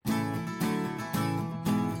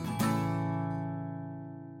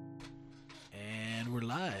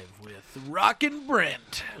live with Rockin'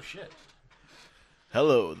 Brent. Oh, shit.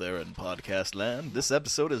 Hello there in podcast land. This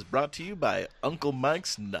episode is brought to you by Uncle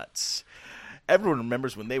Mike's Nuts. Everyone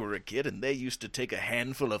remembers when they were a kid and they used to take a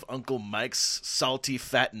handful of Uncle Mike's salty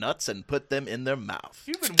fat nuts and put them in their mouth.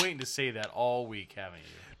 You've been waiting to say that all week, haven't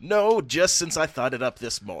you? No, just since I thought it up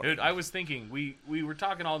this morning. Dude, I was thinking, we were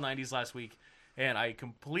talking all 90s last week, and I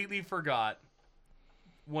completely forgot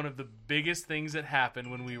one of the biggest things that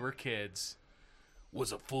happened when we were kids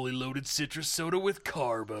was a fully loaded citrus soda with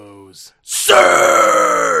carbos.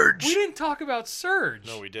 Surge! We didn't talk about Surge.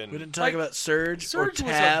 No, we didn't. We didn't talk about Surge or Surge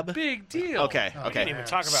Tab. was a big deal. Okay. We didn't even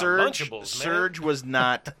talk about Surge, Lunchables, man. Surge was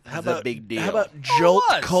not the big deal. How about Jolt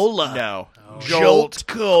was. Cola? No. Jolt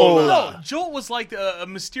Cola. No, Jolt was like a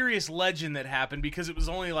mysterious legend that happened because it was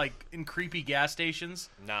only like in creepy gas stations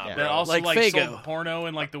Nah, Yeah. bro. that also Like like Faygo. sold porno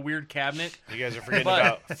in like the weird cabinet. You guys are forgetting But-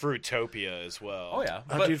 about Fruitopia as well. Oh yeah,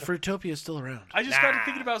 Oh, but dude, Fruitopia is still around. I just got to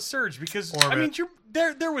thinking about Surge because I Orbit.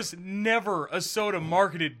 mean, there was never a soda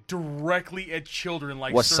marketed directly at children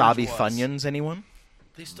like Wasabi Surge was. Funyuns, anyone?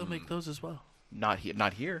 They still make those as well. Not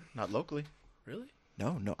here, not locally. Really?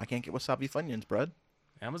 No, I can't get Wasabi Funyuns, bud.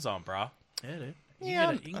 Amazon, brah. Yeah, dude.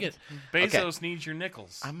 Yeah, You can get. Bezos needs your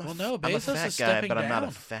nickels. I'm a, Well, no, I'm a Bezos fat is guy, stepping but I'm not a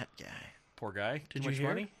down. fat guy. Poor guy. Did Too you much hear?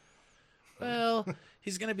 money. Well,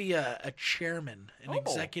 he's going to be a chairman, an Oh.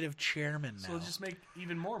 executive chairman now. So let's just make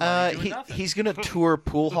even more money doing nothing. He's gonna tour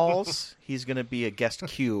pool halls. He's gonna be a guest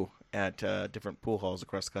Q at different pool halls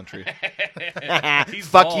across the country. He's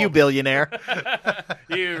Fuck you, bald. billionaire.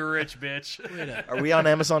 You rich bitch. Wait a- Are we on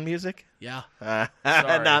Amazon Music? yeah.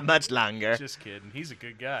 Sorry. Not much longer. Just kidding. He's a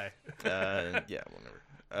good guy. Yeah, whatever.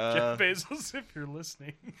 Jeff Bezos, if you're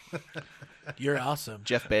listening. You're awesome.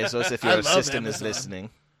 Jeff Bezos, if I your love assistant is Amazon. listening.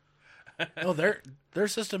 Oh, their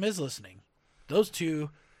system is listening. Those two,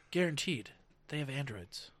 guaranteed. They have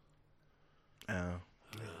androids. Oh.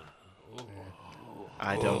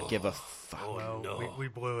 I don't give a fuck. Well, we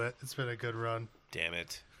blew it. It's been a good run. Damn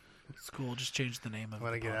it. It's cool. Just change the name of I'm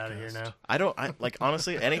gonna the get out of here podcast. now. I like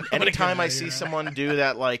honestly anytime I see someone do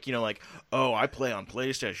that, like, you know, like, oh, I play on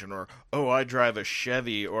PlayStation, or oh, I drive a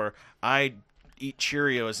Chevy, or I eat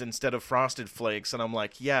Cheerios instead of Frosted Flakes, and I'm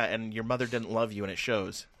like, yeah, and your mother didn't love you and it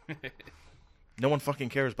shows. No one fucking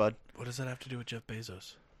cares, bud. What does that have to do with Jeff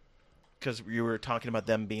Bezos? Because you were talking about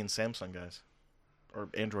them being Samsung guys or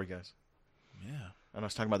Android guys. Yeah. And I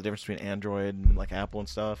was talking about the difference between Android and like Apple and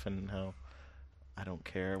stuff, and how I don't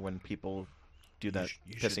care when people do that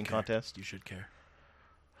You should pissing care. contest. You should care.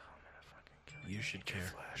 You should care.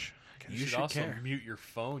 You, You should should also care. mute your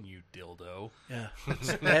phone, you dildo. Yeah.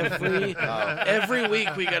 Every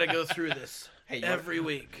week we got to go through this. Hey, Every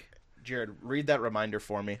week. Jared, read that reminder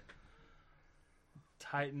for me.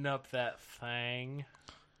 Tighten up that thing.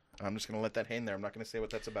 I'm just gonna let that hang there. I'm not gonna say what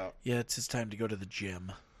that's about. Yeah, it's his time to go to the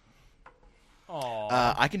gym.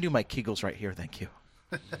 Aw. I can do my Kegels right here, thank you.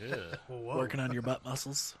 Well, whoa. Working on your butt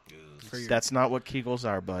muscles. For your, That's not what Kegels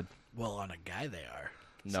are, bud. well, on a guy they are.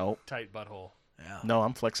 No, Tight butthole. Yeah. no,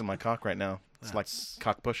 I'm flexing my cock right now. It's That's- like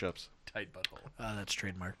cock push-ups. Tight butthole. That's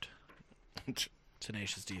trademarked. It's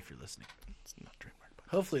Tenacious D if you're listening. not trademark. Bud.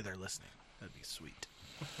 Hopefully they're listening. That'd be sweet.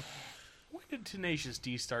 When did Tenacious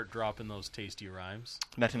D start dropping those tasty rhymes?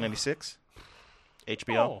 1996,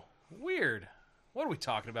 HBO, Oh, weird. What are we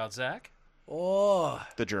talking about, Zach? Oh.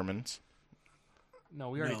 the Germans, No,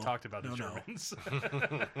 we already No. talked about the No. Germans.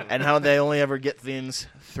 and how they only ever get things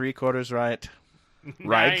 3/4 right.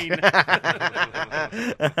 Right. Nine.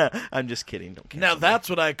 I'm just kidding. Don't care. Now that's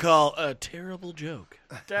what I call a terrible joke.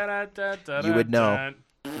 You would know.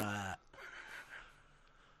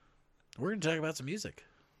 We're going to talk about some music.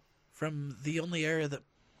 From the only era that...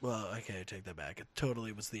 Well, okay, I take that back. It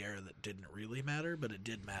totally was the era that didn't really matter, but it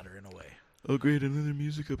did matter in a way. Oh, great! Another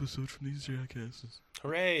music episode from these jackasses.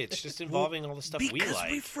 Hooray, it's just involving all the stuff we Because like.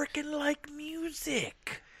 we freaking like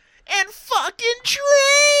music. And fucking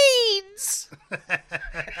trains.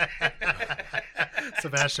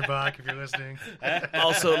 Sebastian Bach, if you're listening.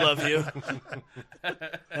 Also love you.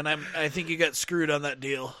 And I think you got screwed on that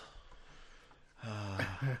deal.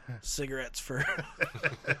 Cigarettes for...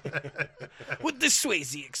 with the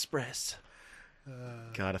Swayze Express.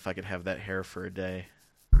 God, if I could have that hair for a day.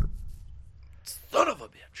 Son of a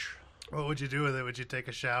bitch. What would you do with it? Would you take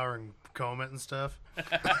a shower and comb it and stuff?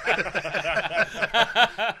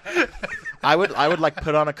 I would like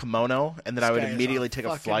put on a kimono, and then I would guy is immediately on take a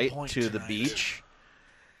fucking flight point to the tonight. beach,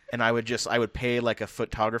 and I would pay like a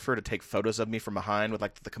photographer to take photos of me from behind with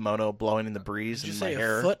like the kimono blowing in the breeze Did you and my say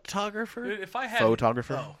hair. a photographer? If I had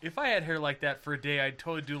Photographer. if I had hair like that for a day, I'd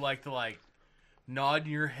totally do like the nod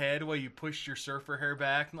in your head while you pushed your surfer hair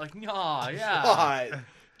back. I'm like, nah, yeah.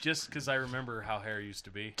 just because I remember how hair used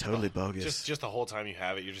to be. Totally bogus. Just the whole time you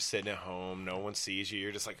have it, you're just sitting at home. No one sees you.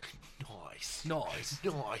 You're just like, nice, Nice.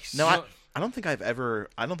 nice. No, I don't think I've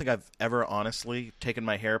ever honestly taken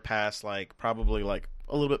my hair past like probably like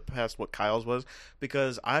a little bit past what Kyle's was,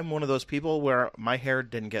 because I'm one of those people where my hair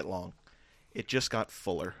didn't get long. It just got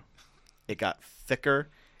fuller. It got thicker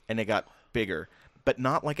and it got bigger, but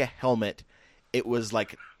not like a helmet. It was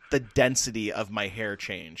like the density of my hair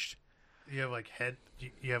changed. You have like head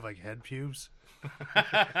pubes. Is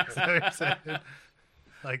that what you're saying?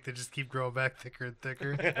 Like they just keep growing back thicker and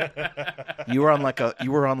thicker. You were on like a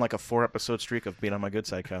 4-episode streak of being on my good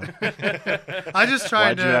side, Kyle. I just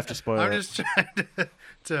trying Why'd you have to spoil I'm it? just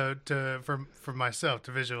trying to for myself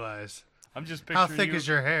to visualize. I'm just picturing How thick you is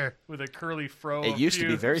your hair? with a curly fro. It of used to be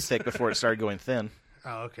pubes. very thick before it started going thin.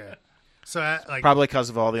 Oh, okay. So at, like Probably because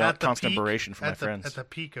of all the at the constant peak- aberration from my at the, friends. At the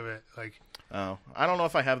peak of it, like Oh, I don't know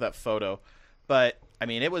if I have that photo, but I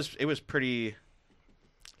mean, it was pretty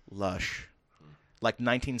lush, like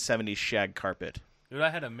 1970s shag carpet. Dude, I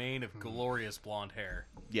had a mane of glorious blonde hair.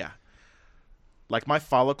 Yeah, like my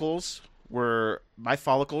follicles were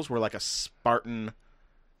like a Spartan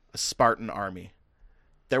army.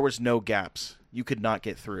 There was no gaps. You could not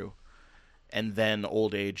get through, and then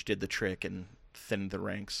old age did the trick and thinned the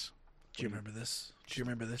ranks. Do you remember this? Do you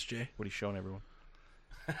remember this, Jay? What are you showing everyone?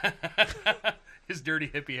 His dirty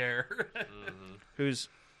hippie hair. Who's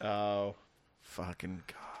oh, fucking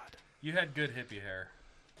god. You had good hippie hair.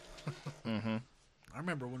 I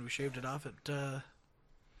remember when we shaved it off at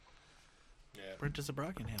Prentice of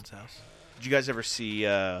Brockingham's house. Did you guys ever see?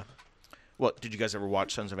 Did you guys ever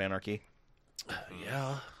watch Sons of Anarchy?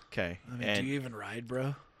 Yeah. Okay. I mean, and do you even ride,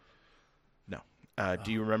 bro? no.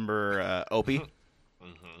 Do you remember Opie?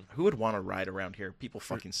 Who would want to ride around here? People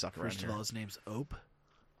fucking suck around First of here. all, his name's Ope.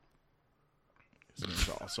 His name's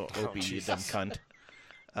also Opie, you dumb cunt.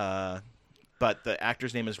 But the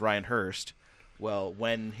actor's name is Ryan Hurst. Well,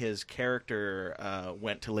 when his character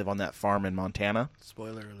went to live on that farm in Montana,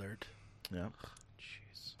 Spoiler alert. yeah,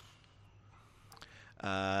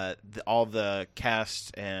 Jeez. all the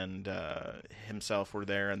cast and himself were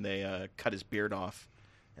there, and they cut his beard off,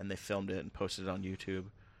 and they filmed it and posted it on YouTube.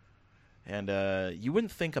 And you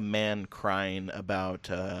wouldn't think a man crying about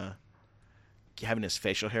having his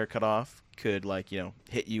facial hair cut off could, like,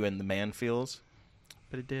 hit you in the man feels,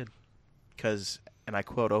 but it did. Because, and I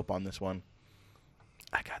quote Ope on this one,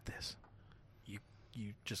 I got this.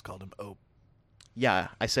 You just called him Ope. Yeah,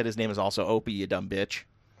 I said his name is also Opie, you dumb bitch.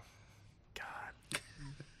 God.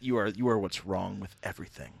 You are what's wrong with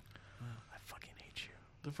everything. I fucking hate you.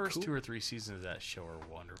 The first Cool. 2 or 3 seasons of that show are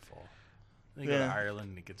wonderful. They go to Yeah. Ireland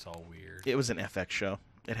and it gets all weird. It was an FX show.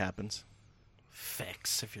 It happens.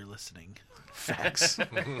 Fex, if you're listening. Facts.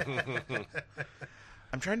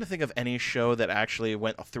 I'm trying to think of any show that actually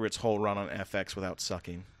went through its whole run on FX without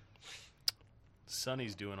sucking.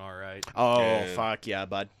 Sonny's doing all right. Oh, Yeah. fuck yeah,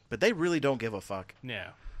 bud. But they really don't give a fuck. No.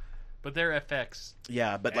 But they're FX.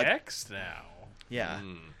 Yeah, but like, X now. yeah.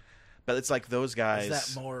 But it's like those guys.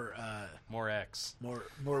 Is that more More X. more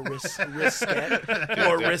risque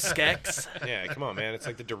more risque-ex? Yeah, come on, man. It's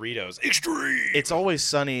like the Doritos. Extreme. It's Always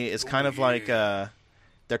Sunny is kind of like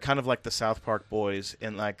they're kind of like the South Park boys,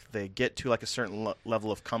 and like they get to like a certain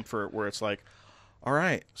level of comfort where it's like, all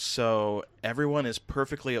right, so everyone is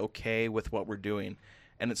perfectly okay with what we're doing,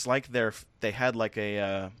 and it's like they had like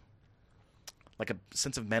a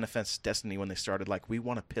sense of manifest destiny when they started. Like, we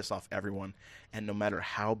want to piss off everyone, and no matter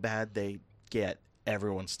how bad they get,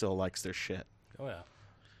 everyone still likes their shit. Oh, yeah.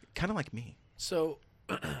 Kind of like me. So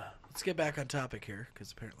let's get back on topic here,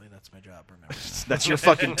 because apparently that's my job. Remember? That's your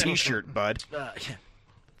fucking T-shirt, bud. Yeah.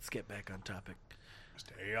 Let's get back on topic.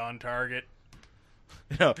 Stay on target.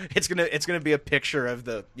 No, it's gonna be a picture of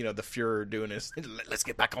the the Fuhrer doing this. Let's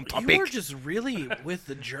get back on topic. You are just really with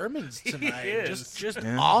the Germans tonight. is. Just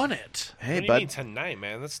Yeah. on it. Hey, What do you bud. mean tonight,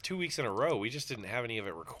 man? That's 2 weeks in a row. We just didn't have any of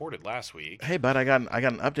it recorded last week. Hey, bud. I got an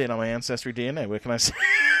update on my ancestry DNA. What can I say?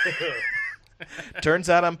 Turns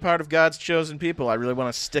out I'm part of God's chosen people. I really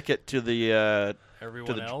want to stick it to the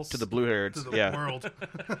Everyone else. to the blue-haired. To the Yeah, world.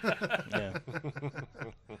 yeah.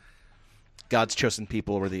 God's chosen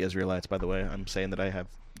people were the Israelites. By the way, I'm saying that I have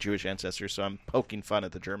Jewish ancestors, so I'm poking fun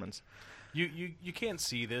at the Germans. You can't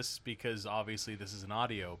see this because obviously this is an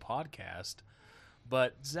audio podcast,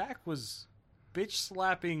 but Zach was bitch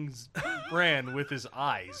slapping Bran with his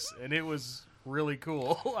eyes, and it was really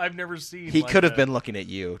cool. I've never seen. He like could have a- been looking at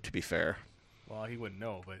you, to be fair. Well, he wouldn't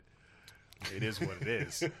know, but it is what it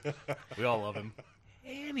is. We all love him.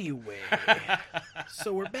 Anyway,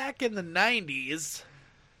 so we're back in the 90s.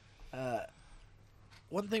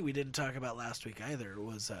 One thing we didn't talk about last week either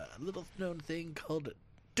was a little known thing called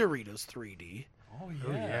Doritos 3D. Oh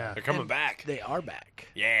Oh yeah. They're coming And back. They are back.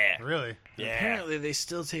 Yeah. Really? Yeah. Apparently, they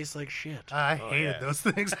still taste like shit. I hated yeah. those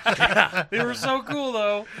things. They were so cool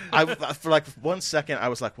though. For like 1 second, I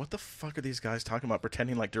was like, "What the fuck are these guys talking about?"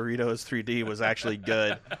 Pretending like Doritos 3D was actually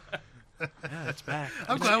good. Yeah, it's back.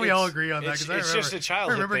 I'm glad we all agree on that it's- because I it's remember, just a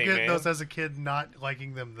childhood I remember thing, getting man. those as a kid, not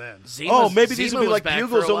liking them then. Oh, maybe these will be like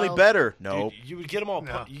Bugles, only better. No, Dude, you would get them all.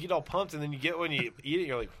 No. You get all pumped, and then you get when you eat it,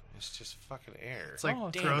 you're like, it's just fucking air. It's like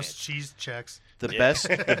Oh, damn gross it. cheese checks. the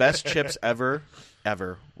best chips ever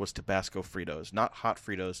was Tabasco Fritos, not hot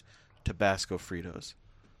Fritos, Tabasco Fritos.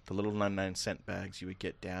 The little 99-cent bags you would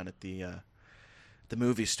get down at the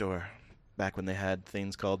movie store back when they had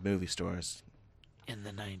things called movie stores. In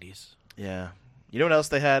the 90s. Yeah. You know what else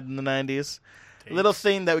they had in the 90s? A little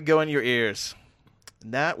thing that would go in your ears.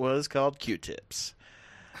 And that was called Q-tips.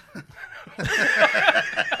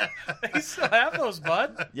 They still have those,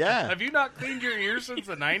 bud. Yeah. Have you not cleaned your ears since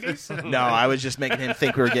the 90s? No, I was just making him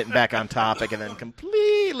think we were getting back on topic and then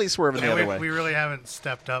completely swerving the And other we way. really haven't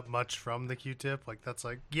stepped up much from the Q-tip. Like that's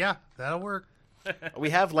like, yeah, that'll work. We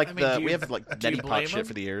have like I mean, do you- we have like do you neti pot blame shit him?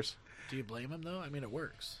 for the ears. Do you blame him, though? I mean, it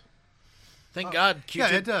works. Thank God Yeah,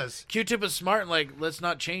 Q-tip, it does. Q-tip is smart and, like, let's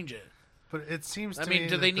not change it. But it seems to I mean, me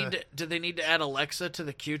do they that need to add Alexa to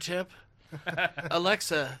the Q-tip?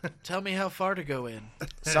 Alexa, tell me how far to go in.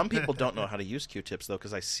 Some people don't know how to use Q-tips though,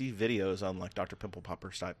 because I see videos on like Dr. Pimple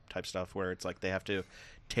Popper type stuff where it's like they have to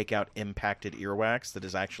take out impacted earwax that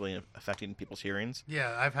is actually affecting people's hearings.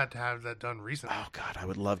 Yeah, I've had to have that done recently. Oh God, I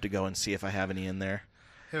would love to go and see if I have any in there.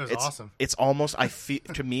 It was It's awesome. It's almost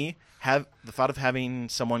to me have the thought of having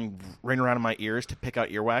someone ring around in my ears to pick out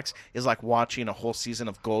earwax is like watching a whole season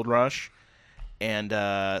of Gold Rush and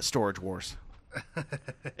Storage Wars.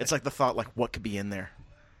 It's like the thought, like what could be in there?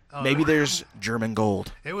 Maybe there's German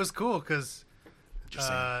gold. It was cool because Just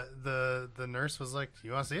saying. the nurse was like,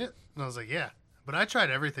 "You want to see it?" And I was like, "Yeah." But I tried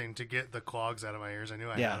everything to get the clogs out of my ears. I knew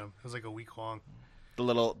I Yeah. had them. It was like a week long. The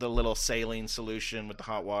little saline solution with the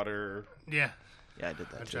hot water. Yeah, Yeah, I did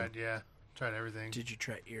that I too. tried everything. Did you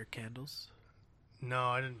try ear candles? No,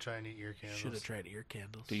 I didn't try any ear candles. Should have tried ear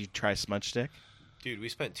candles. Did you try smudge stick? Dude, we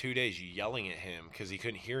spent 2 days yelling at him because he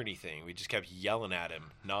couldn't hear anything. We just kept yelling at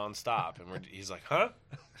him nonstop, and he's like, "Huh?"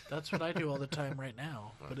 That's what I do all the time right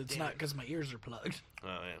now, but it's not because my ears are plugged. Oh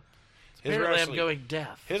yeah. His were Apparently, actually, I'm going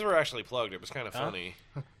deaf. His were actually plugged. It was kind of funny.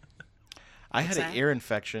 I had an that? ear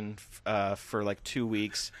infection for like 2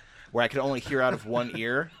 weeks where I could only hear out of one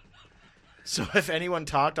ear. So if anyone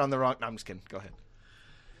talked on the wrong... No, I'm just kidding. Go ahead.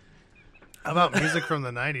 How about music from the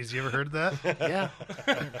 '90s? You ever heard of that? Yeah.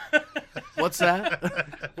 What's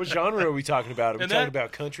that? What genre are we talking about? Are we And talking that-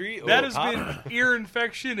 about country? Or That has pop? been Ear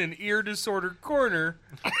Infection and Ear Disorder Corner,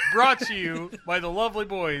 brought to you by the lovely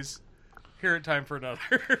boys here at Time for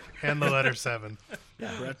Another. And the letter 7.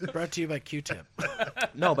 Brought to you by Q-tip.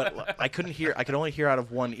 No, but I couldn't hear. I could only hear out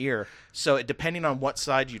of one ear. So depending on what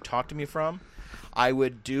side you talk to me from, I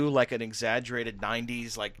would do like an exaggerated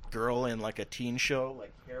 90s like girl in like a teen show,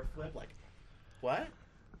 like hair flip, like what?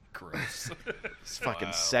 Gross. It's fucking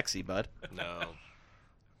Wow. sexy, bud. No.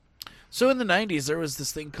 So in the 90s, there was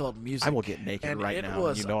this thing called music. I will get naked and right it now.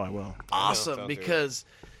 was You know I will. awesome Sounds good. because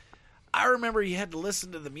I remember you had to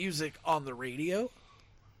listen to the music on the radio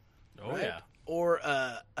Oh, right? yeah. or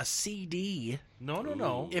a CD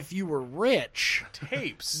No. if you were rich.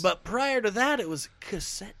 Tapes. But prior to that, it was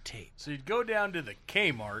cassette tape. So you'd go down to the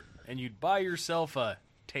Kmart and you'd buy yourself a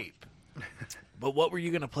tape. But what were you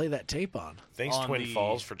going to play that tape on? Thanks, On Twin the-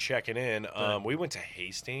 Falls, for checking in. We went to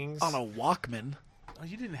Hastings On a Walkman. Oh,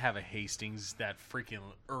 you didn't have a Hastings that freaking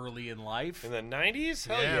early in life. in the 90s?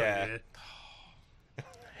 Hell we yeah. did.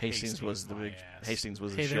 Hastings was the my big. ass. Hastings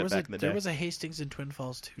was the Hey, shit back in the day. there was a Hastings in Twin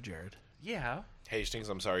Falls too, Jared. Yeah. Hastings,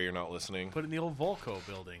 I'm sorry you're not listening. Put in the old Volco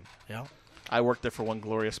building. Yeah. I worked there for one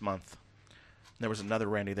glorious month. There was another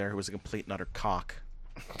Randy there who was a complete and utter cock.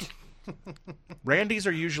 Randys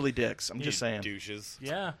are usually dicks. I'm just You saying. douches.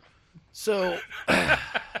 Yeah. So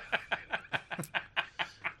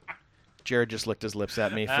Jared just licked his lips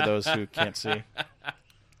at me for those who can't see.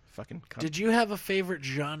 Fucking cunt. did you have a favorite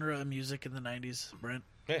genre of music in the 90s, Brent?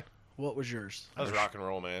 Yeah. What was yours? That was rock and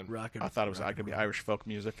roll, man. Rock and I thought it was going to be Irish folk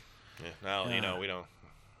music. Yeah. Now, you know, we don't.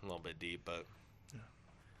 A little bit deep, but.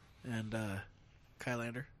 And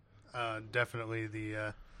Kylander. Definitely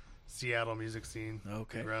the Seattle music scene.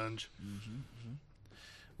 Okay. Grunge.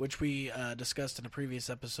 Which we discussed in a previous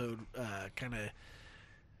episode, kind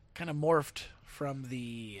of morphed from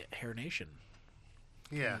the Hair Nation.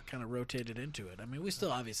 Yeah. Kind of rotated into it. I mean, we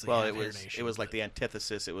still obviously Well, have it Hair was Nation, it was like but- the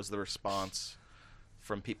antithesis. It was the response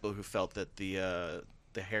from people who felt that the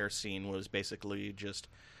hair scene was basically just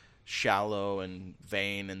shallow and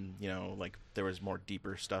vain, and like there was more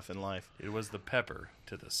deeper stuff in life. It was the pepper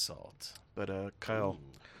to the salt. But Kyle,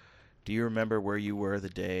 do you remember where you were the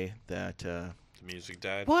day that The music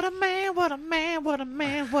died. What a man, what a man, what a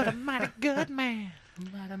man, what a mighty good man.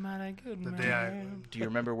 The day I do you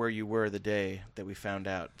remember where you were the day that we found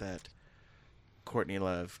out that Courtney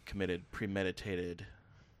Love committed premeditated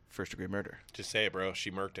first-degree murder? Just say it, bro. She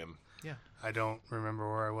murked him. I don't remember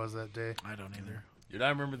where I was that day. I don't either. Dude, I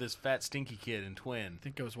remember this fat stinky kid in Twin. I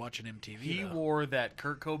think I was watching MTV. He though. wore that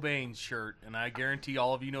Kurt Cobain shirt, and I guarantee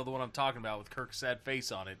all of you know the one I'm talking about with Kirk's sad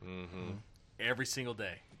face on it. Mm-hmm. Every single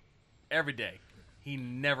day. Every day. He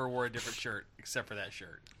never wore a different shirt except for that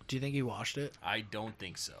shirt. Do you think he washed it? I don't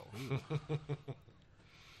think so.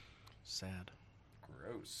 Sad.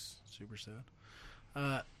 Gross. Super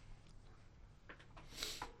sad.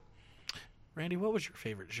 Randy, what was your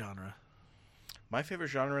favorite genre? My favorite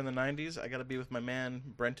genre in the 90s, I got to be with my man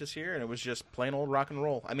Brentus here, and it was just plain old rock and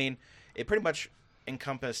roll. I mean, it pretty much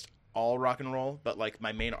encompassed all rock and roll, but like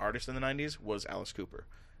my main artist in the 90s was Alice Cooper,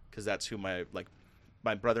 because that's who my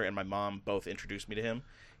brother and my mom both introduced me to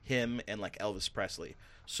him and like Elvis Presley.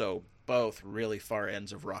 So both really far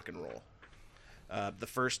ends of rock and roll. The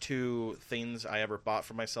first two things I ever bought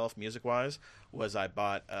for myself music-wise was I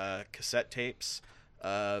bought cassette tapes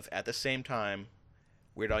of, at the same time,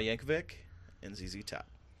 Weird Al Yankovic and ZZ Top.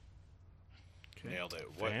 Nailed it.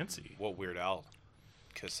 Fancy. What Weird Al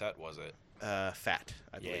cassette was it? Fat,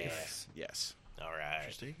 I believe. Yes. Yes. All right.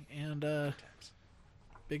 Interesting. And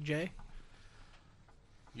Big J,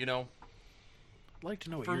 You know, I'd like to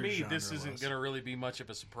know what for your me, genre this isn't was. going to really be much of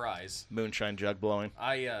a surprise. Moonshine jug blowing.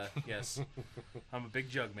 Yes, I'm a big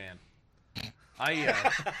jug man.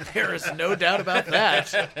 There is no doubt about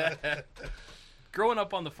that. Growing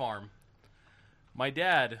up on the farm, my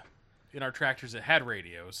dad, in our tractors that had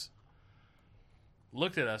radios,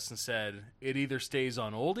 looked at us and said, "It either stays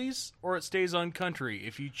on oldies or it stays on country.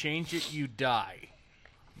 If you change it, you die."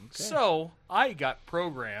 So I got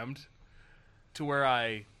programmed to where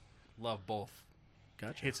I love both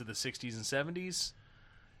Gotcha. hits of the 60s and 70s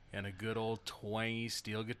and a good old twangy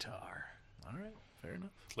steel guitar. All right, fair enough.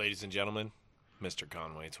 Ladies and gentlemen, Mr.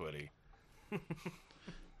 Conway Twitty.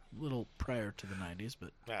 A little prior to the 90s,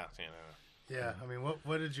 but Yeah, you know. Yeah, I mean,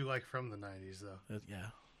 what did you like from the 90s, though? yeah.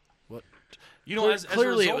 What? You know, Clear- as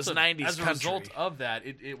clearly a it result was of, 90s as a result country. of that,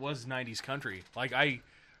 it was 90s country. Like,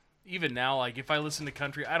 even now, like, if I listen to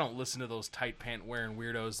country, I don't listen to those tight pant wearing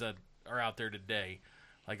weirdos that are out there today.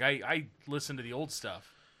 Like, I listen to the old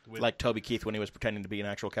stuff. With, Like Toby Keith when he was pretending to be an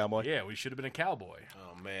actual cowboy. yeah, we should have been a cowboy.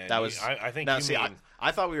 Oh, man. That was. I think now, you see, mean...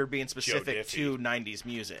 I thought we were being specific Diffie. to 90s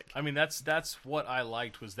music. I mean, that's what I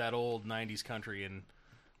liked was that old 90s country, and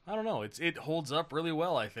I don't know, it holds up really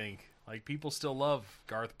well, I think. Like, people still love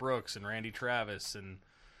Garth Brooks and Randy Travis and,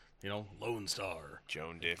 Lone Star.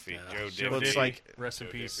 Joan Diffie. Yeah. Joe Well, Diffie. it's like- Rest in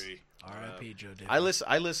Joe peace. Diffie. R.I.P. Joe Davis.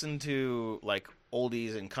 I listen to like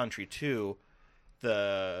oldies and country too.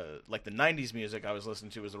 The 90s music I was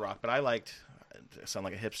listening to was the rock, but I sound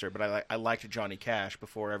like a hipster, but I liked Johnny Cash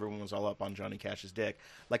before everyone was all up on Johnny Cash's dick.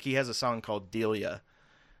 Like he has a song called Delia,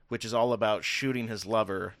 which is all about shooting his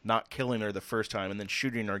lover, not killing her the first time, and then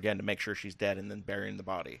shooting her again to make sure she's dead, and then burying the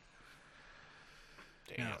body.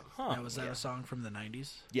 Damn. Now, was that a song from the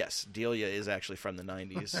 90s? Yes, Delia is actually from the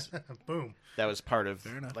 90s. Boom. That was part of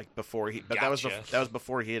enough. like before he, but Gotcha. that was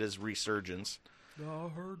before he had his resurgence. I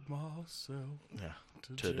heard myself Yeah,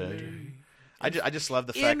 today. I just love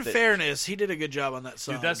the fact In that fairness, he did a good job on that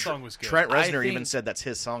song. Dude, that song was good. Trent I Reznor even think- said that's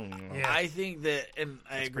his song. Yeah. I think that, and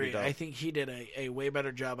I That's agree, pretty dope. I think he did a way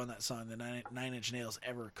better job on that song than Nine Inch Nails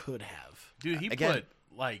ever could have. Dude, he Again- put,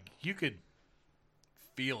 like, you could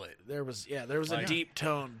feel it. There was a Like- deep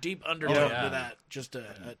tone, deep undertone yeah. to that, just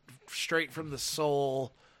a straight from the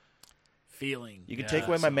soul feeling. You can Yeah, take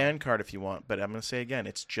away my so- man card if you want, but I'm going to say again,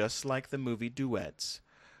 it's just like the movie Duets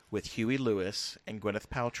with Huey Lewis and Gwyneth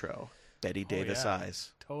Paltrow, Betty Davis yeah.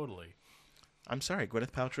 eyes. Totally. I'm sorry,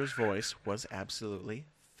 Gwyneth Paltrow's voice was absolutely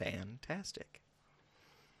fantastic.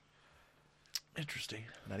 Interesting.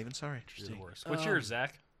 Not even sorry. You're the worst. What's yours,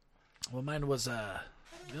 Zach? Well, mine was the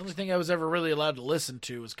only thing I was ever really allowed to listen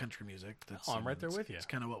to was country music. That's, Oh, I'm right there with you. It's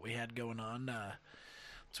kind of what we had going on.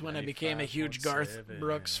 It's when I became a huge Garth 95.7.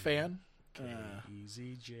 Brooks fan.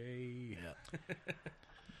 Easy J.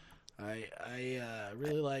 I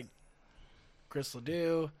really like Chris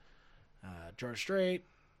Ledoux, George Strait.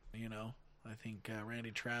 I think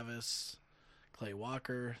Randy Travis, Clay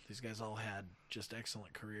Walker. These guys all had just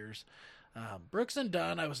excellent careers. Brooks and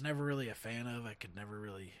Dunn, I was never really a fan of. I could never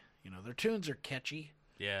really, their tunes are catchy,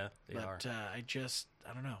 Yeah, they are. but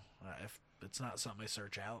I don't know. If it's not something I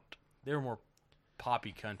search out. They were more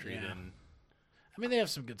poppy country Yeah. than I mean, they have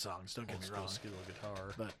some good songs. Don't get old me school wrong. steel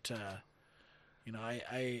guitar. But you know,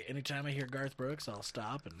 I anytime I hear Garth Brooks, I'll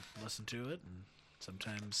stop and listen to it, and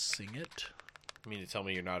sometimes sing it. You mean to tell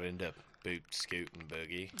me you're not into boot, scoot, and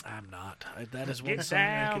boogie? I'm not. That is one Get song I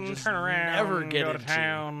down, can just turn around, never get go into. to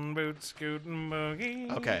town, boot, scoot, and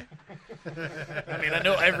boogie. Okay. I mean, I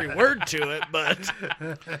know every word to it, but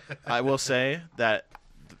I will say that,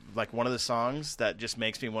 like, one of the songs that just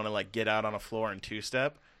makes me want to, like, get out on a floor and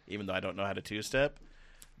two-step, even though I don't know how to two-step,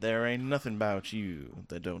 there ain't nothing about you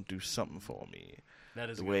that don't do something for me. That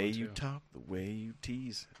is The a good way one, you too. talk, the way you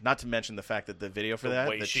tease. Not to mention the fact that the video for The that,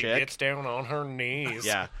 way the she chick, gets down on her knees.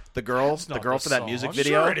 yeah, the girl not for the that song. music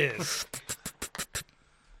video, Sure it is.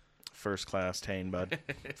 first class Tane, bud.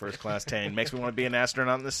 First class Tane. Makes me want to be an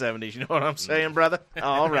astronaut in the 70s. You know what I'm saying, brother?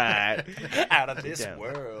 All right. Out of this down.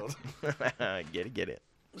 world. Get it.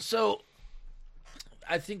 so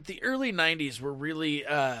I think the early '90s were really,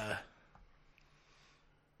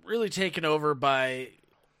 really taken over by a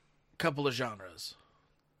couple of genres: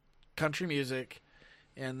 country music,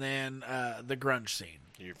 and then the grunge scene.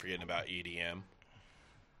 You're forgetting about EDM.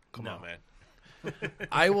 Come No. on, man.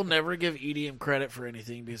 I will never give EDM credit for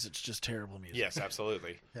anything because it's just terrible music. Yes,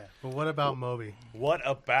 absolutely. Yeah. But what about Moby? What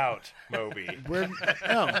about Moby?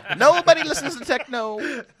 Nobody listens to techno.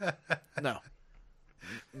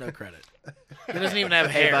 No credit. He doesn't even have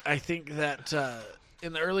hair. I think that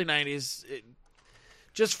in the early '90s,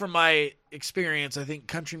 just from my experience, I think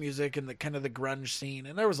country music and the kind of the grunge scene,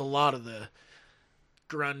 and there was a lot of the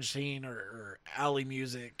grunge scene or alley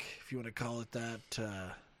music, if you want to call it that.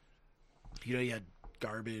 You know, you had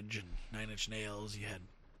Garbage and Nine Inch Nails. You had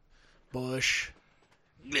Bush,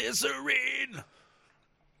 Glycerine,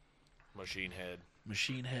 Machine Head.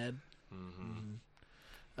 Machine Head.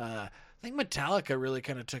 I think Metallica really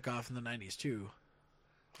kind of took off in the '90s too.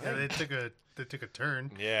 Yeah, they took a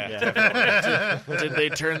turn. Yeah. Did they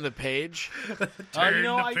turn the page? You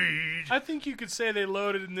know, the page. I think you could say they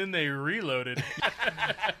loaded and then they reloaded.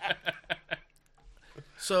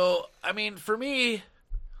 So, I mean, for me,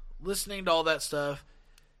 listening to all that stuff,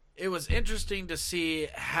 it was interesting to see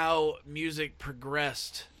how music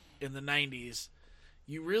progressed in the 90s.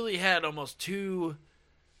 You really had almost 2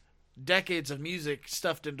 decades of music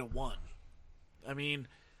stuffed into one. I mean,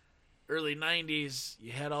 early 90s,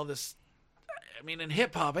 you had all this. I mean, in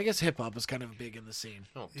hip hop, I guess hip hop was kind of big in the scene.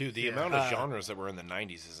 Oh, dude, the amount of genres that were in the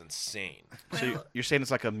 90s is insane. So you're saying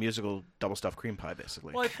it's like a musical double stuffed cream pie,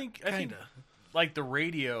 basically. Well, I think Kinda. like the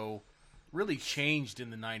radio really changed in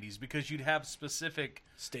the 90s because you'd have specific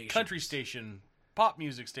Stations. country station, pop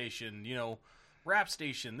music station, you know, rap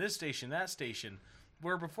station, this station, that station.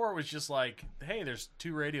 Where before it was just like, hey, there's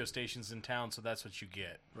 2 radio stations in town, so that's what you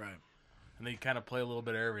get. Right. And they kind of play a little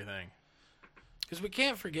bit of everything. Because we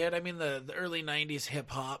can't forget, I mean, the early 90s hip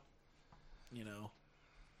hop, you know,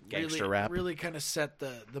 Gangster really, rap. really kind of set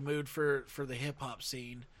the mood for the hip hop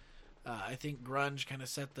scene. I think grunge kind of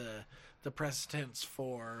set the precedence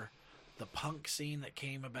for the punk scene that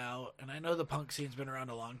came about. And I know the punk scene's been around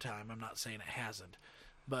a long time. I'm not saying it hasn't.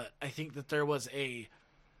 But I think that there was a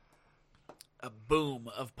boom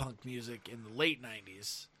of punk music in the late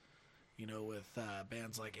 90s, you know, with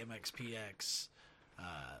bands like MXPX,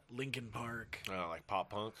 Linkin Park. Like pop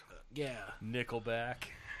punk. Yeah. Nickelback.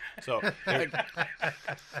 So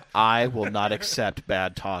I will not accept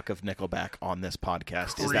bad talk of Nickelback on this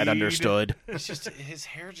podcast. Is that Creed. understood? it's just his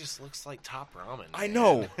hair just looks like Top Ramen. I man.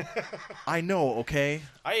 know. I know, okay?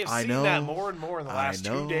 I have I seen know. that more and more in the I last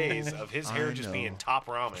 2 know. days of his hair I just know. being Top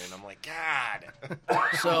Ramen, and I'm like, God.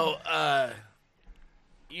 So,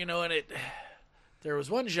 you know, and there was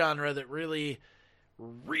one genre that really,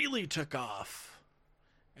 really took off,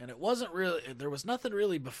 and it wasn't really. There was nothing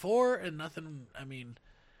really before, and nothing. I mean,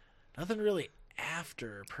 nothing really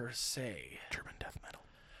after per se. German death metal.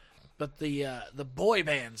 But the boy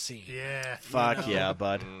band scene. Yeah. Fuck know? yeah,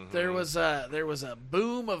 bud. There was a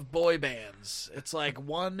boom of boy bands. It's like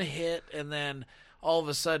one hit, and then all of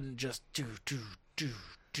a sudden, just do.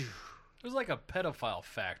 It was like a pedophile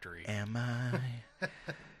factory. Am I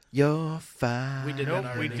your fire? We did Nope,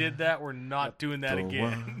 that we already. did that. We're not doing that The again.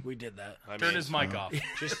 one- We did that. I Turn mean, his mic off.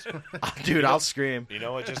 Just, Dude, I'll scream. you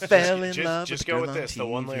know what? Just Fell in just, love just with go girl with on this. The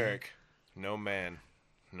one TV. lyric: "No man,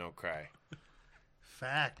 no cry."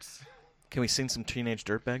 Facts. Can we sing some Teenage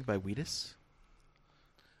Dirtbag by Wheatus?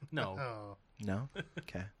 No. Oh. No?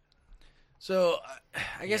 Okay. So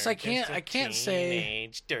I guess I can't say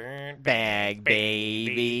Teenage dirt Bag,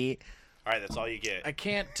 baby. All right, that's all you get. I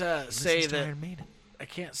can't say that I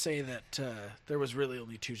can't say that there was really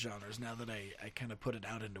only 2 genres now that I kind of put it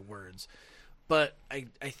out into words. But I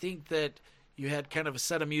think that you had kind of a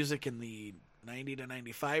set of music in the 90 to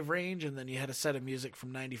 95 range, and then you had a set of music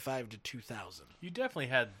from 95 to 2000. You definitely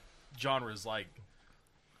had genres like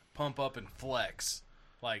pump up and flex,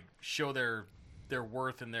 like show their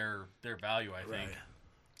worth and their value. I think.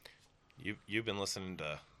 You've been listening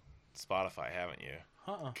to Spotify, haven't you?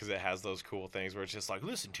 Because it has those cool things where it's just like,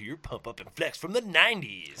 listen to your pump up and flex from the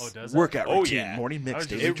 90s. Oh, does Workout Oh, routine, yeah. morning mix, was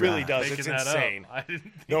daily just- It really drive. does. It's Making that up. insane. I didn't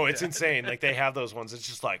think No, it's that. insane. Like they have those ones. It's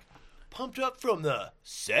just like pumped up from the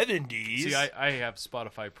 70s. See, I have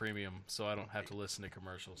Spotify Premium, so I don't have to listen to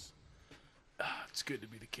commercials. It's good to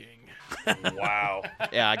be the king. Wow.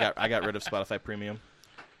 Yeah, I got rid of Spotify Premium.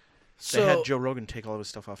 They So, had Joe Rogan take all of his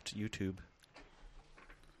stuff off to YouTube.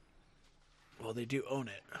 well, they do own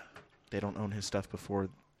it. They don't own his stuff before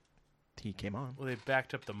he came on. Well, they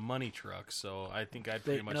backed up the money truck, so I think I'd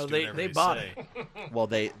They- pretty much no, do they- whatever they they bought say. Well,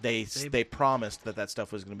 they promised that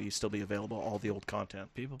stuff was going to still be available, all the old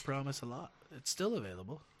content. People promise a lot. It's still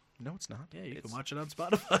available. No, it's not. Yeah, you It's- can watch it on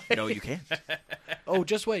Spotify. No, you can't. Oh,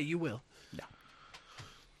 just wait, you will. No.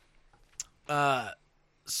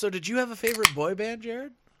 So did you have a favorite boy band,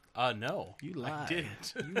 Jared? No, You lie. I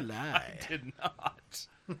didn't. You lie. Did not.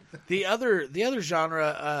 The other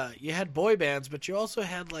genre, you had boy bands, but you also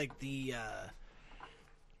had like the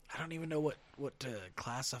I don't even know what to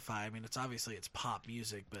classify. I mean, it's pop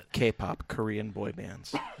music, but K-pop, Korean boy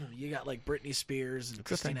bands. you got like Britney Spears and a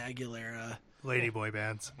thing. Christina Aguilera. Ladyboy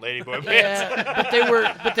bands. Ladyboy bands. Yeah,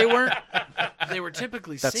 but they were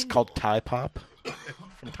typically That's single. called Thai pop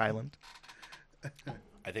from Thailand.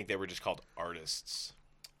 I think they were just called artists.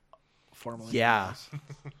 Formerly Yeah. known as.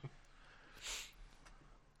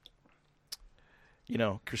 You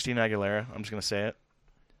know, Christina Aguilera, I'm just going to say it.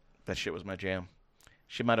 That shit was my jam.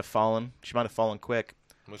 She might have fallen. She might have fallen quick.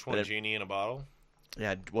 Which one? But it- Genie in a Bottle?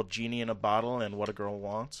 Yeah, well, Genie in a Bottle and What a Girl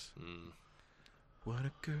Wants. Mm. What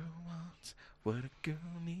a girl wants, what a girl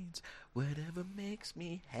needs, whatever makes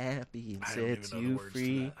me happy and I don't sets even know the you words to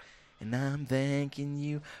free. that. And I'm thanking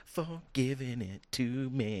you for giving it to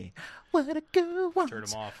me. What a girl wants, Turn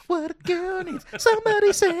 'em off. what a girl needs,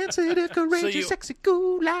 somebody sensitive, courageous, you- sexy,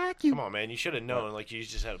 cool like you. Come on, man. You should have known. Like, you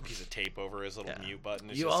just had a piece of tape over his little mute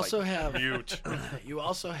button. It's You just also like, have mute. you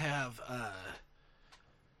also have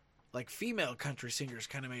like female country singers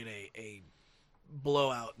kind of made a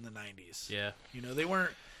blowout in the 90s. Yeah. You know, they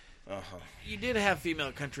weren't you did have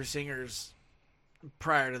female country singers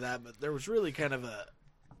prior to that, but there was really kind of a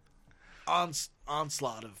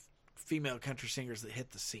onslaught of female country singers that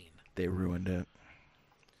hit the scene. They ruined it.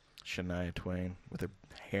 Shania Twain with her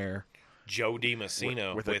hair. Joe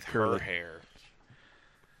DiMaggio With with, a her curly- hair.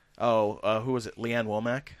 Oh, who was it? Leanne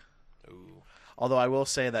Womack? Ooh. Although I will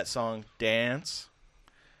say that song, Dance,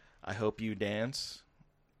 I Hope You Dance,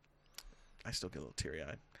 I still get a little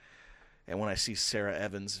teary-eyed. And when I see Sarah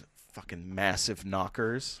Evans' fucking massive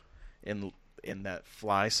knockers in that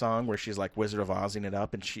Fly song where she's like Wizard of Ozing it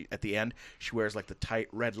up, and she at the end she wears like the tight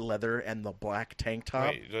red leather and the black tank top.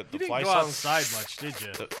 Wait, the You didn't Fly go song. outside much, did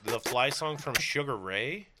you? The Fly song from Sugar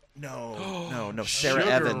Ray? No, Sarah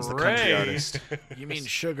Sugar Evans, the country Ray. artist. You mean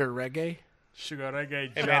sugar reggae? Sugar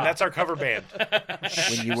reggae. Hey, man, that's our cover band.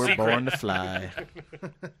 When you were born to fly.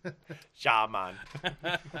 Shaman.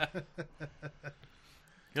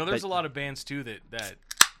 there's But- a lot of bands too that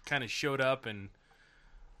kind of showed up and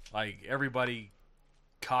like everybody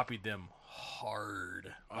copied them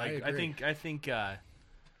hard. Like agree. I think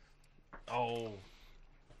oh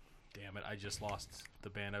damn it, I just lost the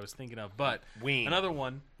band I was thinking of. But Ween. another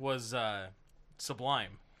one was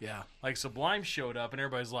Sublime. Yeah. Like Sublime showed up and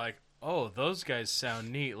everybody's like, "Oh, those guys sound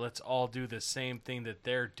neat. Let's all do the same thing that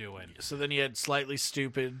they're doing." So then you had Slightly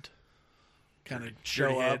Stupid kind of Dirty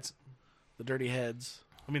show up. Heads. The Dirty Heads.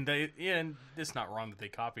 I mean, and it's not wrong that they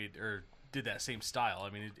copied or did that same style. I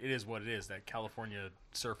mean, it is what it is. That California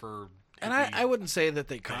surfer. And hippie- I wouldn't say that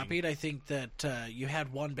they copied. I think that you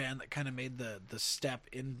had one band that kind of made the step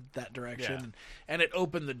in that direction, Yeah. and it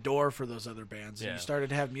opened the door for those other bands. And Yeah. you started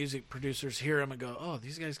to have music producers hear them and go, "Oh,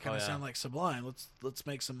 these guys kind of yeah. sound like Sublime. Let's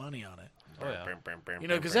make some money on it." Oh, yeah. You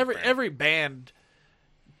know, because every band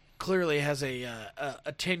clearly has a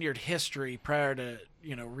tenured history prior to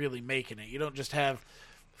really making it. You don't just have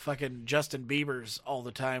fucking Justin Bieber's all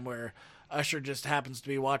the time where Usher just happens to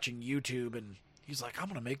be watching YouTube and he's like, I'm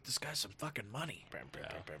gonna make this guy some fucking money.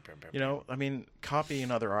 You know, I mean, copying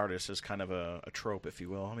other artists is kind of a trope, if you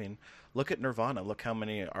will. I mean, look at Nirvana. Look how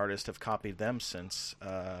many artists have copied them since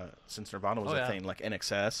Nirvana was Oh, a yeah. thing. Like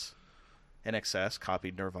NXS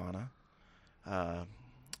copied Nirvana.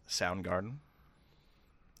 Soundgarden,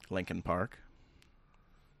 Linkin Park,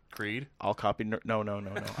 Creed. all copied. No.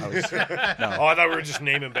 I was, Oh, I thought we were just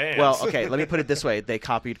naming bands. well, okay. Let me put it this way: they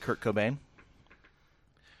copied Kurt Cobain.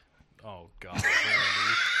 Oh God, Randy.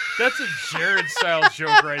 That's a Jared style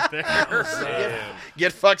joke right there.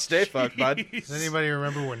 Get fucked, stay fucked, bud. Does anybody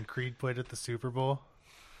remember when Creed played at the Super Bowl?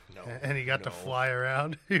 No. And he got to fly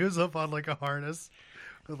around. He was up on like a harness.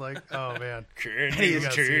 With like, oh man. Can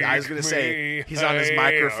you I was gonna say he's on his higher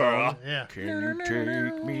microphone. Yeah. Can you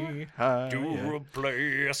take me higher? to a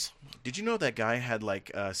place? Did you know that guy had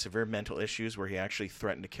like severe mental issues where he actually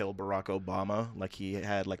threatened to kill Barack Obama? Like he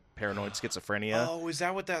had like paranoid schizophrenia. Oh, is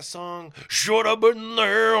that what that song? Should have been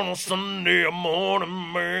there on a Sunday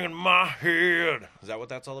morning, banging my head. Is that what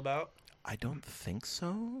that's all about? I don't think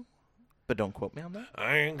so, but don't quote me on that.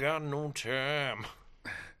 I ain't got no time.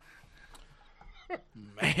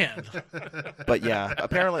 Man. But yeah,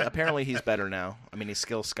 apparently he's better now. I mean, he's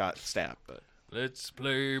still Scott Stapp, but Let's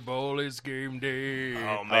play ball. It's game day.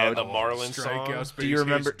 Oh man, the Marlins song. Strikeout, do you space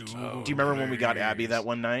remember? hits, Do you remember when we got Abby that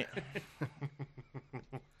one night?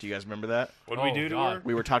 Do you guys remember that? What did we Oh, do to God. her?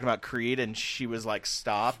 We were talking about Creed, and she was like,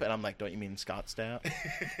 "Stop!" And I'm like, "Don't you mean Scott Stapp?"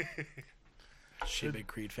 She a big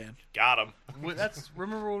Creed fan. Got him.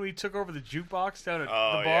 Remember when we took over the jukebox down at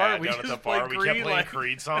Oh the bar? yeah, we down just at the bar, played we kept Creed, playing like-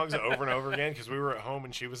 Creed songs over and over again because we were at home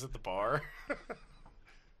and she was at the bar.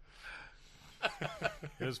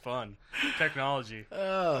 It was fun. Technology.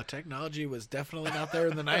 Oh, technology was definitely not there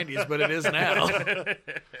in the 90s, but it is now.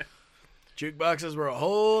 Jukeboxes were a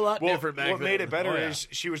whole lot different back what then. made it better Oh, yeah. is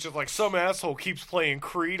she was just like, some asshole keeps playing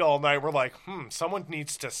Creed all night. We're like, someone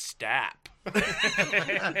needs to stop.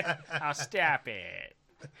 I'll stop it.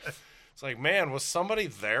 It's like, man, was somebody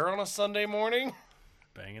there on a Sunday morning?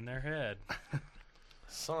 Banging their head.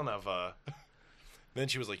 Son of a... Then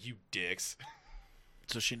she was like, you dicks.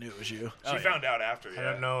 So she knew it was you. She found out after, I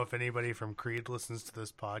don't know if anybody from Creed listens to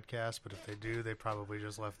this podcast, but if they do, they probably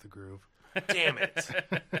just left the groove. Damn it.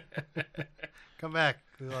 Come back.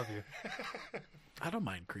 We love you. I don't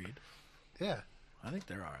mind Creed. Yeah. I think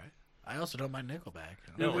they're all right. I also don't mind Nickelback.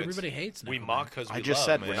 No, Everybody hates Nickelback. We mock because we I just love,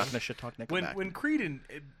 said man. we're not going to shit talk Nickelback. When Creed and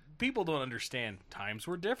people don't understand, times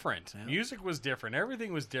were different. Yeah. Music was different.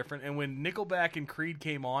 Everything was different. And when Nickelback and Creed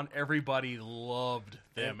came on, everybody loved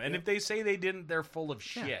them. And if they say they didn't, they're full of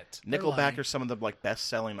shit. They're Nickelback lying. are some of the like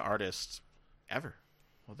best-selling artists ever.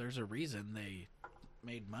 Well, there's a reason they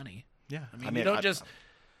made money. Yeah, I mean, you don't I- just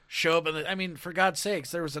show up and I mean, for God's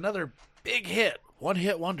sakes, there was another big hit,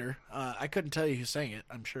 one-hit wonder. I couldn't tell you who sang it.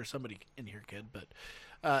 I'm sure somebody in here could, but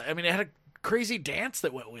I mean, it had a crazy dance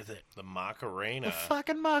that went with it. The Macarena. The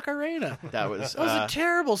fucking Macarena. That was That was a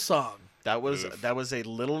terrible song. that was a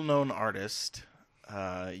little-known artist.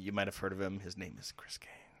 You might have heard of him. His name is Chris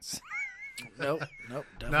Gaines. Nope, No,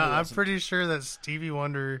 definitely I'm wasn't. pretty sure that Stevie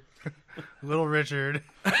Wonder, Little Richard,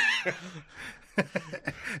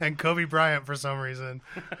 and Kobe Bryant, for some reason,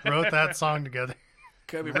 wrote that song together.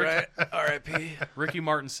 Kobe Bryant, R.I.P. Ricky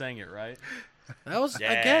Martin sang it, right? That was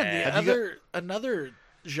Yeah. again Have you the another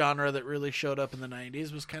genre that really showed up in the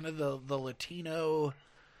 '90s was kind of the Latino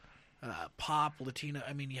pop Latino.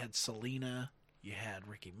 I mean, you had Selena, you had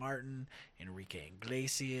Ricky Martin, Enrique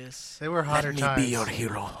Iglesias. They were hotter times.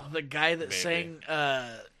 hero. The guy that sang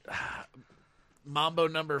Mambo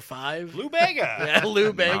Number 5. Lou Bega. Yeah,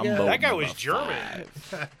 Lou Bega. Mambo. That guy was German.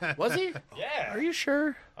 Was he? Yeah. Are you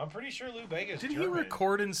sure? I'm pretty sure Lou Bega's Did German. he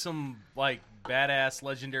record in some like badass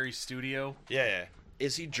legendary studio? Yeah,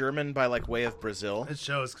 Is he German by like way of Brazil? It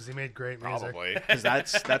shows because he made great music. probably. Because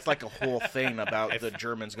that's like a whole thing about the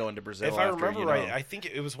Germans going to Brazil. If I after, remember you know, right, I think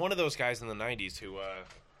it was one of those guys in the 90s who,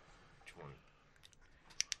 which one?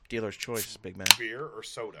 dealer's choice, big man. Beer or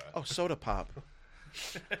soda? Oh, soda pop.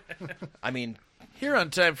 I mean, Here on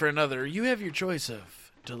Time for Another, you have your choice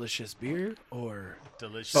of delicious beer or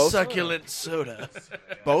Delicious. Both? succulent soda.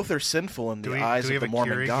 both are sinful in the Do we eyes of have the a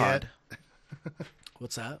Mormon Keurig God.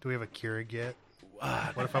 What's that? Do we have a Keurig yet?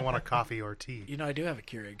 What if I want a coffee or tea? You know, I do have a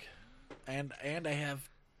Keurig, and I have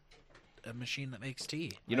a machine that makes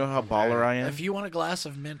tea. You know how baller I am? If you want a glass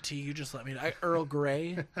of mint tea, you just let me know. Earl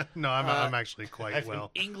Grey, No, I'm actually quite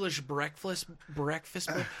well. English breakfast.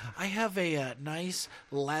 I have a nice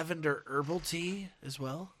lavender herbal tea as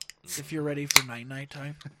well. If you're ready for night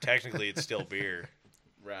time, Technically, it's still beer.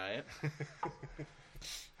 Right.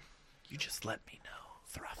 you just let me know.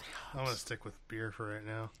 Frothy I'm gonna hops. stick with beer for right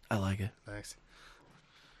now. I like it. Thanks.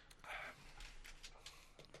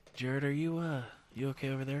 Jared, are you okay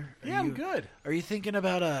over there? Are Yeah, I'm you- good. Are you thinking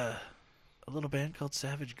about a little band called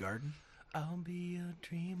Savage Garden? I'll be your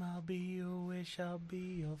dream, I'll be your wish, I'll be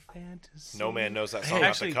your fantasy. No man knows that song Hey, off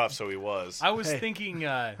actually- the cuff, so he was. I was Hey. thinking,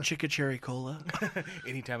 Chicka Cherry Cola.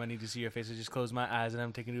 anytime I need to see your face, I just close my eyes and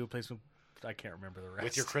I'm taken to a place with I can't remember the rest.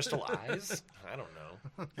 With your crystal eyes? I don't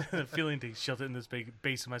know. Feeling to shelter in this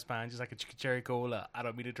base of my spine, just like a cherry cola. I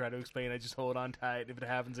don't mean to try to explain. I just hold on tight. If it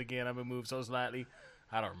happens again, I'm gonna move so slightly.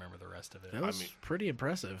 I don't remember the rest of it. That was pretty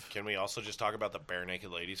impressive. Can we also just talk about the bare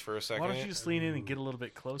naked ladies for a second? Why don't you just lean in and get a little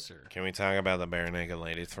bit closer? Can we talk about the bare naked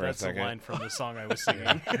ladies for That's a second? a line from the song I was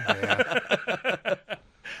singing.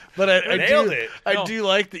 But I Nailed do, it. I do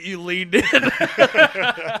like that you leaned in.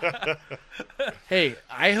 Hey,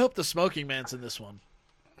 I hope the smoking man's in this one.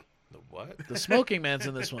 The what? The smoking man's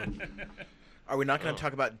in this one. Are we not going to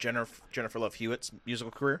talk about Jennifer Love Hewitt's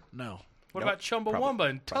musical career? No. What Nope, about Chumbawamba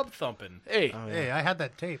and Tub Thumping? Hey, Hey, I had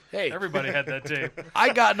that tape. hey, Everybody had that tape.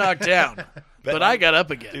 I got knocked down, but I got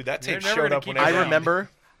up again. Dude, that They're tape never showed gonna up keep when it I down. remember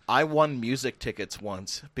I won music tickets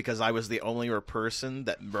once because I was the only person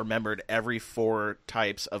that remembered every 4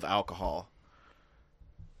 types of alcohol.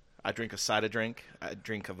 I drink a cider drink. I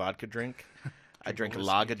drink a vodka drink. I drink a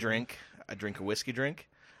lager drink. I drink a whiskey drink.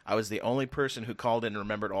 I was the only person who called in and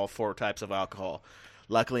remembered all 4 types of alcohol.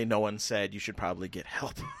 Luckily, no one said you should probably get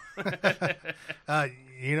help.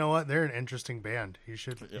 You know what? They're an interesting band. You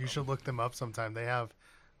should look them up sometime. They have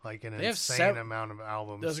like an They have insane amount of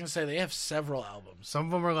albums. I was gonna say they have several albums. Some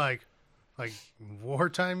of them are like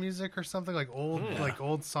wartime music or something, like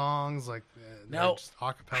old songs, like they're No, just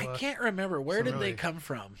acapella. I can't remember where Some did they really- come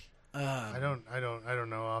from. I don't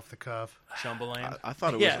know off the cuff. Chumbaland. I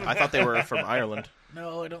thought it was. Yeah. I thought they were from Ireland.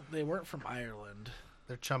 No, I don't. They weren't from Ireland.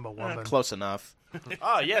 They're Chumbawamba. Close enough.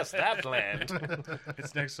 Oh, yes, that land.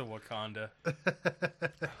 It's next to Wakanda.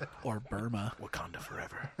 Or Burma. Wakanda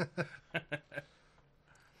forever.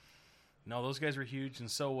 No, those guys were huge, and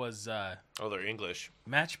so was Oh, they're English.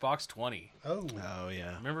 Matchbox 20. Oh, Oh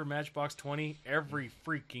yeah. Remember Matchbox 20? Every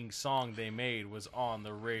freaking song they made was on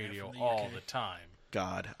the radio from the all UK. the time.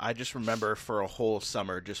 God, I just remember for a whole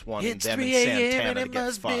summer just wanting It's them 3 and a.m. Santana and to it get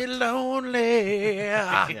must fucked. be lonely.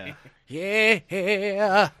 Yeah. Yeah.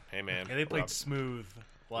 Hey, man. And they played smooth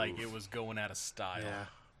like it was going out of style. yeah.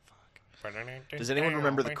 Does anyone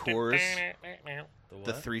remember the Coors? The what?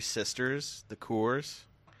 The 3 sisters, the Coors.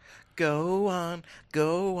 Go on,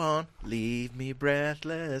 leave me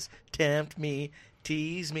breathless, tempt me,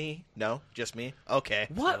 tease me. No, just me. Okay.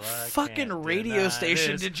 What Well, I fucking can't radio deny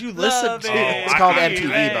station this did you listen love to? is It's called feeling.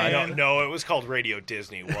 MTV, bud. No, it was called Radio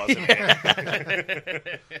Disney, wasn't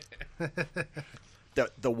it?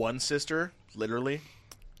 The one sister, literally.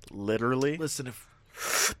 Listen,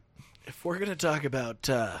 if we're gonna talk about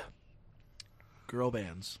girl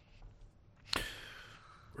bands,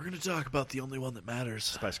 we're gonna talk about the only one that matters.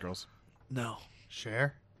 Spice Girls. No,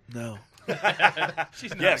 Cher. no.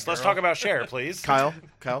 She's not Yes, a let's girl. talk about Cher, please. Kyle,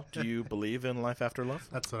 do you believe in life after love?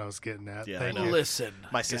 That's what I was getting at. Yeah, Thank I know. you. Listen,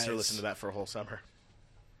 My sister guys, listened to that for a whole summer.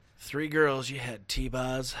 3 girls. You had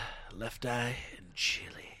T-Boz, Left Eye, and Chili.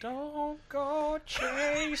 Don't go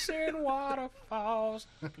chasing waterfalls.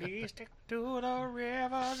 Please stick to the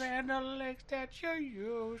rivers and the lakes that you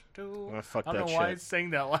used to. Oh, fuck I don't that know why I shit. sang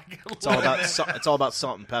that like It's all about it's all about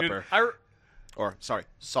salt and pepper.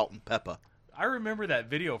 Salt and pepper. I remember that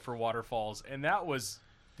video for Waterfalls, and that was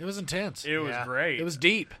It was intense. it was Yeah. great. It was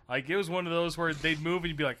deep. like it was one of those where they'd move and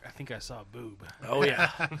you'd be like, I think I saw a boob. Oh yeah.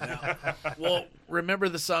 Well, remember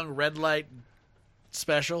the song "Red Light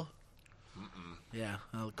Special"? Yeah,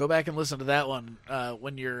 go back and listen to that one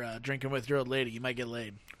when you're drinking with your old lady. You might get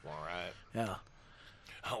laid. All right. Yeah.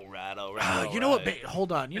 All right. You know what?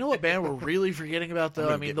 Hold on. You know what band we're really forgetting about though?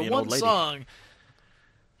 gonna I mean, get the me an one old lady. song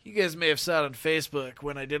you guys may have saw it on Facebook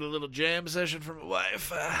when I did a little jam session for my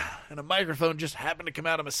wife, and a microphone just happened to come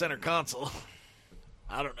out of my center console.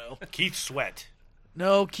 I don't know. Keith Sweat.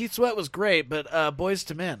 No, Keith Sweat was great, but Boys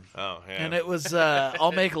to Men, Oh, yeah. and it was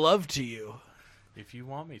 "I'll Make Love to You." If you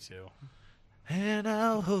want me to. And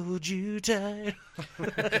I'll hold you tight.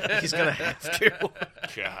 He's gonna have to.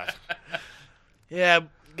 God. Yeah,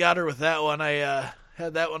 got her with that one. I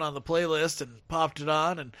had that one on the playlist and popped it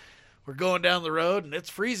on, and we're going down the road, and it's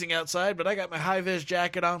freezing outside, but I got my high-vis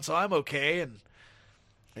jacket on, so I'm okay. And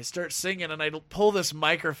I start singing, and I pull this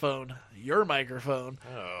microphone, your microphone,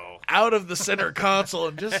 Oh. out of the center console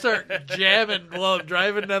and just start jamming while I'm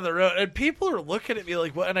driving down the road. And people are looking at me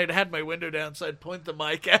like, what? And I'd had my window down, so I'd point the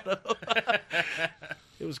mic at them.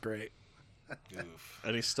 It was great. Oof.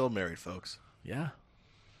 And he's still married, folks. Yeah.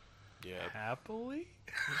 Yeah. Happily?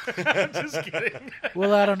 Just kidding.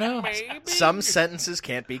 Well, I don't know. Some sentences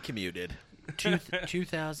can't be commuted.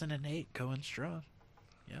 2008, going strong.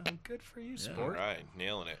 Good for you, All sport. right.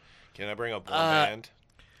 Nailing it. Can I bring up one band?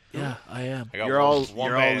 Yeah, I am. I got You're one, all one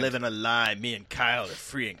you're all band. living a lie. Me and Kyle are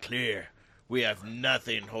free and clear. We have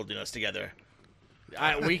nothing holding us together.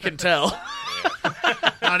 We can tell.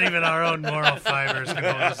 Not even our own moral fibers can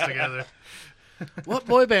hold us together. What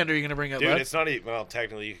boy band are you going to bring up, Dude, bud? it's not even. Well,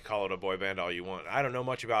 technically, you can call it a boy band all you want. I don't know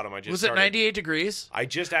much about them. I just Was it started, 98 Degrees? I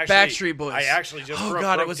just actually Backstreet Boys. I actually just Oh, broke,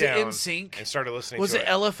 God, broke was it down NSYNC? and started listening. Was to it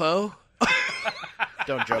LFO?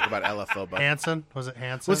 Don't joke about LFO, bud. Hanson? Was it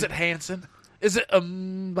Hanson? Was it Hanson? Is it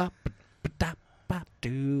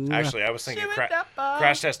do? Actually, I was thinking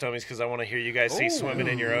Crash Test Dummies because I want to hear you guys say "Swimming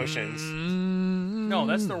in Your Oceans." No,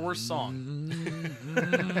 that's their worst song.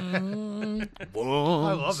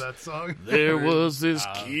 I love that song. There was this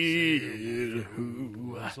kid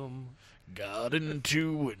who got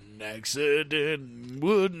into an accident and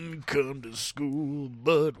wouldn't come to school,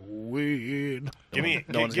 but when Give me,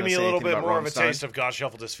 No one's give me gonna a say little anything bit about more of a Rammstein. taste of God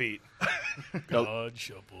Shuffled His Feet. God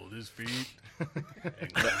shuffled his feet,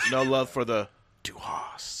 No love for the Du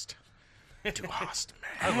hast. Du hast,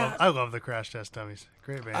 man. I love the Crash Test Dummies.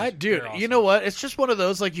 Great band. dude, They're you know what? It's just one of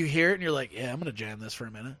those like you hear it and you're like, yeah, I'm gonna jam this for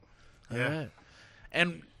a minute. Yeah. All right.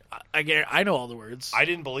 And I know all the words. I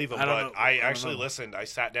didn't believe him, I don't but know. I I don't actually know. listened. I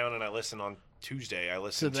sat down and I listened on Tuesday. I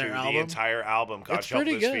listened their to the album? entire album, God It's Shuffled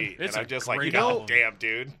pretty His good. Feet. It's and a I'm just like, great God album. damn,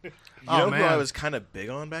 dude. You Oh, know who man. I was kind of big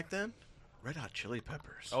on back then? Red Hot Chili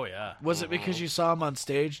Peppers. Oh yeah. Was it because you saw him on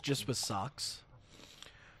stage just with socks?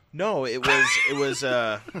 No, it was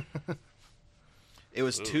it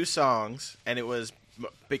was two songs, and it was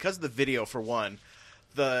because of the video for one.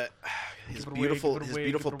 His Give it away, beautiful give it his away,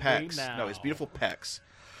 beautiful give it away pecs. now. No, his beautiful pecs.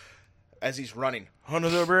 As he's running under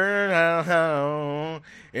the birdhouse,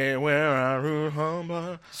 and where I root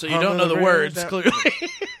humble. So you don't know the words clearly.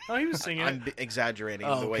 Oh, he was singing. I'm exaggerating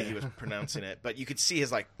Oh, the way okay. he was pronouncing it, but you could see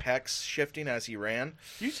his like pecs shifting as he ran.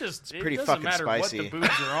 You just it pretty doesn't fucking matter spicy. what the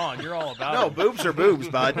boobs are on. You're all about No, it. boobs are boobs,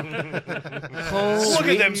 bud. Look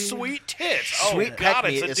at them sweet tits. Oh, Sweet God,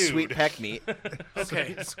 peck it's meat a is dude. sweet peck meat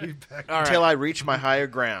Okay. Sweet back. All right. until I reach my higher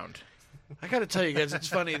ground. I got to tell you guys, it's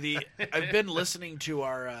funny. I've been listening to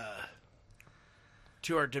our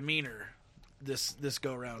demeanor this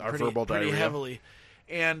go round, Our pretty, verbal pretty diarrhea. heavily,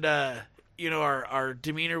 and our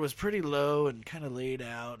demeanor was pretty low and kind of laid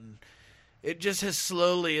out, and it just has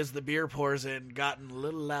slowly, as the beer pours in, gotten a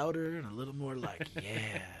little louder and a little more like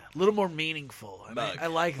a little more meaningful. And I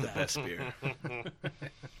like that. Best beer.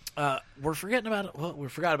 We forgot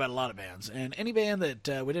about a lot of bands, and any band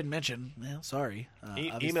that we didn't mention, well, sorry.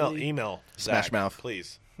 Obviously- Email Smash Zach, Mouth.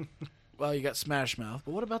 please. Well, you got Smash Mouth,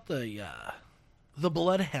 but what about the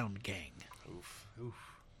Bloodhound Gang?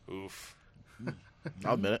 Oof.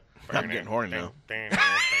 I'll admit it. I'm getting horny now.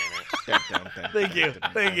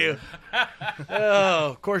 Thank you. Oh,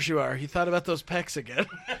 of course you are. You thought about those pecs again.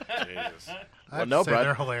 Jesus. I have no, to say bud.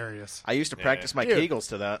 they're hilarious. I used to practice my Dude. Kegels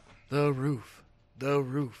to that. The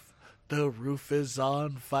roof is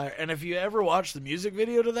on fire. And if you ever watched the music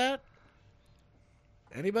video to that,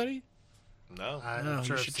 anybody? No. I'm No,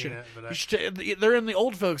 sure you I've should seen check- it, but you should- they're in the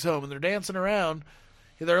old folks' home and they're dancing around.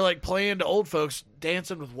 They're like playing to old folks,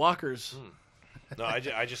 dancing with walkers. No,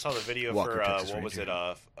 I just saw the video Walker, for Texas what was it?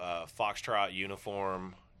 Ranger. Foxtrot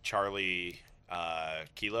uniform Charlie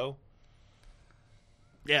Kilo.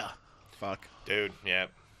 Yeah, Fuck. Dude, yeah.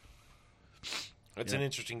 It's an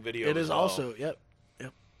interesting video. it as is well. also. Yep.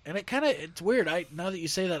 And it's weird. Now that you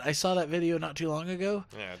say that, I saw that video not too long ago.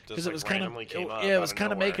 Yeah, just Because like it was kind of randomly came up it out was of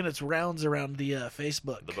kind of nowhere. making its rounds around the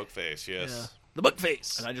Facebook. The book face, yes. Yeah. The book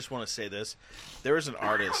face, And I just want to say this: there was an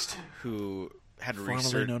artist who had a formerly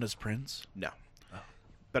resurgence. known as Prince, No,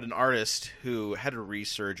 but an artist who had a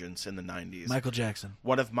resurgence in the '90s. Michael Jackson.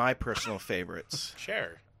 One of my personal favorites.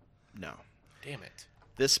 Share. No, Damn it.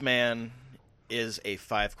 this man is a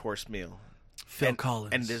 5-course meal. Phil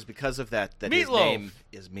Collins. And it is because of that his Meatloaf. name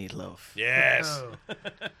is Meatloaf. Yes. Oh,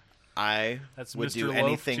 I That's would Mr. do Loaf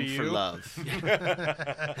anything to for you. love.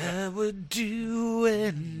 I would do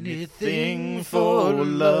anything Thing for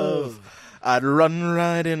love. I'd run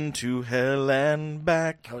right into hell and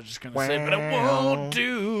back. I was just gonna say, but I won't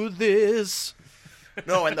do this.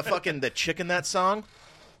 No, and the chick in that song?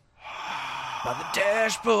 By the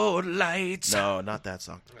dashboard lights. No, not that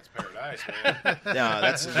song. That's paradise, man. No,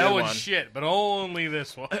 that's a That good one's one. shit, but only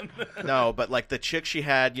this one. No, but like the chick she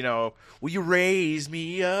had, will you raise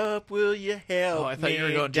me up? Will you help Oh, I thought me you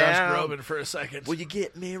were going down? Josh Groban for a second. Will you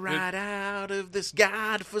get me right out of this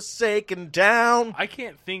godforsaken town? I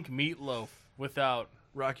can't think Meatloaf without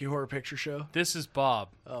Rocky Horror Picture Show. This is Bob.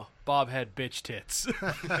 Oh. Bob had bitch tits.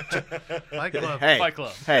 Fight Club. Hey, Fight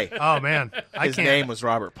Club. hey, Oh man, I his can't. name was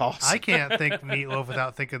Robert Paulson. I can't think Meatloaf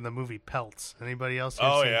without thinking the movie Pelts. Anybody else here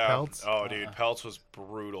Oh seen yeah. Pelts? Oh dude, Pelts was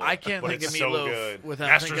brutal. I can't but think of it's so Meatloaf good. without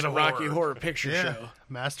Masters thinking of of Rocky Horror. Horror Picture Yeah, Show.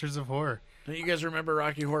 Masters of Horror. Don't you guys remember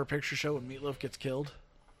Rocky Horror Picture Show when Meatloaf gets killed?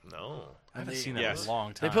 No. I haven't They- seen that Yes. in a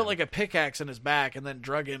long They time. put like a pickaxe in his back and then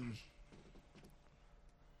drug him.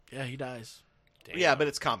 Yeah, he dies. Damn. Yeah, but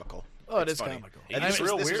it's comical. Oh, it It's is funny. comical. He And gets this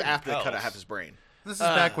real was weird after they cut pelts. out half his brain. This is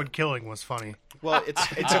back when killing was funny. Well, it's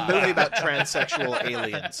a movie about transsexual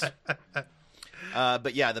aliens.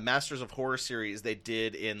 But yeah, the Masters of Horror series they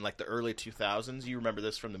did in like the early 2000s. You remember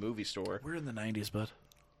this from the movie store. We're in the 90s, bud.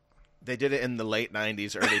 They did it in the late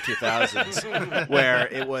 90s, early 2000s, where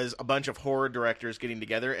it was a bunch of horror directors getting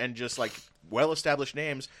together and just like well-established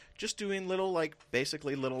names, just doing little like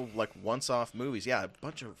basically little like once-off movies. Yeah, a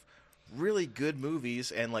bunch of really good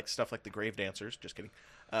movies and like stuff like The Grave Dancers. Just kidding.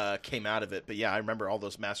 Came out of it, but yeah, I remember all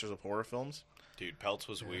those Masters of Horror films. Dude, Pelts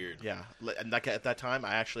was weird. Yeah, and like at that time,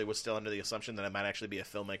 I actually was still under the assumption that I might actually be a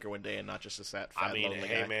filmmaker one day and not just a fat, I mean, lonely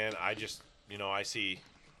hey guy. man, I just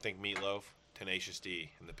think Meatloaf, Tenacious D,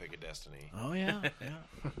 and The Pick of Destiny. Oh, yeah.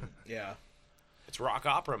 Yeah. Yeah, It's rock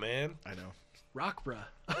opera, man. I know. Rock bra.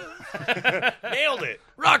 Nailed it.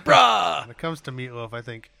 Rock bra! When it comes to meatloaf, I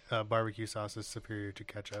think barbecue sauce is superior to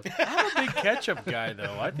ketchup. I'm a big ketchup guy,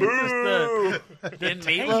 though. I think just the In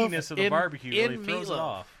tanginess of the in- barbecue in really throws it Meatloaf.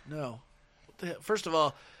 off. No. First of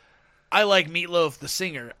all, I like Meatloaf the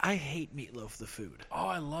singer. I hate Meatloaf the food. Oh,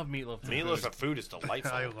 I love meatloaf. Meatloaf the food is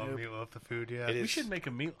delightful. I love meatloaf, the food, yeah. It We is. should make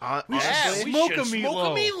a meat. We Yeah, we smoke should a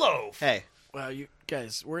smoke a meatloaf. Hey, Well, you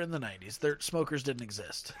guys, we're in the 90s. Smokers didn't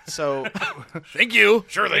exist. so Thank you.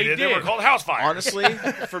 Sure they did. They did. were called house fires. honestly,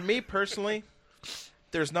 for me personally,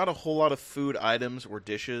 there's not a whole lot of food items or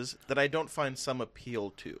dishes that I don't find some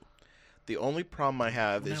appeal to. The only problem I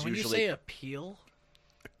have Now, is when usually you say appeal,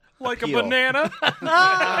 Like Appeal. a banana.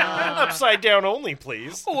 Upside down only,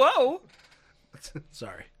 please. Whoa.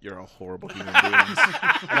 sorry. you're all horrible human beings,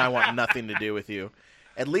 and I want nothing to do with you.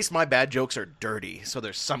 At least my bad jokes are dirty, so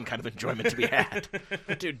there's some kind of enjoyment to be had.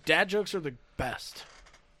 Dude, dad jokes are the best.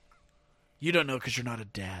 You don't know because you're not a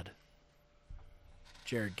dad.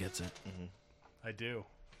 Jared gets it. I do.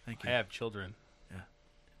 Thank I you. have children.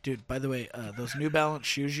 Dude, by the way, those New Balance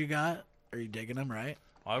shoes you got, are you digging them, right?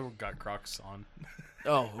 I got Crocs on.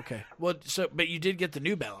 Oh, okay. Well, but you did get the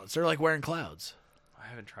New Balance. They're like wearing clouds. I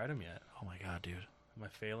haven't tried them yet. Oh my god, dude. Am I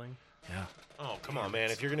failing? Yeah. Oh, come on, man.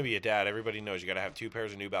 If you're going to be a dad, everybody knows you got to have 2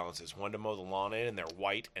 pairs of New Balances. One to mow the lawn in, and they're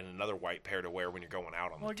white, and another white pair to wear when you're going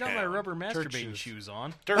out on Well, I the got town. my rubber masturbating shoes. shoes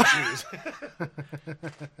on. Dirt shoes.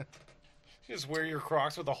 You just wear your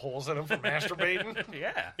Crocs with the holes in them for masturbating.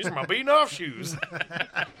 Yeah. These are my beating off shoes.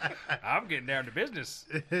 I'm getting down to business.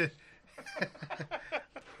 When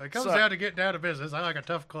it comes So- down to getting down to business, I like a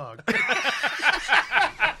tough clog.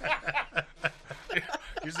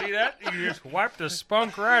 You see that? You just wipe the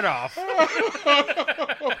spunk right off.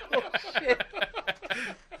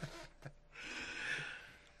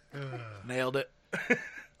 Nailed it.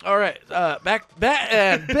 All right. Back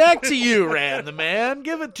to you, Rand, the man.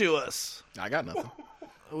 Give it to us. I got nothing.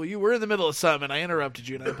 Well, you were in the middle of something, and I interrupted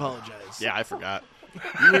you, and I apologize. Yeah, I forgot.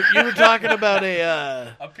 You were talking about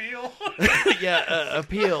a Appeal.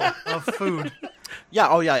 appeal, Of food. Yeah,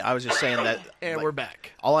 oh yeah, I was just saying that. and like, we're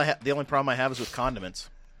back, the only problem I have is with condiments,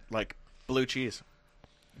 like blue cheese.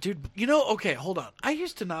 dude. Okay, hold on. I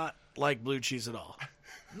used to not like blue cheese at all,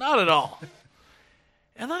 not at all,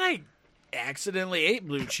 and then I accidentally ate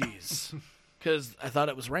blue cheese because I thought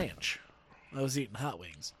it was ranch. I was eating hot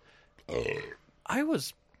wings. I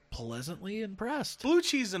was pleasantly impressed. Blue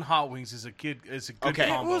cheese and hot wings is a good Okay.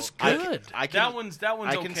 combo. It was I good. can, that one's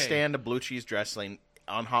I can okay. stand a blue cheese dressing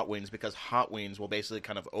on hot wings because hot wings will basically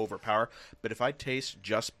kind of overpower. But if I taste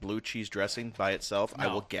just blue cheese dressing by itself, I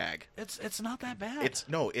No. will gag. It's not that bad. It's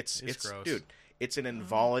gross. dude. It's an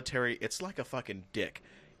involuntary. It's like a fucking dick.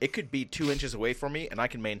 It could be 2 inches away from me, and I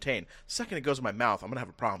can maintain. Second it goes in my mouth, I'm gonna have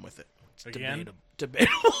a problem with it. Again.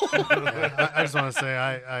 debatable. I just want to say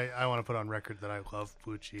I want to put on record that I love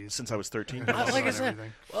blue cheese. Since I was 13. Like I on said,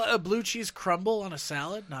 everything. a blue cheese crumble on a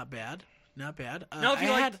salad, not bad, not bad. No, if you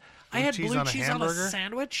like I had cheese blue on a cheese on a hamburger?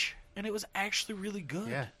 sandwich, and it was actually really good.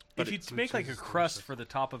 Yeah. If you make like a crust for the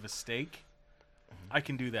top of a steak, I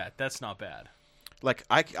can do that. That's not bad. Like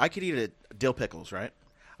I could eat a dill pickles, right?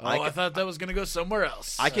 Oh, I thought that was gonna go somewhere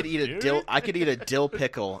else. I could eat a dill. I could eat a dill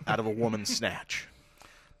pickle out of a woman's snatch.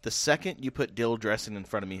 The second you put dill dressing in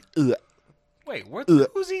front of me, Wait,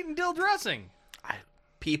 who's eating dill dressing?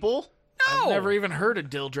 people. I've never even heard of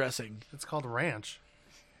dill dressing. It's called ranch.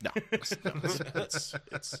 No, it's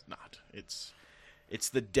not. It's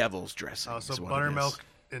the devil's dressing. Oh, so is what it buttermilk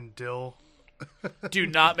is. and dill. Do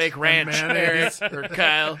not make ranch, Eric mayonnaise. or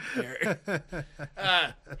Kyle. Eric.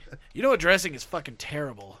 You know what dressing is fucking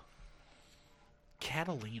terrible?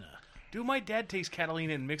 Catalina. Dude, my dad takes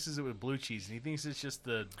Catalina and mixes it with blue cheese, and he thinks it's just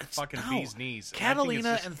the fucking No. bee's knees. And I think it's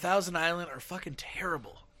Catalina just- and Thousand Island are fucking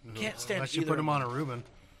terrible. Can't stand Unless you either put of them on a Reuben.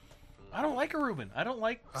 I don't like a Reuben. I don't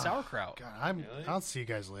like sauerkraut. God, I'll see you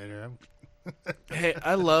guys later. Hey,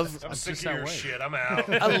 I love I'm sick just of that your way. shit. I'm out.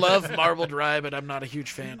 I love marbled rye, but I'm not a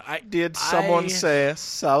huge fan. Did someone I- say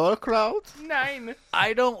sauerkraut? 9.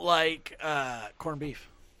 I don't like corned beef.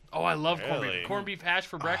 Oh, I love corned Really? beef. Corned beef hash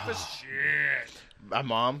for breakfast. Shit. My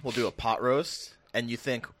mom will do a pot roast, and you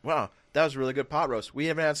think, wow, that was a really good pot roast. We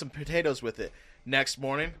haven't had some potatoes with it. Next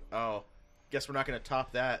morning, oh, guess we're not going to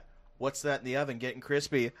top that. What's that in the oven getting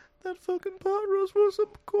crispy? That fucking pot roast was some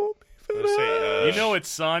corned beef. I was gonna say, You know it,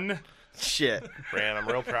 son. Shit. Brand, I'm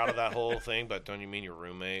real proud of that whole thing, but don't you mean your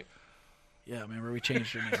roommate? Yeah, remember we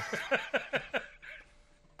changed her name.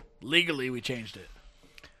 Legally, we changed it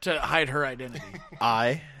to hide her identity.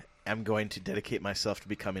 I am going to dedicate myself to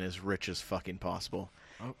becoming as rich as fucking possible.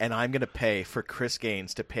 And I'm going to pay for Chris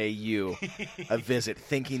Gaines to pay you a visit,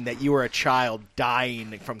 thinking that you are a child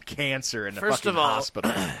dying from cancer in a First fucking of all,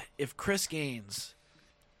 hospital. if Chris Gaines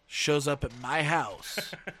shows up at my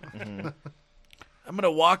house, I'm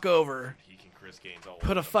gonna walk over, He can Chris Gaines all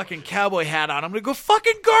put over a the fucking place. cowboy hat on. I'm gonna go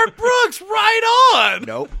fucking Garth Brooks right on.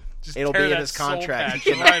 Nope. Just It'll tear be in that his soul contract. patch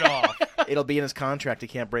He can- right off. It'll be in his contract. He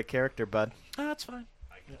can't break character, bud. Oh, that's fine.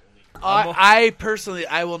 I'm I personally,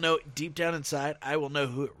 I will know deep down inside. I will know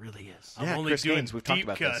who it really is. I'm Yeah, only Chris doing Gaines, we've talked deep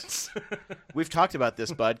about this. cuts. We've talked about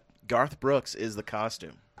this, bud. Garth Brooks is the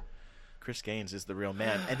costume. Chris Gaines is the real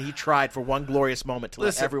man, and he tried for one glorious moment to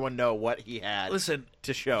Listen. let everyone know what he had Listen,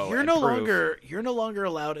 to show. you're and no prove. longer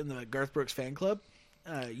allowed in the Garth Brooks fan club.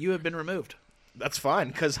 You have been removed. That's fine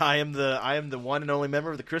because I am the one and only member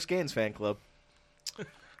of the Chris Gaines fan club.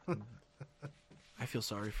 I feel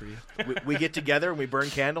sorry for you. We get together and we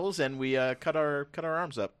burn candles and we cut our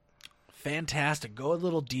arms up. Fantastic. Go a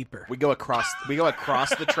little deeper. We go across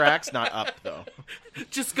the tracks, not up though.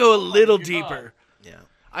 Just go a little God. deeper. Yeah.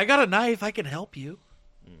 I got a knife. I can help you.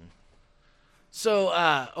 So,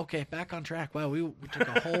 okay, back on track. Wow, we took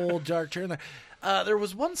a whole dark turn there. There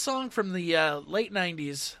was one song from the late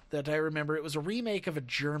 90s that I remember. It was a remake of a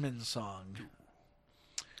German song.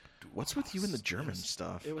 What's with you and the German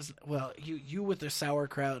stuff? It was, well, you with the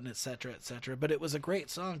sauerkraut and et cetera, but it was a great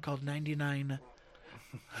song called 99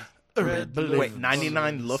 Red Balloons. Wait,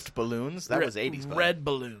 99 Luft balloons? That was 80s. bud. Red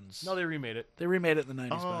Balloons. No, they remade it. They remade it in the 90s.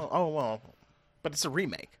 bud. Oh well, but it's a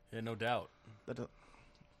remake. Yeah, no doubt. That don't-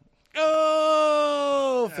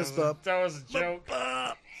 Oh, fist bump. That was a joke.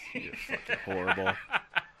 You're fucking horrible.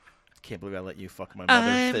 Can't believe I let you fuck my mother.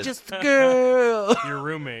 I'm just a girl. Your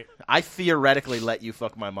roommate. I theoretically let you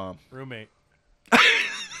fuck my mom. Roommate.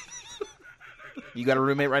 You got a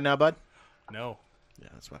roommate right now, bud? No. Yeah,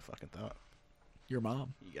 that's what I fucking thought. Your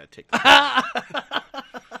mom. You gotta take the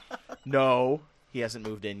No, he hasn't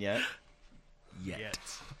moved in yet. Yet.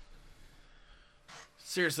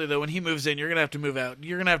 Seriously, though, when he moves in, you're going to have to move out.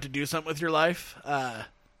 You're going to have to do something with your life. I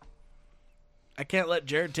can't let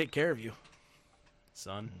Jared take care of you.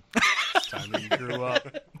 Son, it's time that you grew up.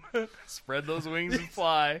 Spread those wings and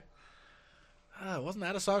fly. Wasn't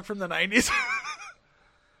that a song from the 90s?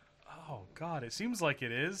 Oh, God. It seems like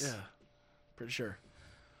it is. Yeah, pretty sure.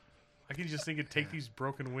 I can just think of take these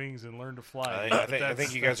broken wings and learn to fly. I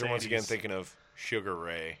think you guys are once again thinking. thinking of Sugar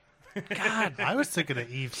Ray. God. I was thinking of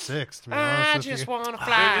Eve 6, to be honest with you. want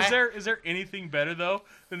to Is there anything better though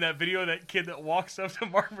than that video of that kid that walks up to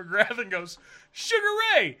Mark McGrath and goes, "Sugar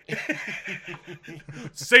Ray"?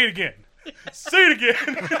 Say it again. Say it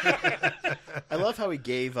again. I love how he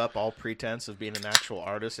gave up all pretense of being an actual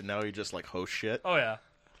artist, and now he just like hosts shit. Oh yeah,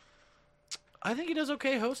 I think he does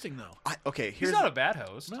okay hosting, though. Okay, he's here's not a bad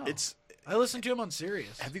host. No. it's. I listen to him on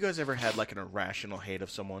Sirius. Have you guys ever had like an irrational hate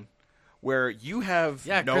of someone, where you have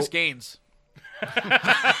Yeah, no? Chris Gaines.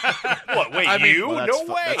 What? Wait, I mean- you? Well, that's No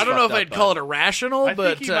fu- way. that's I don't know if fucked I'd up, call bud. it irrational, I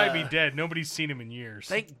but think he might be dead. Nobody's seen him in years.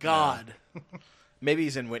 Thank God. Maybe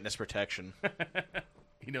he's in witness protection.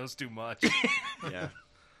 He knows too much. Yeah.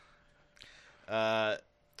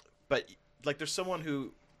 But like, there's someone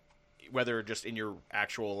who, whether just in your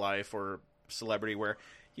actual life or celebrity, where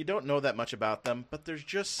you don't know that much about them, but there's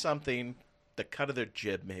just something, the cut of their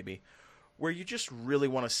jib maybe, where you just really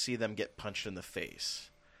want to see them get punched in the face,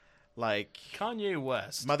 like Kanye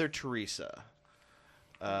West. Mother Teresa.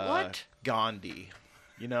 What? Gandhi.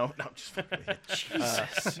 You know? No, I'm just fucking with you.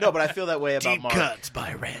 Jesus. No, but I feel that way about Deep Mark. Cuts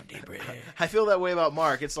by Randy Bray. I feel that way about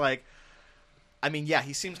Mark. It's like, I mean, yeah,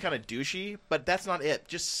 he seems kind of douchey, but that's not it.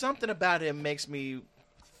 Just something about him makes me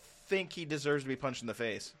think he deserves to be punched in the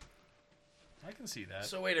face. I can see that.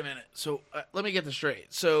 So wait a minute. So let me get this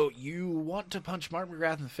straight. So you want to punch Mark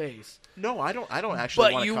McGrath in the face, No, I don't actually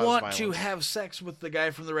but want to you cause want violence. to have sex with the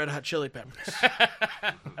guy from the Red Hot Chili Peppers.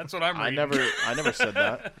 That's what I'm I reading. never said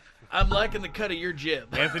that. I'm liking the cut of your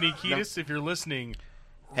jib. Anthony Kiedis, if you're listening,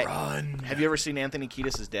 run. Have you ever seen Anthony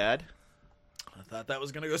Kiedis' dad? I thought that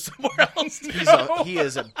was going to go somewhere else. He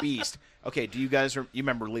is a beast. Okay, do you guys you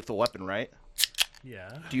remember Lethal Weapon, right?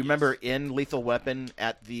 Yeah. Do you remember in Lethal Weapon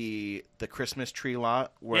at the Christmas tree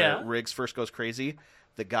lot where Riggs first goes crazy?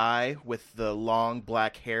 The guy with the long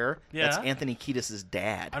black hair, that's Anthony Kiedis'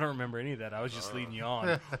 dad. I don't remember any of that. I was just leading you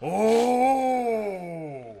on.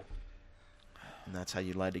 Oh! And that's how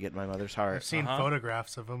you lied to get my mother's heart. I've seen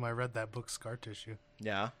photographs of him. I read that book, Scar Tissue.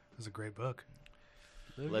 Yeah. It was a great book.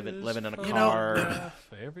 Living in a You car. know,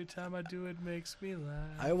 Every time I do it makes me laugh.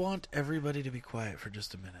 I want everybody to be quiet for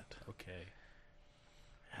just a minute. Okay.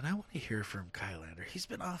 And I want to hear from Kylander. He's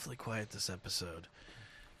been awfully quiet this episode.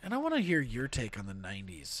 And I want to hear your take on the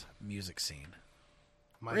 90s music scene.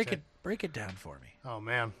 Break it down for me. Oh,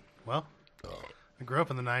 man. Well, I grew up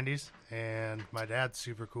in the 90s, and my dad's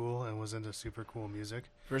super cool and was into super cool music.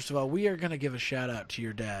 First of all, we are going to give a shout out to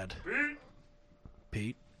your dad.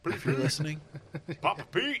 Pete, if you're listening. Papa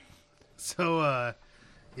Pete. So,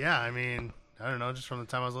 yeah, I mean, I don't know, just from the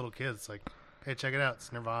time I was a little kid, it's like, hey, check it out.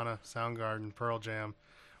 It's Nirvana, Soundgarden, Pearl Jam,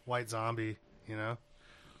 White Zombie, you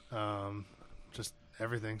know? Just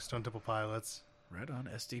everything. Stone Temple Pilots. Right on,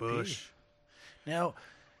 SDP. Bush. Now,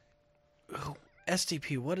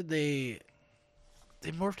 SDP, what did they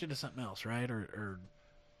morphed into something else, right? Or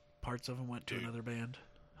parts of them went to another band?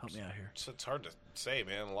 Help me out here. So it's hard to say,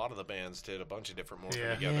 man. A lot of the bands did a bunch of different morphing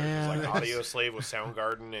Yeah. together. Yeah. It was like Audio Slave with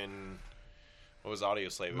Soundgarden and what was Audio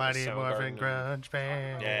Slave? It was Mighty Soundgarden Morphin and- Grunge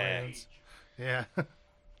Band. Yeah. Yeah.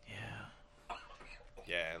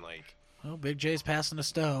 Yeah, and like Well, Big J's passing a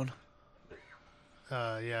stone.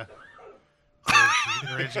 Yeah.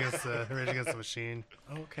 Rage Against the Machine.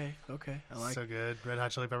 Okay. I like So good. Red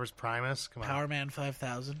Hot Chili Peppers, Primus. Come on. Power Man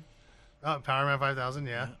 5000. Oh, Power Man 5000,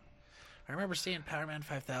 yeah. I remember seeing Power Man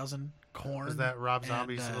 5000, Korn. Was that Rob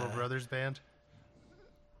Zombie's and, Little Brothers band?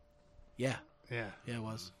 Yeah. Yeah. Yeah, it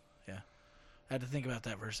was. Yeah. I had to think about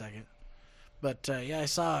that for a second. But, yeah, I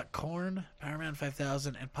saw Korn, Power Man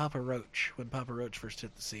 5000, and Papa Roach when Papa Roach first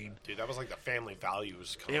hit the scene. dude, that was like the Family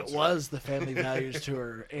Values concert. It was the Family Values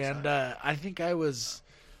Tour. And I think I was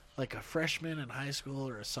like a freshman in high school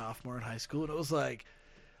or a sophomore in high school. And it was like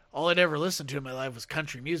all I'd ever listened to in my life was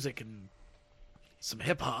country music and some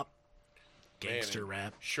hip-hop, gangster and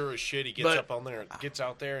rap. Sure as shit, he gets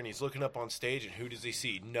out there, and he's looking up on stage, and who does he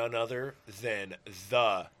see? None other than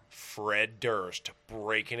the Fred Durst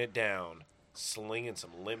breaking it down, slinging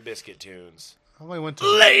some Limp Bizkit tunes. I only went to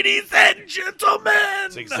Ladies and gentlemen,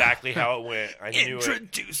 That's exactly how it went. I knew it.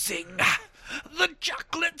 introducing the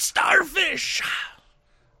chocolate starfish.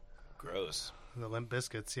 Gross. the Limp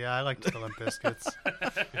Bizkits. Yeah, I liked the Limp Bizkits.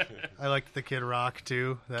 I liked the Kid Rock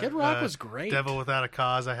too. That, Kid Rock was great. Devil Without a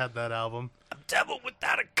Cause. I had that album. Devil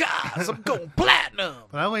without a cause. I'm going platinum.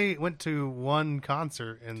 But I only went to one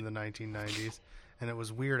concert in the 1990s, and it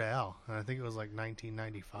was Weird Al. And I think it was like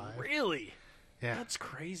 1995. Really? Yeah, That's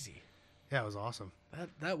crazy. yeah, it was awesome.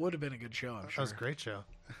 That would have been a good show, I'm That sure. was a great show.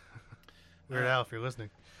 Weird Al, if you're listening,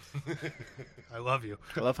 I love you.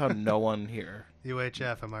 I love how no one here,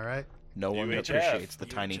 UHF, am I right? no one UHF. appreciates the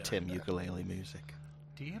Tiny Tim ukulele music.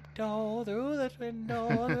 Tiptoe through the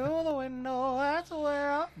window, that's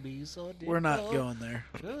where I'll be so deep. We're not going there.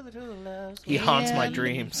 To the left. He haunts my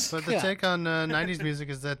dreams. But the Yeah. take on 90s music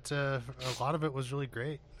is that a lot of it was really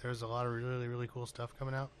great. There was a lot of really, really cool stuff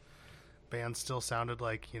coming out. Bands still sounded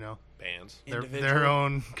like, Bands. their Individual.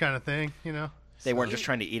 own kind of thing, They weren't just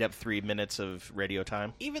trying to eat up 3 minutes of radio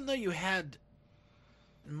time. Even though you had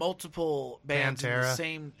multiple bands in the Pantera.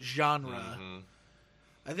 same genre,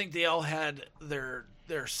 I think they all had their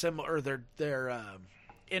similar their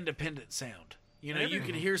independent sound. You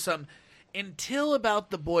could hear some until about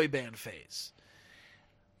the boy band phase.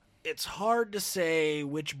 It's hard to say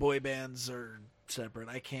which boy bands are separate.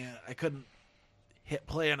 I couldn't hit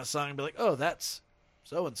play on a song and be like, oh, that's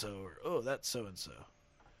so and so, or oh, that's so and so.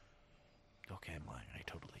 Okay, I'm lying. I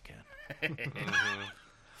totally can.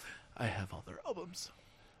 I have all their albums.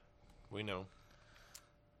 We know.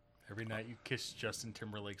 Every night you kiss Justin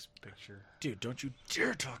Timberlake's picture. Dude, don't you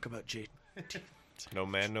dare talk about Jade. No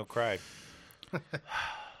man, no cry.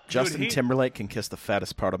 Justin he- Timberlake can kiss the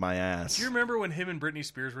fattest part of my ass. Do you remember when him and Britney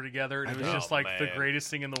Spears were together and it was do. just like the Man. greatest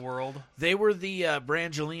thing in the world? They were the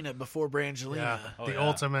Brangelina before Brangelina. Yeah, the yeah.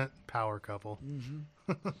 ultimate power couple.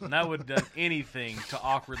 And I would have done anything to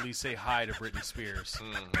awkwardly say hi to Britney Spears.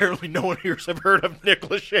 Apparently no one here's ever heard of Nick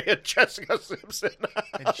Lachey and Jessica Simpson.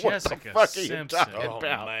 And Jessica What the fuck are you Simpson. talking Oh,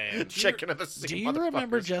 about? man. Chicken of the sea, Do you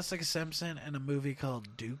remember motherfuckers. Jessica Simpson in a movie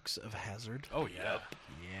called Dukes of Hazzard? Oh, yeah.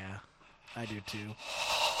 Yeah, I do too.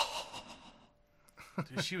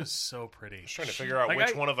 Dude, she was so pretty. I was trying to figure out Like,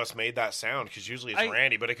 which one of us made that sound because usually it's I-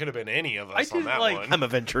 Randy, but it could have been any of us I on did, that like- one. I'm a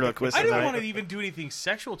ventriloquist. I didn't tonight. want to even do anything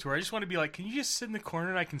sexual to her. I just want to be like, can you just sit in the corner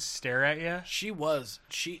and I can stare at you? She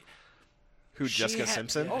Who, Jessica had-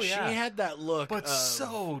 Simpson? Oh, yeah. She had that look. But of,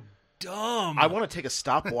 so dumb. I want to take a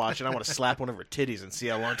stopwatch and I want to slap one of her titties and see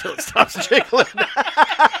how long till it stops jiggling.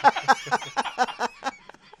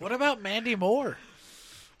 What about Mandy Moore?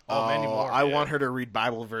 Oh, Mandy Moore. I yeah. want her to read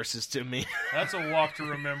Bible verses to me. That's a walk to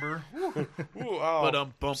remember. Ooh, oh,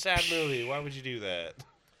 Ba-dum-bum. sad movie. Why would you do that?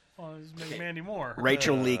 Oh, this is Mandy Moore.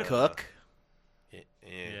 Rachel Lee Cook. Yeah.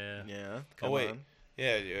 Yeah. Yeah. Oh Come wait. on.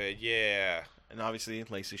 Yeah. And obviously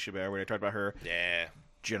Lacey Chabert. We already talked about her. Yeah.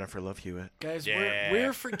 Jennifer Love Hewitt. Guys, Yeah.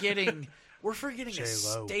 we're forgetting a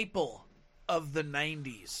J-Lo. staple of the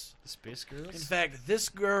 90s. The Space In Girls? fact, this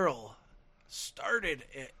girl started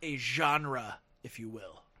a genre, if you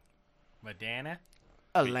will. Madonna?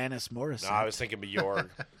 Alanis Morissette. No, I was thinking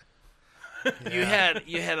Bjork. You had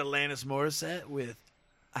Alanis Morissette with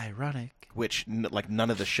Ironic. Which, like,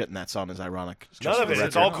 none of the shit in that song is ironic. It's None just of it. the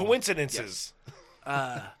It's record. all coincidences.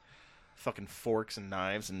 Fucking forks and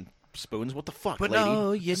knives and spoons. What the fuck, But lady?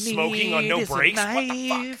 no, you Smoking on need no is a brakes? What the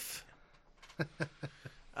fuck? knife.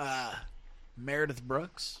 Meredith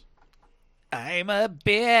Brooks. I'm a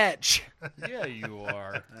bitch. Yeah, you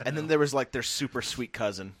are. And then there was, like, their super sweet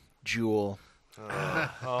cousin, Jewel.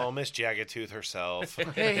 Oh, Miss Jaggedtooth herself.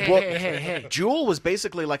 Hey. Jewel was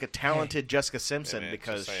basically like a talented Jessica Simpson Yeah,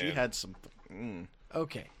 because just she saying. had some...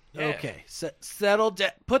 Okay. Yeah. Okay. Settle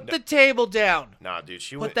down. Put the table down. Nah, dude,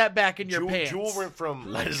 she Put went. that back in your Jewel, pants. Jewel went from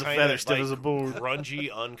Light like, as a kinda, feather, stiff like, as a board. grungy,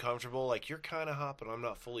 uncomfortable, like you're kind of hot, but I'm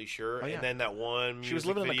not fully sure. Oh, yeah. And then that one music She was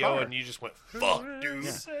living in the video, car. and you just went, "Fuck, dude."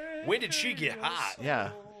 When did she get hot? Yeah.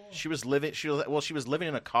 She was living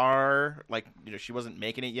in a car, like, you know, she wasn't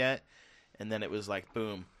making it yet. And then it was like,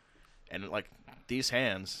 boom. And, like, these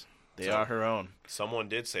hands, they are her own. Someone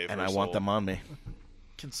did save And her I want soul. them on me.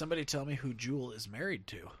 Can somebody tell me who Jewel is married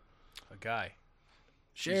to? A guy.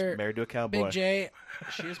 She's Sure. married to a cowboy. Big J.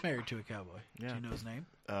 She is married to a cowboy. Yeah. Do you know his name?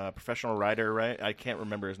 Professional writer, right? I can't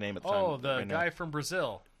remember his name at the time. Oh, the right now. guy from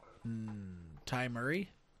Brazil. Ty Murray.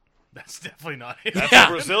 That's definitely not him. That's a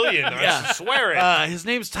Brazilian. I swear it. His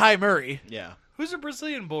name's Ty Murray. Yeah. Who's a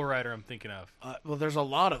Brazilian bull rider I'm thinking of? Well, there's a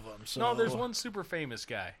lot of them. So No, there's one super famous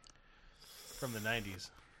guy from the 90s.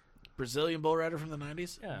 Brazilian bull rider from the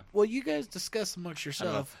 90s. Yeah. Well, you guys discuss amongst I don't know.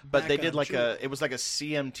 yourself. But Back they on did like Jewel. it was like a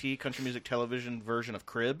CMT country music television version of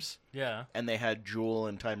Cribs, Yeah. and they had Jewel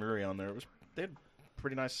and Ty Murray on there. They had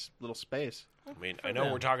pretty nice little space. I mean, I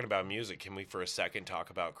know we're talking about music. Can we, for a second, talk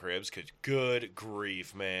about Cribs? Because good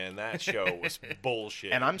grief, man, that show was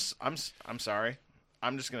bullshit. And I'm sorry.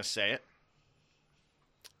 I'm just gonna say it.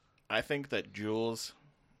 I think that Jules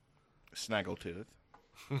Snaggletooth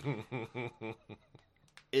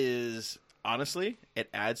is honestly, it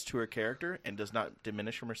adds to her character and does not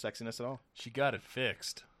diminish from her sexiness at all. She got it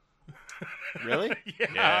fixed. Really?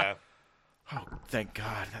 yeah. Oh, thank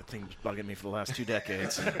God. That thing's bugging me for the last 2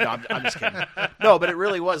 decades. No, I'm just kidding. No, but it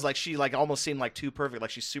really was. Like, she like almost seemed like too perfect.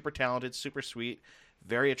 Like, she's super talented, super sweet,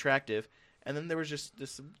 very attractive. And then there was just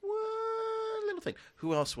this one little thing.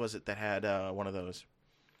 Who else was it that had one of those?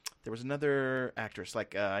 There was another actress.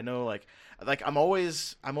 Like, I know, like I'm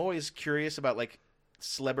always curious about, like,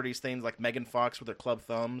 celebrities things like Megan Fox with her club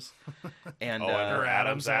thumbs. And, Oh, and her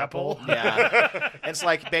Adam's apple. yeah. And it's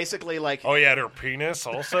like, basically, like... Oh, yeah, and her penis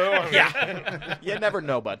also? Yeah. You never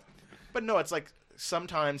know, bud. But no, it's like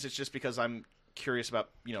sometimes it's just because I'm curious about,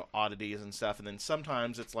 you know, oddities and stuff. And then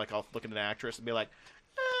sometimes it's like I'll look at an actress and be like,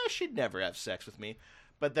 she'd never have sex with me.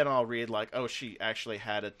 But then I'll read like, oh, she actually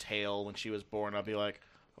had a tail when she was born. I'll be like,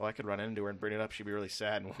 oh, I could run into her and bring it up. She'd be really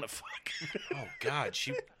sad and want to fuck. Oh, God.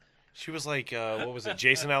 She was like, what was it,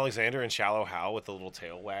 Jason Alexander in Shallow Hal with the little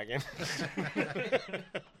tail wagging?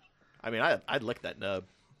 I mean, I'd lick that nub.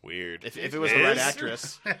 Weird. If it was the right Is?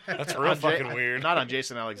 actress. That's real fucking weird. Not on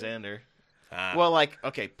Jason Alexander. Ah. Well, like,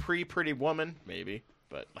 okay, Pretty Woman, maybe.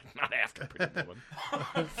 But like, not after Pretty Woman.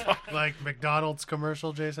 Like McDonald's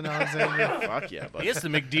commercial, Jason Alexander. Fuck yeah, bud. It's the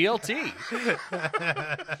McDLT.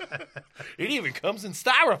 It even comes in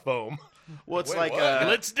styrofoam. Well, it's Wait, like... what?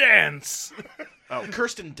 Let's dance. Oh,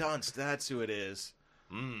 Kirsten Dunst, that's who it is.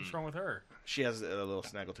 What's wrong with her? She has a little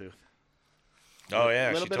snaggletooth. Oh,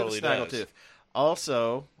 yeah, a little she bit totally of a snaggletooth. does.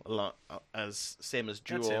 Also, as same as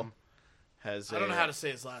That's Jewel, him. has I don't know how to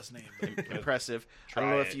say his last name. impressive. I Try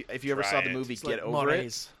don't know it. if you ever Try saw the it. movie It's Get like Over It.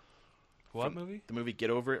 Moraes. What movie? The movie Get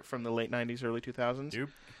Over It from the late '90s, early 2000s. Nope.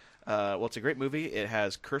 Well, it's a great movie. It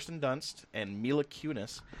has Kirsten Dunst and Mila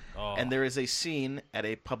Kunis, Oh. and there is a scene at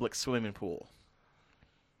a public swimming pool.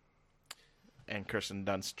 and Kirsten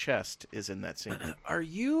Dunst's chest is in that scene. Are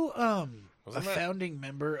you a Wasn't that- founding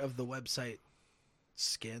member of the website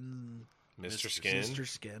Skin? Mr. Skin. Mr.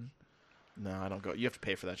 Skin. No, I don't go. You have to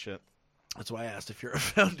pay for that shit. That's why I asked if you're a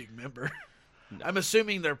founding member. I'm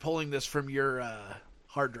assuming they're pulling this from your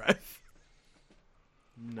hard drive.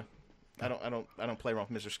 No, I don't play around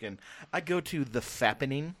with Mr. Skin. I go to the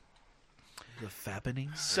Fappening. The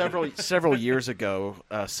fappening. Several years ago,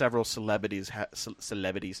 several celebrities had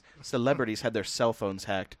their cell phones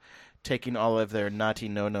hacked, taking all of their naughty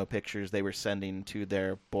no pictures they were sending to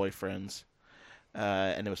their boyfriends,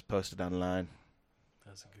 and it was posted online.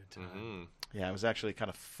 That's a good time. Mm-hmm. Yeah, it was actually kind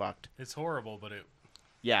of fucked. It's horrible, but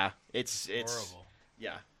Yeah, it's horrible.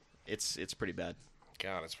 Yeah, it's pretty bad.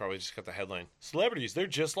 God, it's probably just got the headline. Celebrities, they're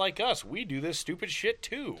just like us. We do this stupid shit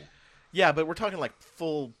too. Yeah, but we're talking like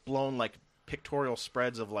full blown like pictorial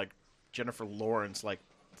spreads of like Jennifer Lawrence like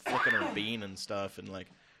flicking her bean and stuff and like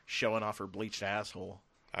showing off her bleached asshole.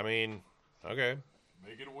 I mean, okay.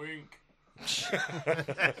 Make it a wink.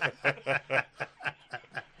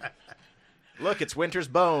 Look, it's Winter's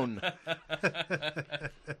bone.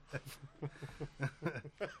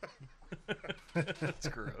 That's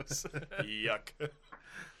gross. Yuck.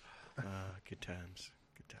 Good times.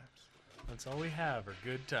 Good times. That's all we have are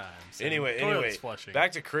good times. And Anyway, toilets flushing.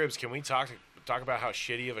 back to Cribs. Can we talk about how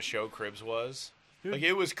shitty of a show Cribs was? Dude. Like,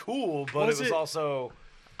 it was cool, but Was it was it- also...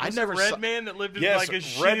 I never saw. Redman that lived in Yes, like a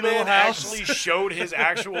shitty Redman little house. actually showed his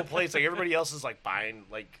actual place. Like, everybody else is, like, buying...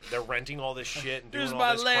 Like, they're renting all this shit and doing Here's all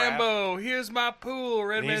my this crap. Lambo. Here's my pool.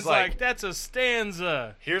 Redman's he's like, like, that's a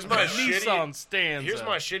Stanza. Here's my Nissan shitty... Stanza. Here's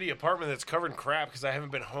my shitty apartment that's covered in crap because I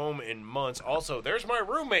haven't been home in months. Also, there's my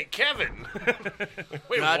roommate, Kevin.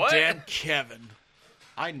 Wait, Goddamn what? Kevin.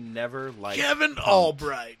 I never liked Kevin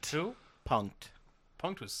Albright. Who? Punked.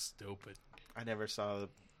 Punked was stupid. I never saw the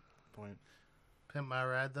point. Pimp My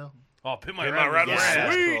Ride, though. Oh, Pimp My Pimp My Ride Ride was was rad.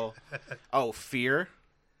 that's sweet. cool. Oh, Fear.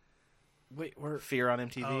 Wait, we're Fear on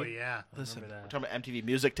MTV. Oh, yeah. listen. Remember We're that. talking about MTV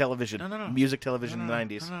music television. No. Music television in the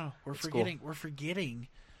 90s. No. We're It's cool. forgetting. We're forgetting.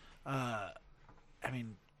 I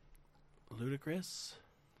mean, Ludacris,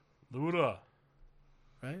 Luda.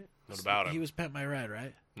 right? What about him? He was Pimp My Ride,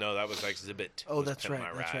 right? No, that was Exhibit. Oh, Was that's Pimp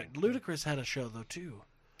right. My That's Ride. right. Ludacris had a show though too.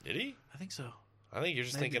 Did he? I think so. I think you're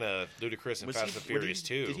just Maybe. thinking of Ludacris and Was Fast he- and Furious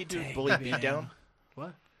too. Did he do Dang, Bully man. Beatdown?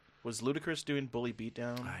 What? Was Ludacris doing Bully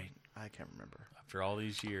Beatdown? I can't remember. After all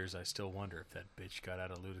these years, I still wonder if that bitch got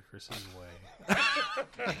out of Ludacris's way.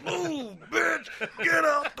 Move, bitch! Get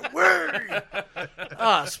out the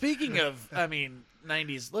way! Speaking of, I mean,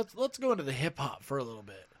 90s. Let's go into the hip hop for a little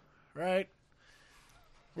bit, right?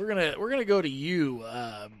 We're gonna go to you,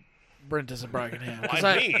 Brentus and Brockenham,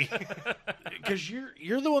 Why me? because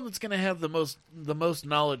you're the one that's gonna have the most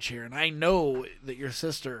knowledge here, and I know that your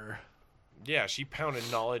sister. Yeah, she pounded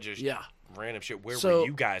knowledge of Yeah. random shit. Where So- were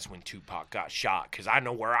you guys when Tupac got shot? Because I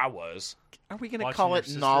know where I was. Are we going to Watching call your it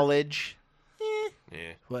sister? knowledge?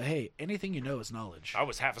 Yeah. Well, hey, anything you know is knowledge. I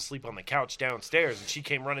was half asleep on the couch downstairs, and she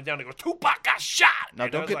came running down and goes, Tupac got shot! Now,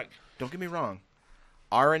 And I was like, don't get me wrong.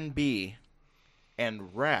 R&B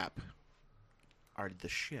and rap are the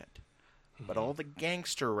shit. But all the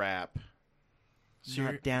gangster rap,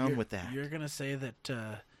 not down with that. You're gonna say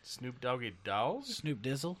that Snoop Doggy Dolls? Snoop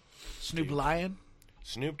Dizzle, Snoop Lion.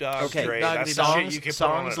 Snoop Dogg, Okay, Dre, Doggity that's Dog. the shit you can put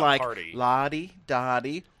on songs at a like party. Lottie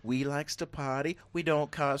Dottie, we likes to party, we don't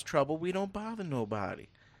cause trouble, we don't bother nobody.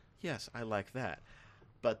 Yes, I like that.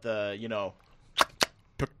 But the,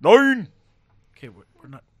 Tech 9. Okay, we're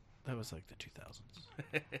not. That was like the 2000s.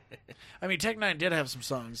 I mean, Tech Nine did have some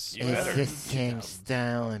songs. You better, same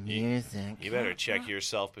style of music. you better check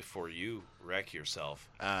yourself before you wreck yourself,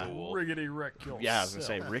 fool. Riggedy wreck yourself. Yeah, I was going to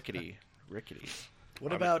say rickety.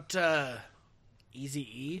 What about Easy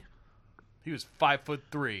E? He was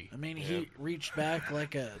 5'3". I mean, he reached back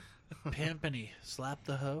like a pimp and he slapped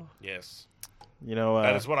the hoe. Yes. That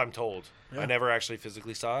That is what I'm told. Yeah. I never actually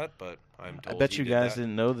physically saw it, but I'm I told bet he you did guys that.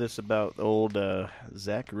 didn't know this about old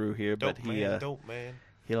Zachary here, Dope but man, dope man.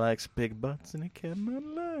 he likes big butts and he cannot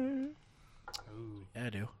lie. Yeah, I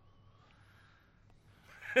do.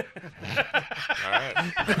 All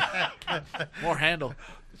right. More handle.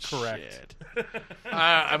 Correct. Shit.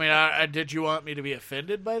 I mean, did you want me to be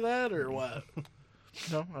offended by that or what?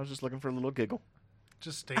 No, I was just looking for a little giggle.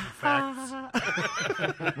 Just stating facts.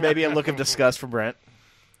 Maybe a look of disgust from Brent.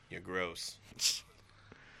 You're gross.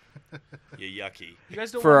 You're yucky. You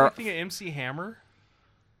guys don't For our- want anything at MC Hammer?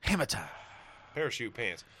 Hammer time. Parachute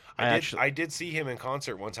pants. I actually- I did see him in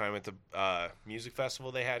concert one time at the music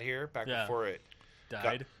festival they had here back Yeah. before it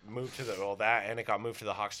Died. moved to that, and it got moved to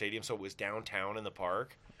the Hawk Stadium, so it was downtown in the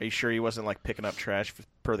park. Are you sure he wasn't like picking up trash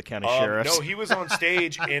per the county sheriffs? No, he was on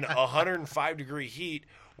stage in 105-degree heat,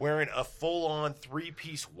 wearing a full-on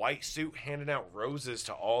 3-piece white suit, handing out roses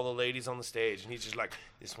to all the ladies on the stage, and he's just like,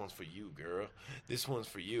 "This one's for you, girl. This one's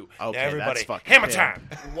for you." Okay, now everybody, that's fucking hammer pimp.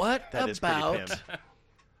 time. What That is pretty about? pimp.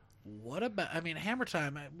 What about? I mean, Hammer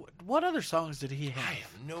Time. What other songs did he I have?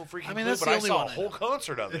 have no freaking I mean, clue, that's but the I only saw one a I whole know.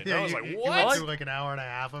 concert of it. And I was like, you "What?" went through like an hour and a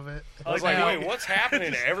half of it. I was Like, like, now- "Wait, what's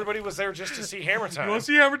happening?" Everybody was there just to see Hammer You Time. want to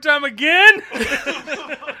see Hammer Time again?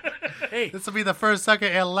 Hey, This will be the first, second,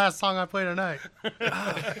 and last song I play tonight.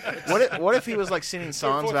 What if he was like singing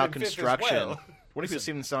songs fourth about and fifth as construction? well. What if he was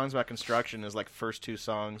singing songs about construction? His like first 2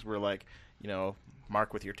 songs were like, you know,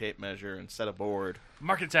 mark with your tape measure and set a board.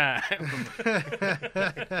 Market time.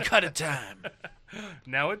 cut it time.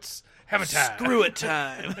 Now it's Hammer Time. Screw it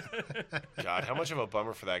time. God, how much of a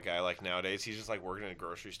bummer for that guy. Like nowadays, he's just like working in a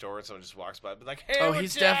grocery store, and someone just walks by, and be like, "Hey, Oh, Hammer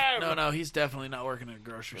he's Time!" no, he's definitely not working at a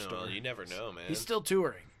grocery Well, store. you never know, man. He's still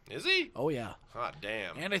touring. Is he? Oh yeah, Hot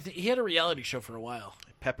damn. and I think he had a reality show for a while.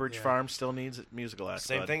 Pepperidge Farm still needs a musical act.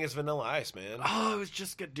 Same bud. thing as Vanilla Ice, man. Oh, I was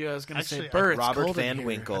just gonna do. I was gonna say, Actually, Burr, it's Robert cold in Van here."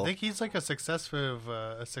 Winkle. I think he's like a successful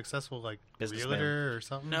like Businessman. realtor or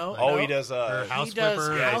something. No, Like, Oh, no. he does. Or house he does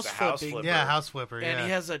flipper. Yeah, house he's a house flipping, flipper. yeah, house flipper. and Yeah,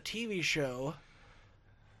 he has a TV show.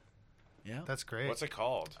 Yeah. that's great. What's it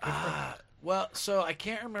called? Well, so I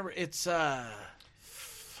can't remember. It's I'll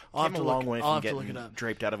Came have a to long look, way I'll from have to look getting it up.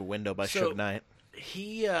 draped out of a window by So- Suge Knight.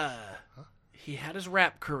 He had his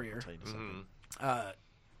rap career.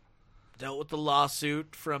 Dealt with the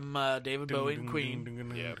lawsuit from David Bowie and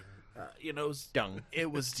Queen. Yeah. You know, Dung.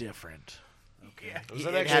 it was different. Yeah. It was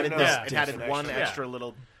an It extra had, note. this, Yeah. it had Just an one extra- extra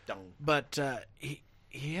little dung. But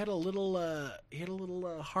he had a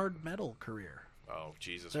little hard metal career. Oh,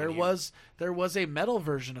 Jesus. There when you- was a metal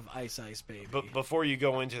version of Ice Ice Baby. But before you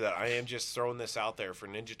go into that, I am just throwing this out there for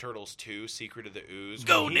Ninja Turtles 2: Secret of the Ooze.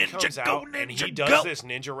 Go, When he Ninja, comes go, out and he Ninja, does go. this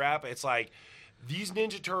ninja rap. It's like these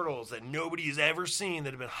Ninja Turtles that nobody has ever seen, that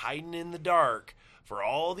have been hiding in the dark for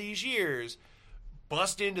all these years,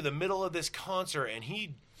 bust into the middle of this concert, and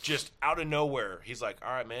he just out of nowhere, he's like,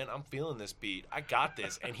 "All right, man, I'm feeling this beat. I got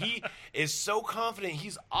this." And he is so confident.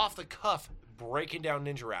 He's off the cuff breaking down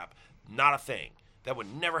ninja rap. Not a thing. That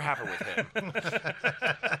would never happen with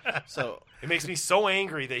him. So It makes me so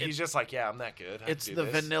angry that he's just like, "Yeah, I'm that good. I It's can do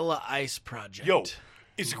the this." Vanilla Ice Project. Yo,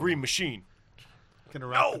 it's a green machine. Gonna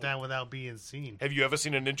rock No. it down without being seen. Have you ever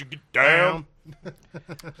seen a ninja get down?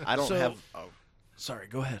 I don't So- have Sorry,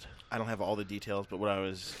 go ahead. I don't have all the details, but what I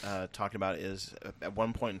was talking about is at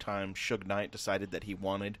one point in time, Suge Knight decided that he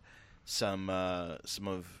wanted some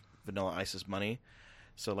of Vanilla Ice's money.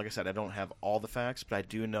 So, like I said, I don't have all the facts, but I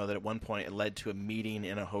do know that at one point it led to a meeting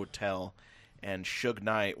in a hotel, and Suge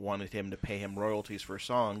Knight wanted him to pay him royalties for a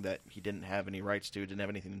song that he didn't have any rights to, didn't have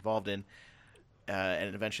anything involved in, and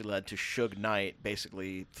it eventually led to Suge Knight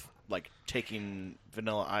basically like taking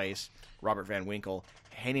Vanilla Ice, Robert Van Winkle,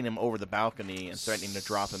 hanging him over the balcony and threatening to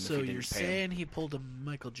drop him So if he you're didn't pay him. saying he pulled a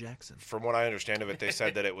Michael Jackson? From what I understand of it, they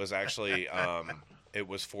said that it was actually it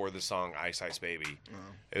was for the song "Ice Ice Baby."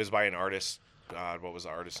 It was by an artist. God, what was the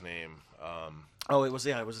artist's name? Oh, it was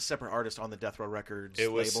a separate artist on the Death Row Records It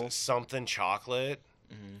was label. something chocolate.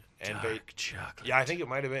 And Dark chocolate. yeah, I think it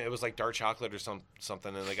might have been. It was like dark chocolate or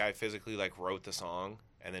something. And the guy physically like wrote the song,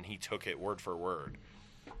 and then he took it word for word.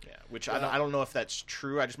 Yeah, which I don't know if that's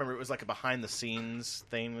true. I just remember it was like a behind the scenes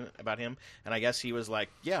thing about him, and I guess he was like,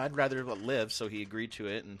 "Yeah, I'd rather live," so he agreed to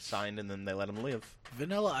it and signed, and then they let him live.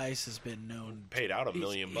 Vanilla Ice has been known. Paid out $1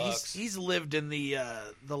 million bucks. He's lived in the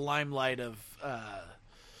limelight of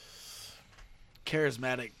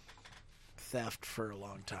charismatic theft for a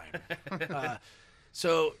long time.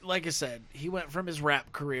 So, like I said, he went from his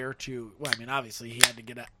rap career to, well, I mean, obviously he had to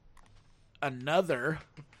get another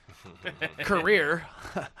career.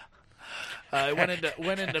 Went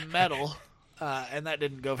into metal, and that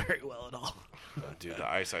didn't go very well at all. Dude, the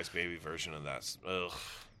Ice Ice Baby version of that's ugh.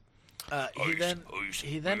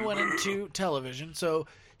 He then went into television. So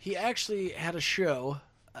he actually had a show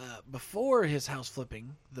before his house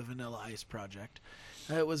flipping, the Vanilla Ice Project.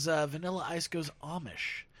 It was Vanilla Ice Goes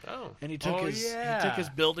Amish, Oh, and he took Oh, his yeah.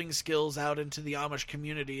 building skills out into the Amish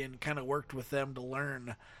community and kind of worked with them to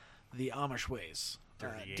learn the Amish ways.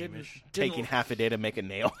 Dirty Didn't Amish. Taking half a day to make a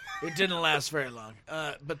nail. it didn't last very long.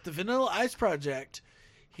 But the Vanilla Ice Project,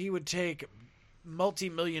 he would take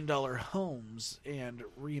multi-million-dollar homes and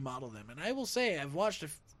remodel them. And I will say, I've watched a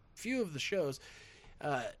few of the shows.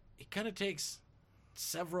 It kind of takes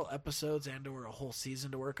several episodes and or a whole season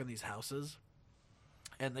to work on these houses,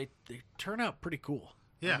 and they turn out pretty cool.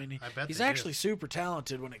 Yeah, I mean, I bet he's they do. actually super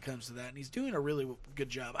talented when it comes to that, and he's doing a really good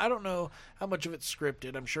job. I don't know how much of it's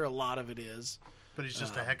scripted. I'm sure a lot of it is. But he's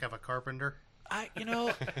just a heck of a carpenter. I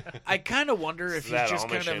kind of wonder if It's he's that just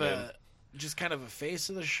Amish in him. kind of a face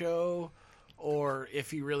of the show, or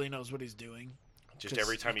if he really knows what he's doing. Just 'Cause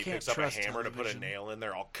every time you he picks can't up a trust hammer to put a television. nail in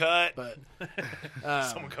there, I'll cut. But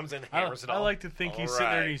Someone comes in, hammers it I all. like to think he's All sitting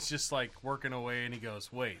there right. and he's just like working away, and he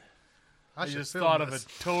goes, "Wait, I should just film thought of this.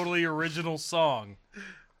 a totally original song.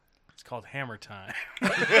 It's called Hammer Time."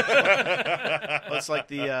 Well, it's like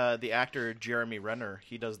the actor Jeremy Renner.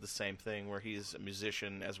 He does the same thing where he's a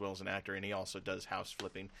musician as well as an actor, and he also does house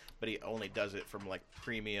flipping, but he only does it from like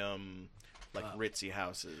premium, like ritzy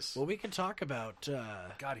houses. well, we can talk about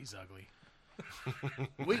God, he's ugly.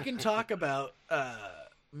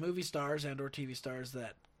 movie stars and or TV stars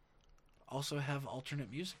that also have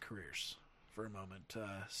alternate music careers for a moment.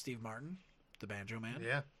 Steve Martin, the Banjo Man.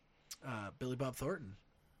 Yeah, Billy Bob Thornton.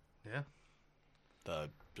 yeah. The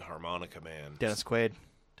harmonica man. Dennis Quaid.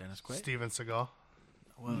 Dennis Quaid. Steven Seagal.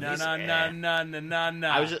 Well, No, he's- no, no, no, no, no, no.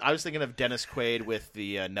 I was thinking of Dennis Quaid with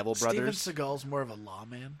the Neville Steven brothers. Seagal's more of a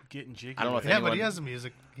lawman. Getting jiggy. I don't know with if Yeah, anyone- but he has a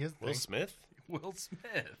music. He has Will things. Smith? Will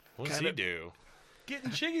Smith. What does Kinda- he do?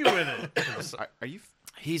 Getting jiggy with it. Are you?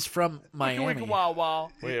 He's from Wicka, Miami. wicka, wow, wow.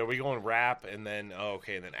 Wait, are we going rap and then and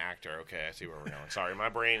then actor? Okay, I see where we're going. Sorry, my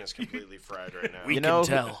brain is completely fried right now. We You know, can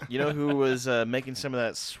tell. you know who was making some of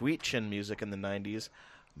that sweet chin music in the '90s?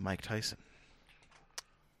 Mike Tyson.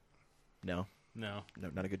 No, No.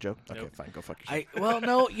 not a good joke. Okay, Nope. fine, go fuck yourself.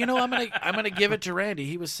 No, I'm gonna give it to Randy.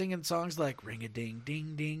 He was singing songs like "Ring a Ding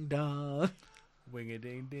Ding Ding Dong." Wing a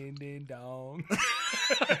ding ding ding dong.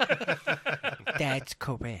 That's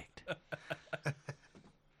correct.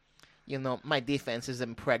 You know, my defense is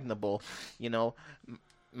impregnable. You know,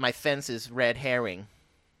 my fence is red herring.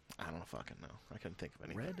 I don't fucking know. I couldn't think of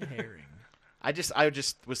anything. Red herring. I just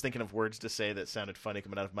was thinking of words to say that sounded funny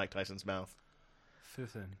coming out of Mike Tyson's mouth.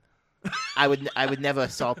 Fithin. I would never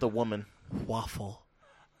assault a woman. Waffle.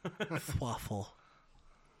 Waffle.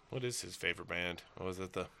 What is his favorite band? What was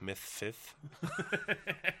it? The Myth Fifth?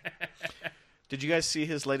 Did you guys see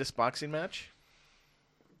his latest boxing match?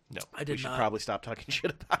 No. I We did should not. probably stop talking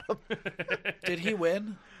shit about him. Did he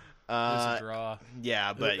win? It was a draw.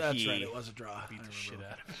 Yeah, but That's right. It was a draw. Beat I the shit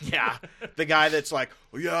remember. out of him. yeah, the guy that's like,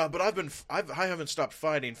 oh, yeah, but I haven't stopped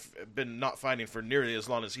fighting, been not fighting for nearly as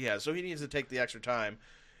long as he has, so he needs to take the extra time.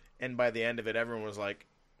 And by the end of it, everyone was like,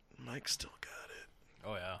 Mike still got it.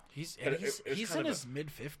 Oh, yeah. He's But he's, it was he's kind in of his mid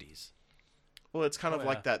 50s. Well, it's kind Oh, of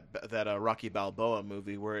like yeah. that Rocky Balboa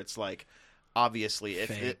movie where it's like, obviously,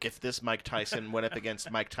 Fake. if this Mike Tyson went up against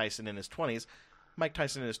Mike Tyson in his 20s, Mike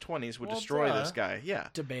Tyson in his 20s would Well, destroy duh. this guy. Yeah.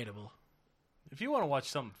 Debatable. If you want to watch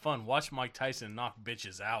something fun, watch Mike Tyson knock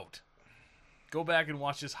bitches out. Go back and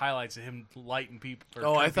watch his highlights of him lighting people. or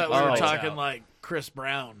Oh, I cutting thought we people's were lights talking out. like Chris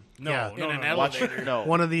Brown. No, Yeah. no, in no, an no. Watch elevator. no.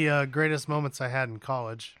 One of the greatest moments I had in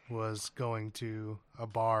college was going to a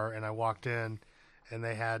bar, and I walked in, and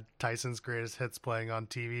they had Tyson's Greatest Hits playing on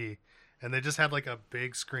TV. And they just had like a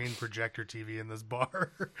big screen projector TV in this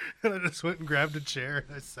bar. And I just went and grabbed a chair,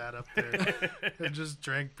 and I sat up there and just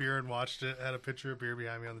drank beer and watched it. Had a pitcher of beer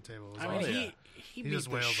behind me on the table. It was I mean, awesome. yeah. he He beat just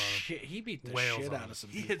the wails on him. shit. He beat the Wails shit on out him. of some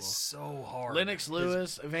He people. hits so hard. Lennox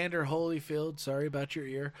Lewis, Evander Holyfield. Sorry about your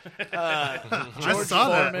ear. I George saw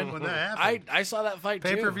that Foreman. when that happened. I saw that fight too.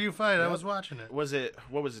 Pay-per-view fight. I was watching it.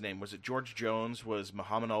 What was his name? Was it George Jones? Was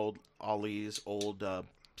Muhammad Ali's old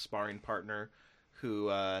sparring partner,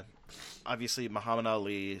 who obviously Muhammad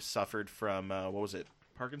Ali suffered from what was it?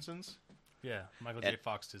 Parkinson's? Yeah, Michael J.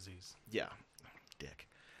 Fox disease. Yeah, dick.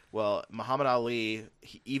 Well, Muhammad Ali,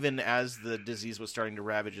 even as the disease was starting to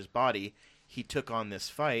ravage his body, he took on this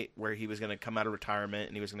fight where he was going to come out of retirement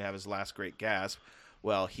and he was going to have his last great gasp.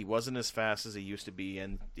 Well, he wasn't as fast as he used to be,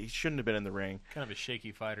 and he shouldn't have been in the ring. Kind of a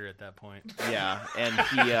shaky fighter at that point. Yeah, and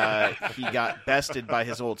he got bested by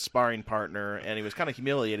his old sparring partner, and he was kind of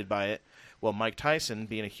humiliated by it. Well, Mike Tyson,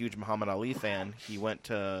 being a huge Muhammad Ali fan, he went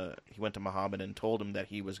to Muhammad and told him that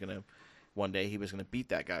one day he was gonna beat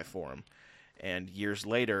that guy for him. And years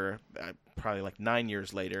later, probably like 9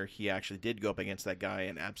 years later, he actually did go up against that guy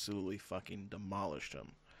and absolutely fucking demolished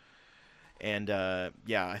him. And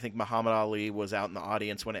yeah, I think Muhammad Ali was out in the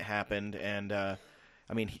audience when it happened, and I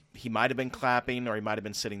mean, he might have been clapping or he might have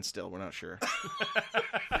been sitting still. We're not sure.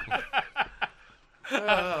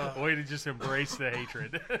 Way to just embrace the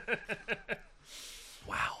hatred.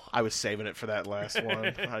 Wow. I was saving it for that last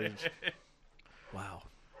one. Wow.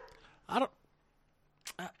 I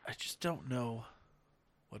just don't know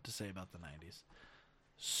what to say about the 90s.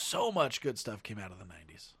 So much good stuff came out of the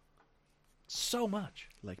 90s. So much.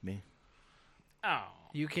 Like me. Oh.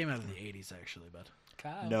 You came out of the 80s, actually, but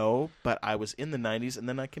Kyle. No, but I was in the 90s, and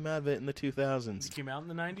then I came out of it in the 2000s. You came out in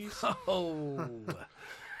the 90s? Oh.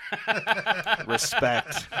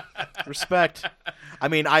 Respect. Respect. I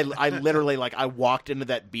mean, I literally, like, I walked into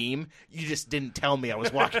that beam. You just didn't tell me I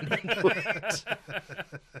was walking into it.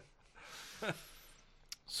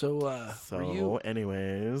 So, So,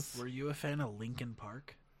 anyways. were you a fan of Linkin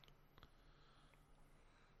Park?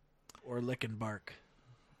 Or Lickin' Bark?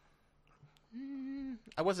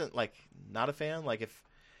 I wasn't, like, not a fan. Like,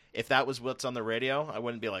 if that was what's on the radio, I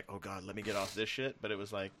wouldn't be like, oh, God, let me get off this shit. But it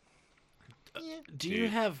was like, Do you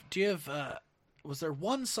have was there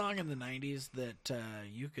one song in the 90s that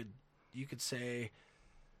you could say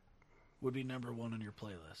would be number one on your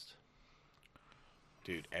playlist?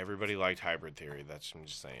 Dude, everybody liked Hybrid Theory. That's what I'm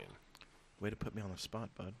just saying. way to put me on the spot,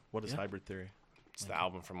 bud. What is Yeah. Hybrid Theory? It's the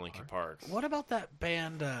album from Linkin Park. What about that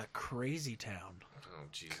band Crazy Town? Oh,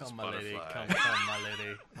 Jesus, Come, my lady. Butterfly. Come, my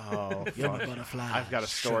lady. Oh, You're my fuck. butterfly. I've got a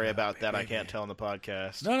story Shut about up, that I baby. can't tell on the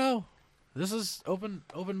podcast. No. This is open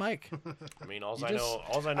mic. I mean, all You I know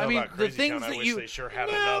just- I about mean, the Crazy things Town, I that wish you- they sure had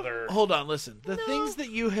another. Hold on, listen. The things that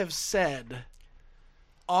you have said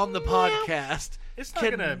on the podcast It's not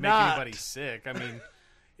going to make cannot- anybody sick. I mean,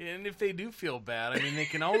 and if they do feel bad, I mean, they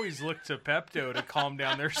can always look to Pepto to calm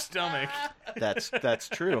down their stomach. That's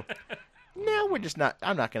true. No, we're just not.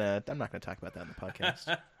 I'm not gonna talk about that in the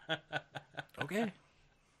podcast. Okay.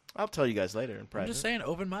 I'll tell you guys later in I'm private. just saying,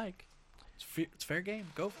 open mic. It's fair game.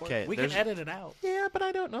 Go for Okay, it. We can there's- edit it out. Yeah, but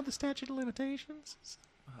I don't know the statute of limitations.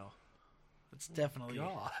 Oh, it's definitely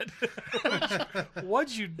God.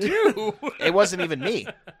 What'd you do? It wasn't even me.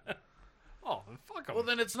 Oh, then fuck 'em. Well,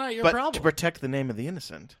 then it's not your But problem. to protect the name of the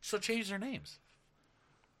innocent. So change their names.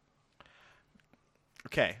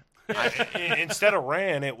 Okay. Instead of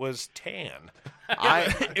Ran, it was Tan.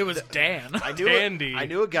 It was Dan. I knew Tandy. I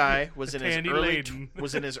knew a guy was in his Tandy early laden.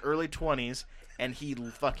 was in his early 20s, and he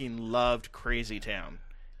fucking loved Crazy Town,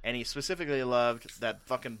 and he specifically loved that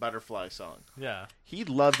fucking Butterfly song. Yeah. He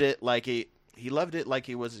loved it like he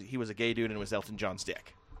was a gay dude and it was Elton John's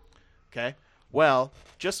dick. Okay? Well,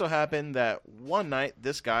 just so happened that one night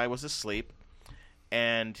this guy was asleep,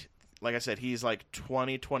 and like I said, he's like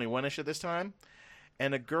 20, 21-ish at this time,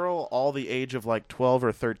 and a girl all the age of like 12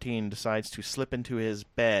 or 13 decides to slip into his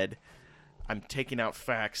bed. I'm taking out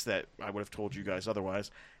facts that I would have told you guys otherwise,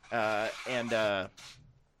 and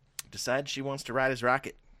decides she wants to ride his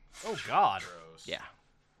rocket. Oh, God. Yeah.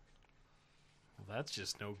 Well, that's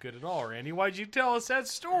just no good at all, Randy. Why'd you tell us that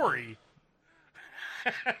story?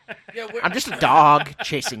 Yeah, I'm just a dog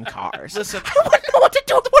chasing cars. Listen, I wouldn't know what to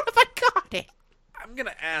do. What if I got it? I'm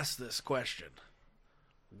gonna ask this question.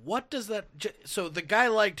 What does that? So the guy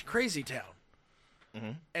liked Crazy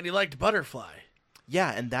Town, and he liked Butterfly.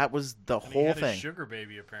 Yeah, and that was the He whole had a thing. sugar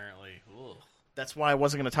baby, apparently. Ugh. That's why I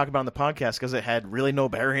wasn't going to talk about it on the podcast, because it had really no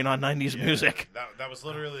bearing on 90s music. That was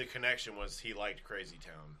literally the connection. Was he liked Crazy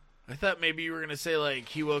Town? I thought maybe you were gonna say like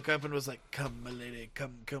he woke up and was like, "Come, my lady,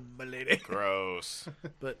 come, my lady," Gross.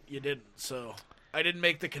 but you didn't. So I didn't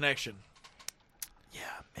make the connection. Yeah,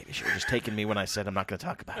 maybe you should have just taken me when I said I'm not going to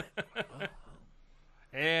talk about it.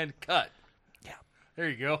 And cut. Yeah. There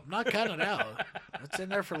you go. I'm not cutting it out. It's in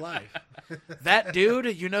there for life. That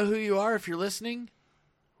dude, you know who you are if you're listening.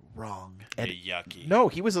 Wrong. Yucky. No,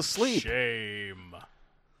 he was asleep. Shame.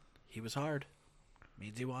 He was hard.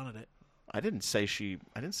 Means he wanted it. I didn't say she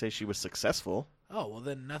was successful. Oh well,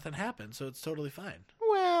 then nothing happened, so it's totally fine.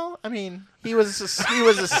 Well, I mean, he was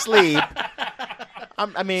asleep.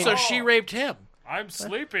 I mean, So she raped him. I'm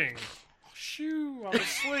sleeping. Shoo, I'm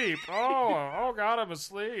asleep. Oh, God, I'm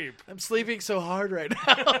asleep. I'm sleeping so hard right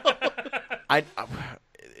now.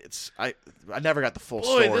 I never got the full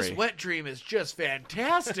Boy, story. this wet dream is just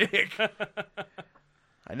fantastic.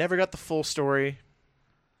 I never got the full story.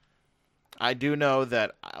 I do know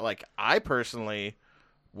that, like, I personally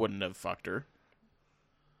wouldn't have fucked her.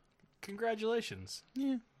 Congratulations.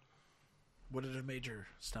 Yeah. Would it have made your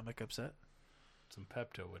stomach upset? Some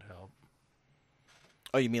Pepto would help.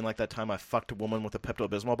 Oh, you mean like that time I fucked a woman with a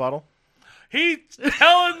Pepto-Bismol bottle? He's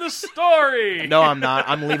telling the story. No, I'm not.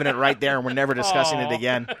 I'm leaving it right there, and we're never discussing it Aw.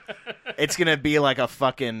 again. It's gonna be like a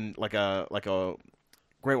fucking like a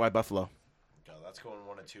great white buffalo. God, that's going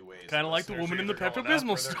one of two ways. Kinda like the Listeners woman in the are either going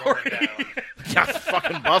Pepto-Bismol up or they're going story. down. Yeah,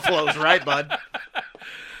 fucking buffalo's right, bud.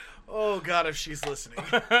 Oh God, if she's listening.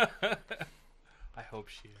 I hope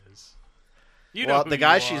she is. You know Well, who the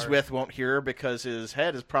guy you she's are. with won't hear her because his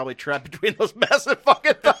head is probably trapped between those massive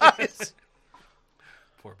fucking thighs.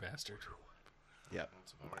 Poor bastard. Yep.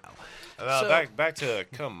 So- Back to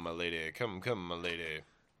come, my lady. Come, my lady.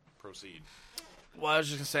 Proceed. Well, I was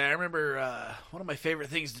just gonna say, I remember one of my favorite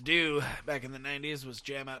things to do back in the '90s was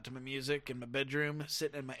jam out to my music in my bedroom,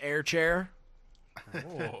 sitting in my air chair.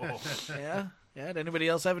 Oh. Yeah. Did anybody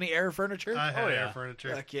else have any air furniture? I had Oh, air yeah.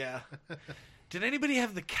 furniture. Heck yeah. Did anybody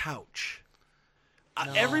have the couch?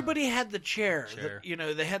 Everybody had the chair. Chair.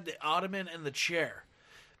 They had the ottoman and the chair.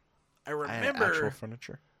 I I had actual remember.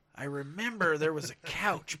 furniture. I remember there was a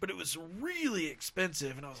couch, but it was really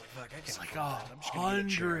expensive, and I was like, "Fuck, I can't afford that. I'm just gonna get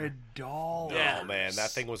a chair." $100. Yeah. Oh man,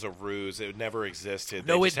 that thing was a ruse. It never existed.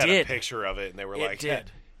 No, they it just had did. a picture of it, and they were It like,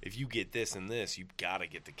 did. "If you get this and this, you gotta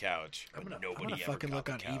get the couch." I'm But gonna nobody ever fucking got look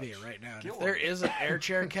the on couch. eBay right now. And Get if there one. is an air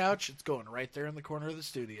chair couch, it's going right there in the corner of the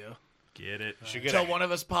studio. Get it. Should get Until a- one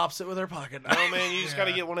of us pops it with our pocket knife. No man, you just gotta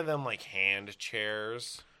Yeah. get one of them like hand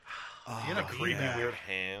chairs. You know, Creepy yeah. weird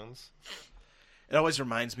hands. It always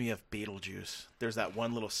reminds me of Beetlejuice. There's that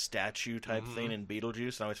one little statue type thing in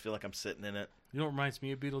Beetlejuice, and I always feel like I'm sitting in it. You know what reminds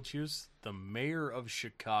me of Beetlejuice? The mayor of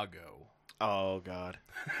Chicago. Oh God,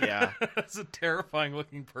 yeah. That's a terrifying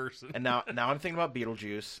looking person. And now I'm thinking about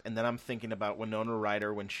Beetlejuice, and then I'm thinking about Winona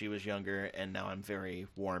Ryder when she was younger, and now I'm very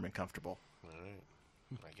warm and comfortable. All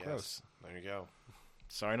right. I guess. Gross. There you go.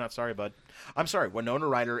 Sorry, not sorry, bud. I'm sorry. Winona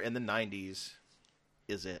Ryder in the '90s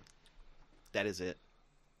is it. That is it.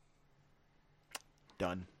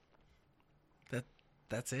 Done.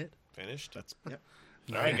 That's it. Finished. That's yep.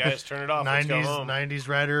 All right, guys, turn it off. Let's go 90s, home. 90s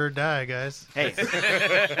ride or die, guys. Hey,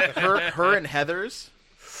 her and Heather's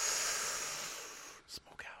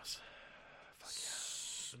Smokehouse.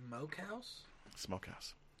 Smokehouse.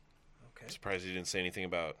 Smokehouse. Okay. Surprised you didn't say anything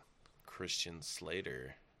about Christian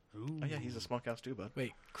Slater. Ooh. Oh yeah, he's a smokehouse too, bud.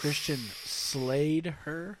 Wait, Christian slayed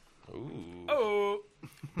her. Ooh. Oh.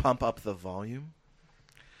 Pump up the volume.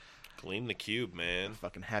 Clean the cube, man.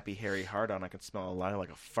 Fucking happy Harry hard on. I can smell a lie like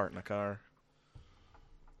a fart in a car.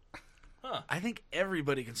 I think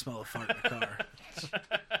everybody can smell a fart in a car.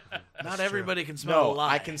 Not everybody can smell No, a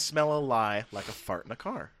lie. I can smell a lie like a fart in a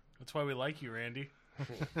car. That's why we like you, Randy.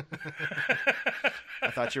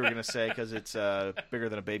 I thought you were gonna say because it's bigger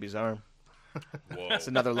than a baby's arm. Whoa. That's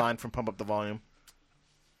another line from Pump Up the Volume.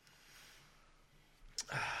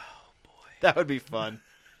 Oh boy, that would be fun.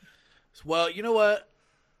 Well, you know what?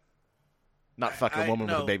 Not fuck a woman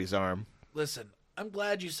with no. a baby's arm. Listen, I'm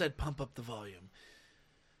glad you said pump up the volume.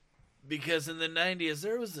 Because in the 90s,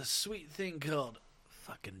 there was this sweet thing called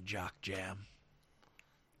fucking Jock Jam.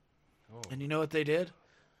 Oh. And you know what they did?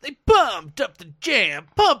 They pumped up the jam.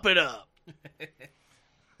 Pump it up.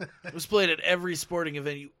 It was played at every sporting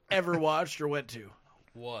event you ever watched or went to.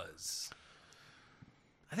 Was.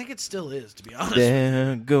 I think it still is, to be honest.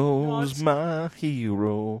 There goes my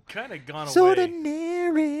hero. Kind of gone So away.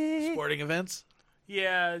 ordinary. Sporting events.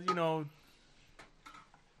 Yeah, you know,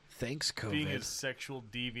 Thanks, being a COVID. sexual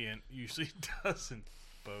deviant usually doesn't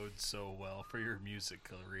bode so well for your music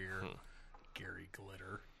career. Gary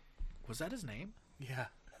Glitter. Was that his name? Yeah.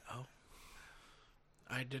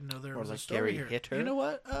 I didn't know there Or was a like story Gary here. Hitter? You know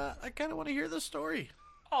what? I kind of want to hear this story.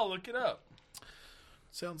 I'll look it up.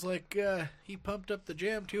 Sounds like he pumped up the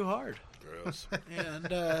jam too hard Gross. and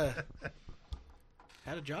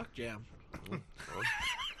had a jock jam.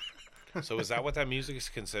 So is that what that music is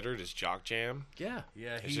considered? Is jock jam? Yeah.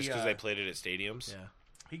 Yeah, It's he just because they played it at stadiums? Yeah.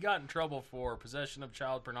 he got in trouble for possession of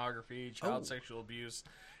child pornography, child Oh. sexual abuse,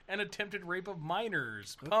 and attempted rape of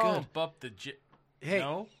minors. Oh, Pump up the Hey,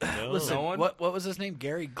 No? listen. No one? What was his name?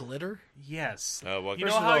 Gary Glitter. Yes. Well, You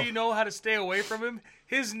first know of how all- you know how to stay away from him?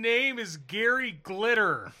 His name is Gary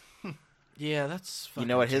Glitter. Yeah, that's. You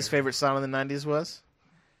know what his favorite song in the '90s was?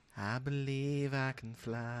 I believe I can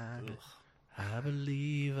fly. I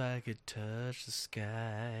believe I could touch the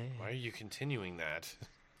sky. Why are you continuing that?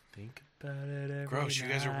 Think about it every Gross, you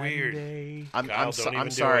guys are night weird. and day. Kyle, don't I'm even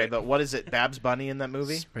do sorry, it. but what is it? Babs Bunny in that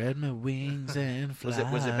movie? Spread my wings and fly.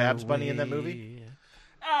 Was it Babs Bunny in that movie?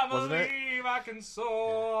 I Wasn't it? believe I can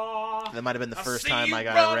soar. That might have been the first time see I you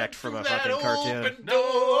got run erect from a through that fucking cartoon. open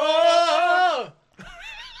door.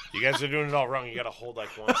 You guys are doing it all wrong. You got to hold like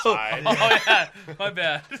one side. Oh, yeah. My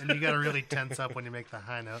bad. And you got to really tense up when you make the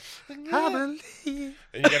high note. I believe.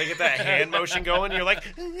 And you got to get that hand motion going. You're like,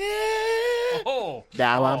 Oh.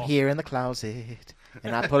 Now I'm here in the closet,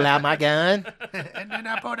 and I pull out my gun. And then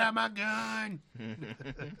I pulled out my gun.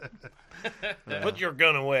 put your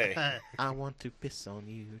gun away. I want to piss on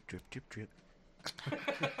you, drip, drip, drip.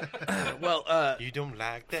 Well, You don't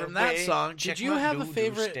like that from that way? song, Check did you my have a doo-doo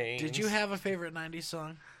favorite? stains. Did you have a favorite '90s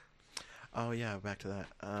song? Oh yeah, back to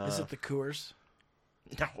that. Is it the Coors?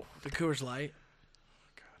 no? The Coors Light?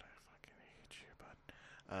 God, I fucking hate you,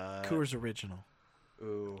 bud. Coors Original.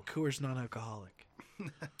 Ooh. Coors Non-Alcoholic.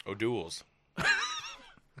 O'Doul's.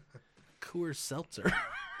 Coors Seltzer.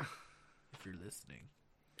 If you're listening.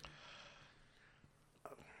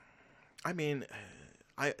 I mean,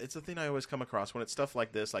 it's a thing I always come across when it's stuff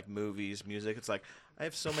like this, like movies, music. It's like I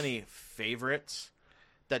have so many favorites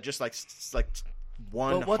that just like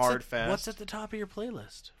one But hard fast. What's at the top of your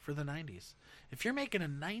playlist for the 90s? If you're making a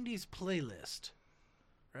 90s playlist,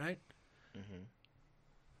 right? Mhm.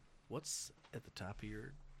 What's at the top of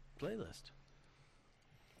your playlist?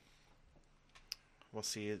 We'll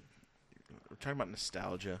see. We're talking about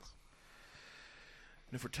nostalgia,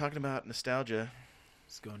 and if we're talking about nostalgia,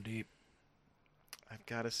 It's going deep. I've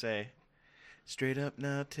got to say, straight up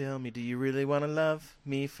now, tell me, do you really want to love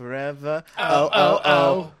me forever?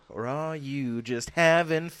 Oh. Or are you just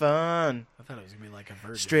having fun? I thought it was going to be like a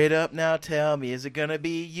version. Straight up now, tell me, is it going to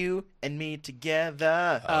be you and me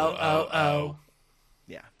together? Oh.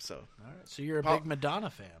 Yeah, so, All right. So you're a Paul- big Madonna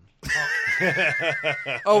fan.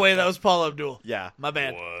 Oh, wait, that was Paul Abdul. yeah. My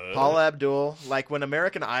bad. What? Paula Abdul, like when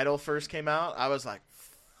American Idol first came out, I was like,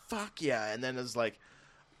 fuck yeah. And then it was like,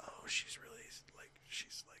 oh, she's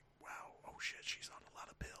like, wow, oh shit, she's on a lot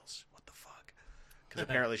of pills. What the fuck? Because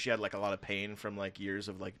apparently she had like a lot of pain from like years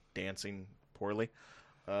of like dancing poorly.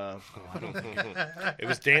 It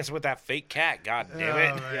was dancing with that fake cat. God damn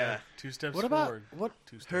it. Oh, man. Yeah. 2 steps What about forward. what?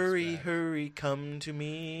 2 steps Hurry, back. hurry, come to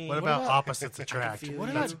me. What about about- opposites attract? feel What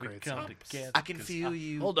you. about That's a We great come song. together I can 'cause feel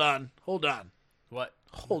you. Hold on. What?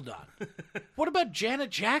 What about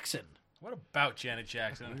Janet Jackson? What about Janet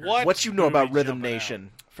Jackson? Her What? What you know about booty Rhythm jumping out?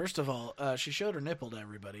 Nation? First of all, she showed her nipple to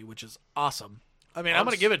everybody, which is awesome. I mean, I'm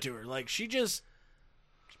going to give it to her. Like, she just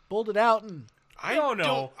pulled it out and... I No,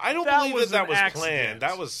 no. I don't That believe was that an was accident. planned.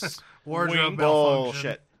 That was. Wardrobe malfunction.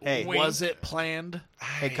 Bullshit. Hey, Wink. Was it planned?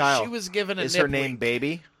 hey, Kyle. She was given a is her nip name wink.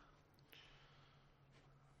 Baby?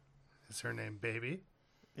 Is her name Baby?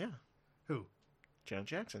 Yeah, Who Janet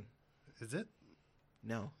Jackson. is it?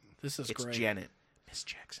 No, This is it's great. Janet. Miss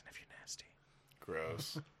Jackson, if you're nasty.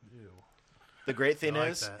 Gross. The great thing I like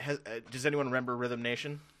is, that. does anyone remember Rhythm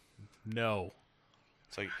Nation? No.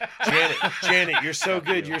 It's like, Janet, you're so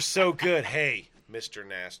good. You're so good. Hey, Mr.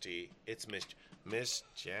 Nasty. It's Miss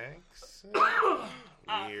Jackson.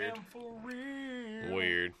 Weird. For real.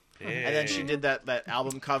 Weird. And then she did that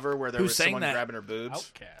album cover where there Who was sang someone that? grabbing her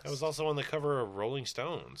boobs. Outcast. That was also on the cover of Rolling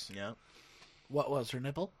Stones. Yeah. What was her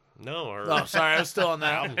nipple? No, her Oh, sorry, I was still on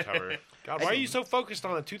that. album cover. God, why are you so focused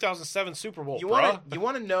on the 2007 Super Bowl, You bruh?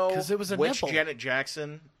 want to know 'Cause it was a which nipple. Janet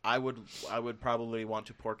Jackson I would probably want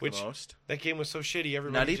to pork Which- the most? That game was so shitty.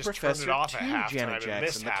 Everybody Nutty just Professor turned it off 2, at halftime Janet and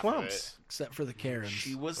missed Jackson, the half of Clumps. it. Except for the Karens.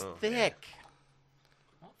 She was Oh, thick.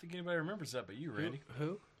 I don't think anybody remembers that, but you, Randy.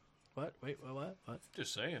 Who? What? Wait, what?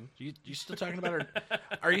 Just saying. You still talking about her?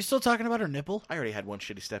 Are you still talking about her nipple? I already had one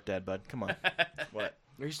shitty stepdad, bud. Come on. What?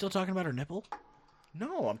 Are you still talking about her nipple?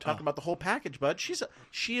 No, I'm talking about the whole package, bud.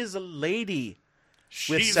 She is a lady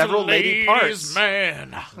with She's several a lady parts.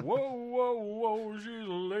 man. Whoa, she's a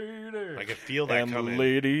lady. I could feel that coming.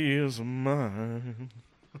 lady is mine.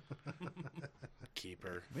 Keep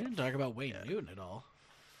her. We didn't talk about Wayne Newton at all,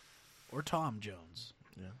 or Tom Jones.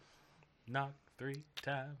 Knock 3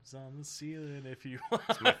 times on the ceiling if you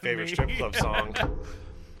want. My favorite strip club song.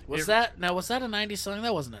 Was that a '90s song?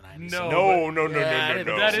 That wasn't a '90s song. No, No.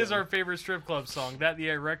 That is our favorite strip club song. That the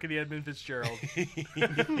wreck of the Edmund Fitzgerald.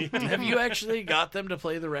 Have you actually got them to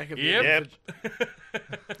play the record? Yep.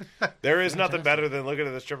 There is nothing better than looking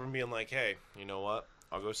at the stripper and being like, hey, you know what?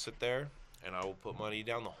 I'll go sit there and I will put money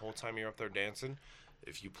down the whole time you're up there dancing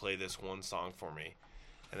if you play this one song for me.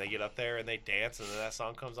 And they get up there and they dance and then that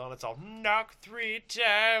song comes on. It's all knock 3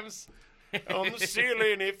 times on the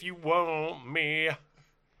ceiling if you want me.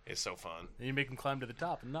 It's so fun. And you make them climb to the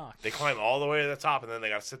top and knock. They climb all the way to the top and then they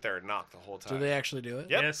got to sit there and knock the whole time. Do they actually do it?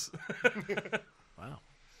 Yep. Yes. Wow.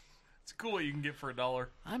 It's cool what you can get for $1.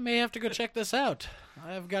 I may have to go check this out.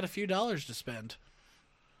 I've got a few dollars to spend.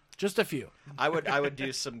 Just a few. I would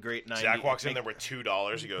do some great 90s. Jack walks in there with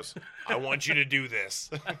 $2. He goes, I want you to do this.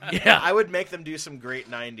 Yeah. I would make them do some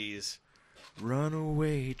great 90s.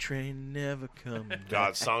 Runaway train never come back.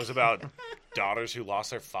 God, songs about daughters who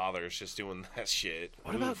lost their fathers just doing that shit.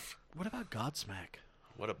 What about Oof. Godsmack?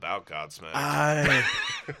 What about Godsmack? I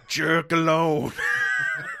jerk alone.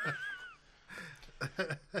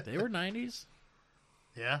 They were '90s.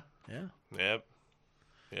 Yeah. Yeah.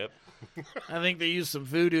 Yep. I think they used some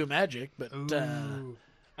voodoo magic, but Ooh.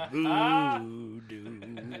 voodoo.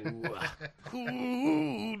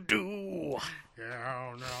 Voodoo.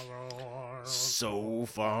 Yeah, no. So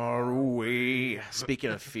far away.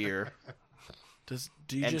 Speaking of fear, Do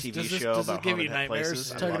MTV does show this about give you haunted nightmares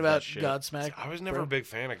places. I talking love about that shit. Godsmack? I was never bro? a big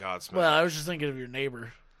fan of Godsmack. Well, I was just thinking of your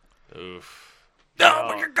neighbor. Oof.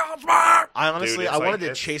 I I honestly, it's I like- wanted to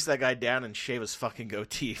it's- chase that guy down and shave his fucking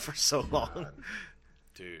goatee for so long.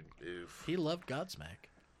 Dude, oof. He loved Godsmack.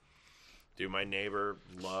 Dude, my neighbor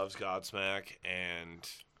loves Godsmack and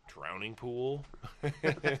Drowning Pool. What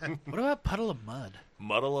about Puddle of Mud?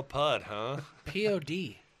 Muddle a Pud, huh?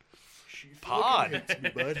 POD. Pod.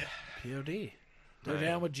 POD. They're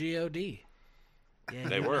down with GOD. Yeah,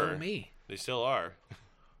 They you know were. me. They still are.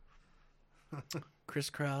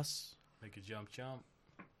 Crisscross. Make a jump.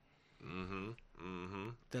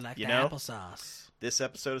 They like You the know? applesauce. This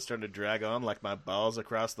episode is starting to drag on like my balls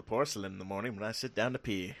across the porcelain in the morning when I sit down to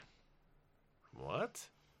pee. What?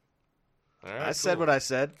 All right, I said cool. what I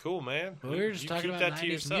said. Cool, man. Well, we were just You talking keep about that to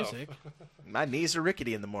 90s yourself. music. My knees are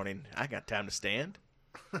rickety in the morning. I got time to stand.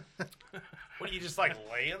 What are you just like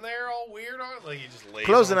laying there all weird on? Like you just lay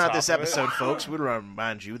Closing on out top this of it? episode, folks, we want to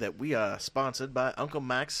remind you that we are sponsored by Uncle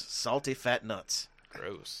Mac's Salty Fat Nuts.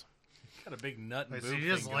 Gross. Got a big nut and Wait, so boob you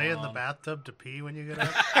just thing lay going in the on. bathtub to pee when you get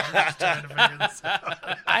up? I'm just trying to figure this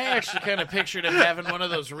out. I actually kind of pictured him having one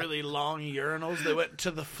of those really long urinals that went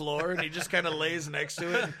to the floor, and he just kind of lays next to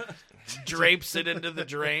it, and drapes it into the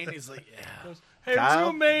drain. He's like, yeah. Hey, Kyle?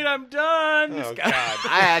 roommate, I'm done. Oh God.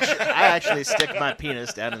 I actually stick my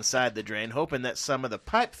penis down inside the drain, hoping that some of the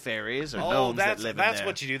pipe fairies or Oh, gnomes that that's live in that's there.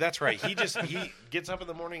 what you do. That's right. He gets up in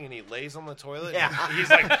the morning and he lays on the toilet. Yeah. And he's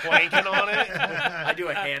like planking on it. I do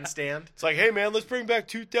a handstand. It's like, hey man, let's bring back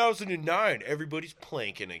 2009. Everybody's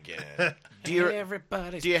planking again. Do you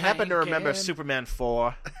Everybody's do you happen to remember planking. Superman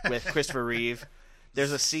 4 with Christopher Reeve?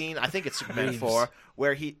 There's a scene, I think it's Superman 4,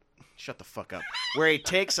 where he shut the fuck up. Where he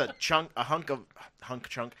takes a chunk.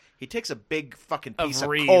 He takes a big fucking piece of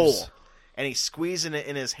Reeves. coal and he's squeezing it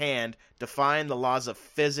in his hand, defying the laws of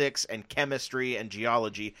physics and chemistry and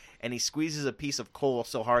geology, and he squeezes a piece of coal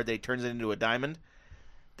so hard that he turns it into a diamond.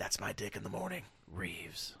 That's my dick in the morning.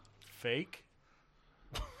 Reeves? Fake.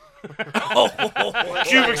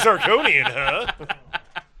 Cubic zirconian, huh?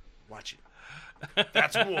 Watch it.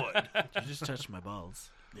 That's wood. You just touched my balls.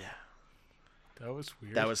 Yeah. That was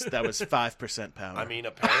weird. That was 5% power. I mean,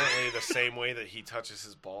 apparently the same way that he touches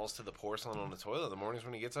his balls to the porcelain on the toilet in the mornings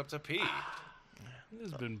when he gets up to pee.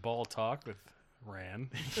 There's been ball talk with Ran.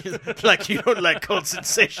 like you don't like cold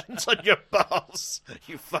sensations on your balls.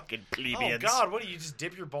 You fucking Oh plebeians. God, what do you just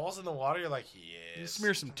dip your balls in the water? You're like, You yes.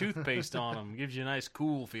 smear some toothpaste on them. Gives you a nice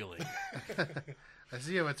cool feeling. I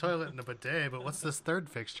see you have a toilet and a bidet, but what's this third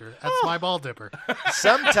fixture? That's my ball dipper.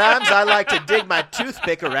 Sometimes I like to dig my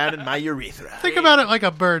toothpick around in my urethra. Think about it like a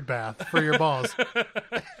bird bath for your balls.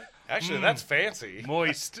 Actually, that's fancy.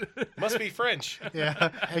 Moist. Must be French.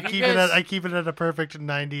 Yeah, I keep guys- it at a perfect Have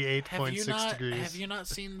 98.6 degrees. Have you not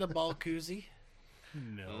seen the ball koozie?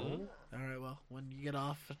 No. All right, well, when you get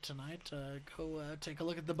off tonight, go take a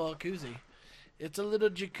look at the ball koozie. It's a little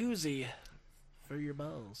jacuzzi for your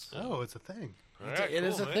balls. Oh, it's a thing. All right, it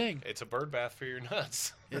is cool, a man. thing. It's a bird bath for your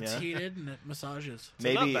nuts. It's Yeah. heated and it massages. a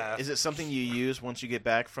Maybe nut bath. is it something you use once you get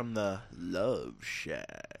back from the Love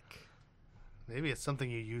Shack? Maybe it's something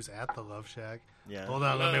you use at the Love Shack. Yeah. Hold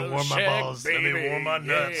on, let me Love warm my Shack, balls. Let me warm my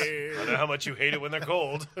nuts. Yeah. I know how much you hate it when they're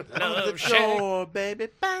cold. Love Door, baby,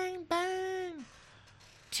 bang bang.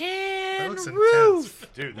 That Tin looks roof.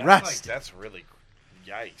 Dude, that's Rust. that's really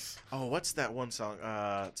yikes. Oh, what's that one song?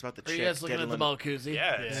 It's about the Are chick. you guys looking at the diddling- ball koozie?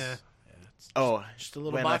 Yes. Yeah. Oh, Just a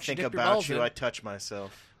little when box I you think dip your about balls you, in. I touch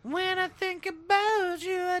myself. When I think about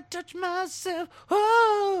you, I touch myself.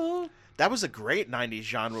 Oh. That was a great '90s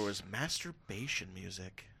genre. Was masturbation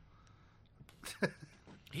music.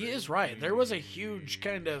 He is right. There was a huge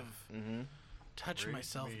kind of touch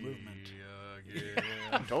myself movement.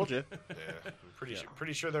 I told you. Yeah, I'm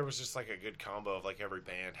pretty sure there was just like a good combo of like every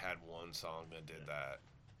band had one song that did that.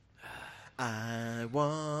 I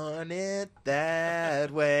want it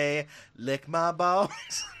that way. Lick my balls.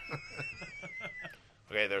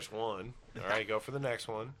 Okay, there's one. All right, go for the next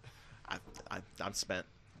one. I'm spent.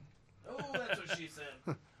 Oh, that's what she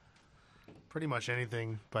said. Pretty much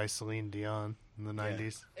anything by Celine Dion in the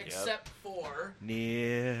 90s. Except for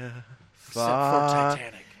Near, except far, for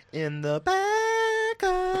Titanic. in the back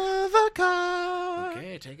of a car.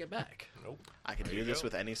 Okay, take it back. Nope. I can There do you this go.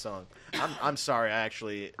 with any song. I'm sorry. I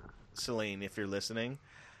actually, Celine, if you're listening,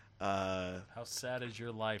 How sad is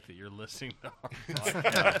your life that you're listening to our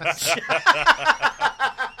podcast?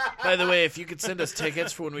 By the way, if you could send us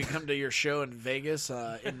tickets for when we come to your show in Vegas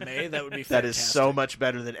in May, that would be that fantastic. is so much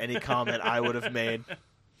better than any comment I would have made.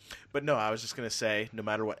 But no, I was just going to say, no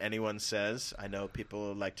matter what anyone says, I know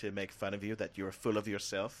people like to make fun of you, that you're full of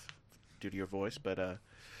yourself due to your voice, but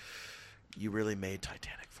you really made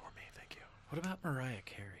Titanic for me. Thank you. What about Mariah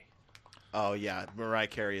Carey? Oh, yeah. Mariah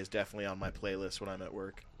Carey is definitely on my playlist when I'm at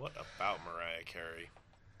work. What about Mariah Carey?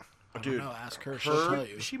 I don't Dude, know. Ask her. She'll tell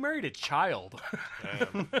you. She married a child.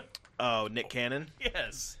 Damn. Oh, Nick Cannon.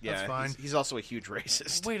 Yes. Yeah, That's fine. He's also a huge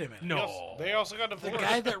racist. Wait a minute. No. They also got The divorced.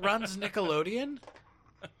 guy that runs Nickelodeon?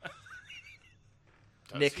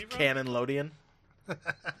 Does he Nick run? Cannon Lodian.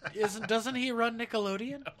 Doesn't he run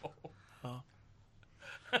Nickelodeon?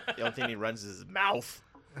 The only thing he runs is his mouth.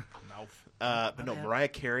 Mouth. But no, Mariah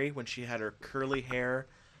Carey, when she had her curly hair,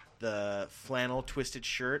 the flannel twisted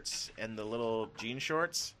shirts, and the little jean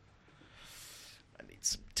shorts. I need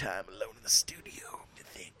some time alone in the studio.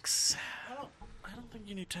 Thanks. I don't think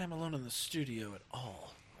you need time alone in the studio at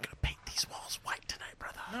all. I'm gonna paint these walls white tonight,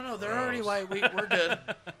 brother. No, they're already white. We're good.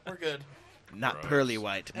 We're good. Not Gross. pearly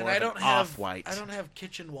white, And more I of don't an have off-white. I don't have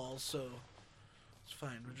kitchen walls, so it's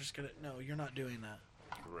fine. We're just gonna. No, you're not doing that.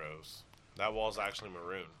 Gross. That wall's actually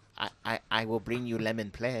maroon. I will bring you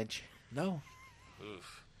lemon pledge. No,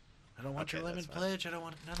 Oof. I don't want Okay, your lemon that's fine. pledge. I don't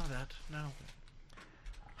want none of that. No.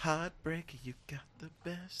 Heartbreaker, you got the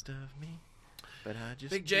best of me, but I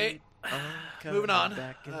just Big J, keep coming moving on.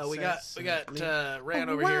 back We got incessantly. Rand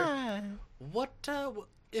over here. Why? What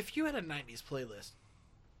if you had a '90s playlist?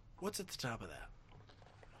 What's at the top of that?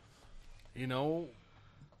 You know,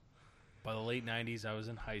 by the late 90s, I was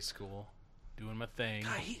in high school doing my thing,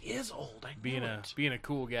 God, he is old. I being know a it. being a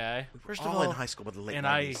cool guy. First of All all, in high school, but the late and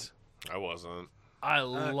 90s. I wasn't. I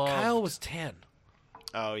love Kyle was 10.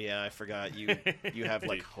 Oh yeah, I forgot you. You have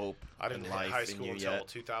like Dude, hope I didn't and hit life high in school you until yet.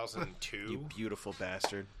 2002. You beautiful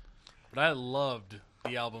bastard. But I loved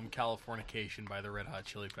the album Californication by the Red Hot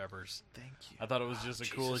Chili Peppers. Thank you. I thought it was just the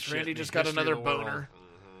coolest shit. Randy in the just got history of another the world. boner.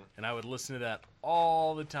 And I would listen to that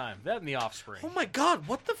all the time. That and The Offspring. Oh my God!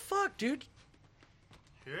 What the fuck, dude?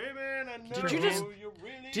 Hey man, I know Did you just- you're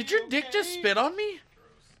really Did your dick just okay. spit on me?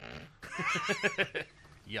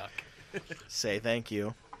 Yuck. Say thank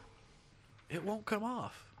you. It won't come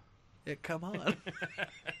off. It come on.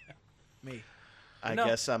 Me. I No.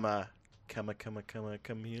 guess I'm a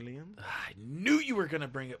chameleon. I knew you were gonna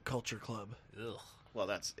bring up Culture Club. Ugh. Well,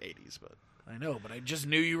 that's 80s, but I know, but I just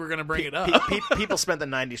knew you were gonna bring it up. people spent the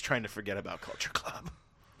 90s trying to forget about Culture Club.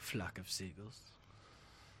 Flock of seagulls.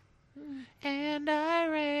 And I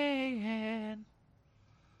ran.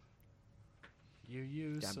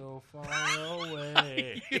 You Damn. so far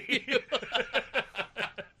away.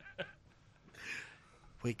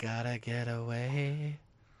 We gotta get away.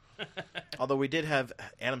 Although we did have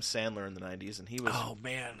Adam Sandler in the 90s, and he was Oh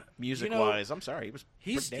man, music-wise. I'm sorry, he was.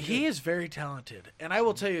 He's pretty damn he good. is very talented, and I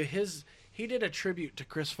will tell you, he did a tribute to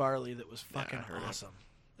Chris Farley that was fucking I heard it. awesome.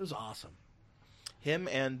 It was awesome. Him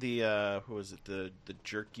and the who was it? The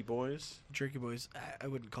Jerky Boys. Jerky Boys, I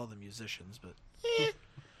wouldn't call them musicians, but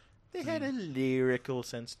They had a lyrical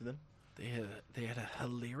sense to them. they had a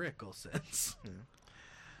lyrical sense. Yeah.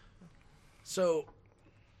 So,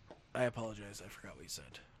 I apologize. I forgot what you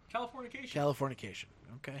said. Californication. Californication.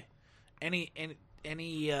 Okay. Anything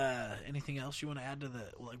else you want to add to the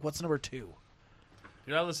what's number 2?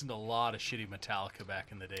 Dude, I listened to a lot of shitty Metallica back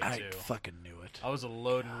in the day, I too. fucking knew it. I was a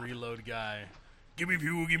load and reload guy. Give me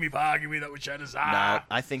fuel, give me fire, give me that which I No, desire.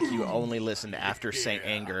 I think you only listened after Saint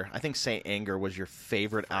Anger. I think Saint Anger was your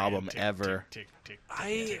favorite album Tick, ever. tick, tick, tick,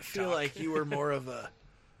 I tick, feel tock. like you were more of a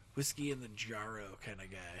whiskey in the jarro kind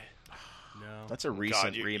of guy. No. That's a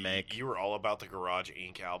recent God, remake. You were all about the Garage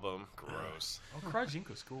Inc. album. Gross. Oh, Garage Inc.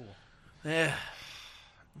 was cool. Yeah.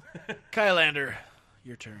 Kylander,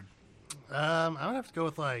 your turn. I'm gonna have to go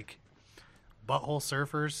with like Butthole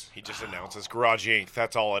Surfers. He just announces Garage Inc.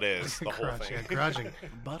 That's all it is. The whole Garage, thing. yeah, Garage Inc.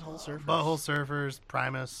 Butthole Surfers. Butthole Surfers,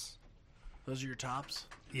 Primus. Those are your tops.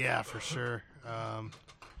 Yeah, for sure. Now,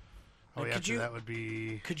 After could you- that would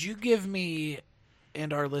be Could you give me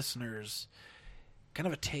and our listeners kind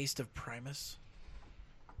of a taste of Primus?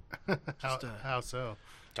 how so?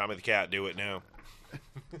 Tommy the Cat, do it now.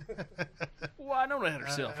 Well, I know I had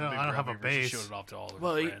herself. I don't have a bass. She showed it off to all of her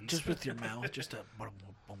Well, friends. just with your mouth, just a.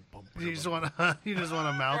 You just want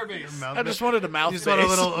to mouth. Air bass. mouth I just wanted a mouth. you just want a bass.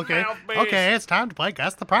 little okay. Mouth bass. Okay, it's time to play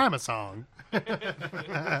Guess the Primus song. Ding,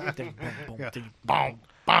 boom, boom, Yeah. ding. Boom,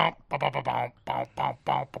 boom, boom, boom, boom, boom, boom, boom,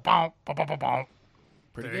 boom, boom, boom, boom, boom.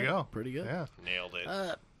 Pretty There good. you go. Pretty good. Yeah. Nailed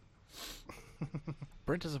it.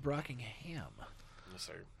 Brent is a Brockingham. Yes,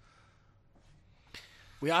 sir.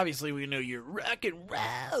 We know you're rock and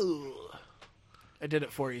roll. I did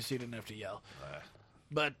it for you, so you didn't have to yell.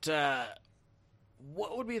 But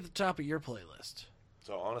what would be at the top of your playlist?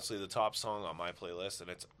 So honestly, the top song on my playlist, and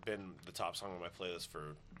it's been the top song on my playlist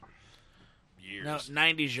for years. No,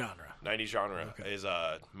 90s genre. 90s genre Okay. is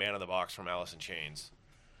 "Man in the Box" from Alice in Chains.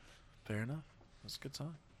 Fair enough. That's a good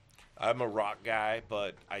song. I'm a rock guy,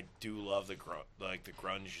 but I do love the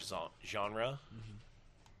grunge genre.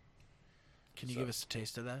 Can you So- give us a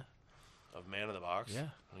taste of that? Of Man in the Box? Yeah.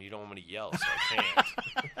 Well, you don't want me to yell, so I can't.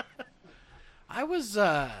 I was,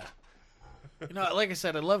 like I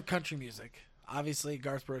said, I love country music. Obviously,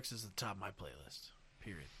 Garth Brooks is the top of my playlist.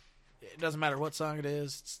 Period. It doesn't matter what song it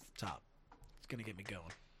is; it's the top. It's gonna get me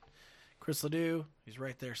going. Chris Ledoux, he's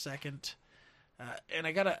right there second, and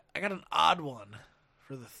I got an odd one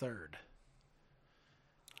for the third.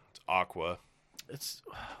 It's Aqua. It's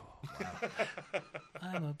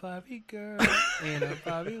I'm a Barbie girl in a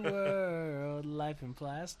Barbie world. Life in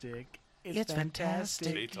plastic. It's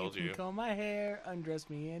fantastic. See, told you. Can comb my hair, undress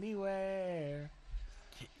me anywhere.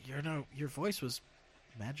 your voice was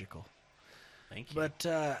magical. Thank you. But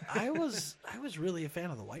I was really a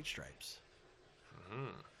fan of the White Stripes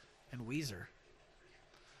and Weezer.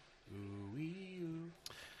 Ooh, wee, ooh.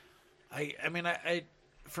 I mean,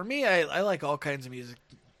 for me, I like all kinds of music.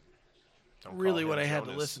 Don't Really, call what him I had to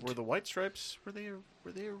Jonas. listen Were to. the White Stripes were they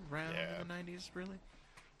around Yeah. in the 90s? Really?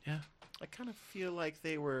 Yeah, I kind of feel like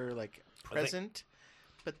they were like present,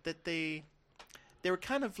 but that they were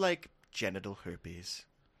kind of like genital herpes.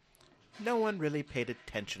 No one really paid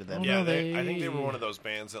attention to them. Oh, Yeah, no, I think they were they- one of those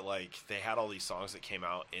bands that like they had all these songs that came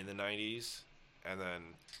out in the '90s, and then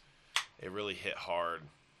it really hit hard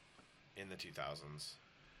in the 2000s.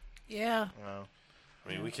 yeah. Wow. I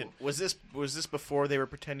mean, we can. Was this before they were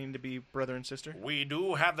pretending to be brother and sister? We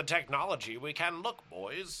do have the technology. We can look,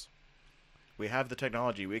 boys. We have the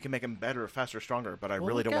technology. We can make them better, faster, stronger. But I Well,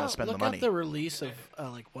 really look don't want out- to spend the look money. out the release of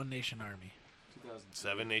like One Nation Army,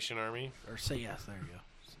 Seven Nation Army. or say yes. There you go.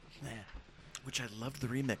 Yeah. Which I loved the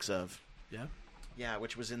remix of. Yeah. Yeah,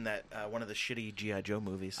 which was in that one of the shitty G.I. Joe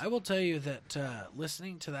movies. I will tell you that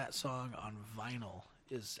listening to that song on vinyl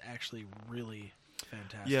is actually really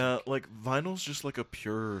fantastic. Yeah, like vinyl's just like a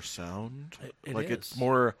purer sound. It like is.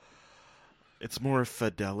 it's more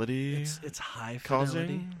fidelity It's high fidelity.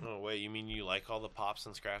 causing. Oh wait, you mean you like all the pops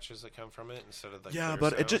and scratches that come from it instead of the Yeah,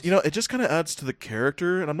 clear but it just sounds? it just kind of adds to the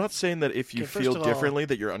character. And I'm not saying that if you Okay, first feel of all- differently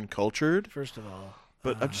that you're uncultured, First of all,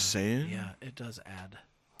 but I'm just saying. yeah, it does add.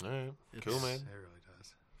 All right, It's- cool, man. It really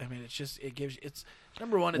does. I mean, it gives you. It's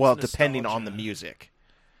number one. It's Well, depending on the nostalgia. music.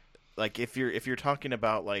 Like if you're talking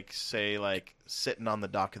about like say like Sitting on the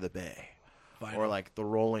Dock of the Bay, Vinyl. or like the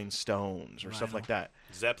Rolling Stones or stuff Vinyl. like that.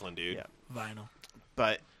 Zeppelin, dude. Yeah. vinyl.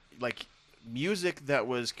 But like music that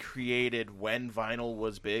was created when vinyl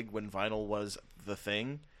was big, when vinyl was the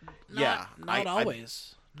thing. Yeah, Not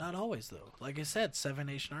always. Not always though. Like I said, Seven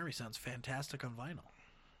Nation Army sounds fantastic on vinyl.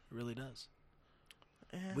 It really does.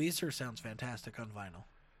 Weezer sounds fantastic on vinyl.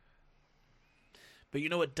 But you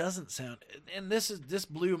know what doesn't sound, and this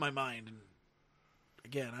blew my mind. And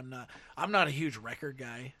again, I'm not a huge record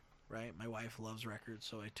guy, right? My wife loves records,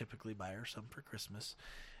 so I typically buy her some for Christmas,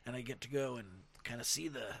 and I get to go and kind of see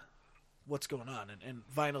what's going on. And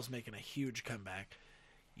vinyl's making a huge comeback.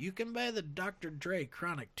 You can buy the Dr. Dre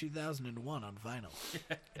Chronic 2001 on vinyl.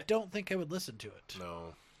 I don't think I would listen to it.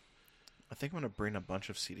 No. I think I'm gonna bring a bunch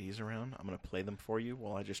of CDs around. I'm gonna play them for you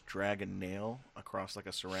while I just drag a nail across like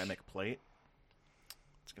a ceramic plate.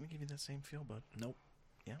 It's gonna give you that same feel, bud. Nope.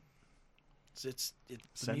 Yeah. It's the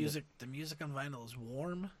Send it. music. The music on vinyl is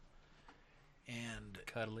warm, and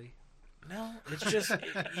Cuddly. no, it's just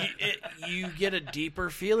you get a deeper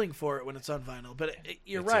feeling for it when it's on vinyl. But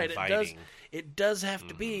you're It's right. inviting. It does have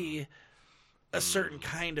to be a certain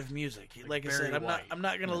kind of music. Like I said, Barry White. I'm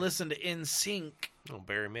not going to listen to NSYNC Oh,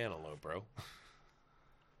 Barry Manilow, bro.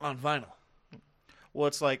 on vinyl. Well,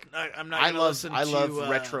 it's like I'm not I going to love- listen I love to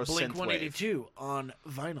retro Blink synthwave. 182 on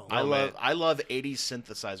vinyl. I Oh, love man. I love 80s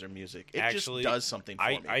synthesizer music. It Actually, just does something for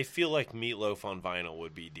me. I feel like Meatloaf on vinyl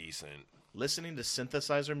would be decent. Listening to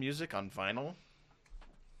synthesizer music on vinyl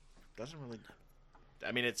doesn't really.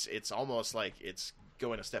 I mean, it's almost like it's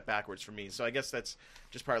going a step backwards for me. So I guess that's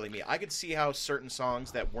just partly me. I could see how certain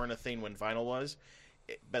songs that weren't a thing when vinyl was,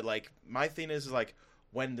 but like my thing is like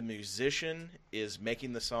when the musician is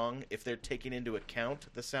making the song, if they're taking into account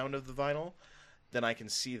the sound of the vinyl, then I can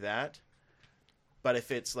see that. But if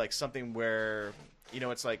it's like something where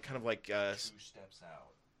it's like kind of like 2 steps out.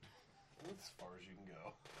 As far as you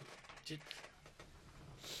can go.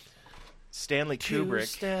 Stanley Two Kubrick.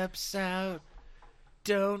 steps out,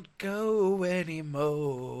 don't go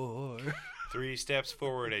anymore. 3 steps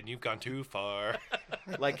forward and you've gone too far.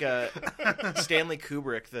 Like Stanley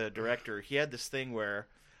Kubrick, the director, he had this thing where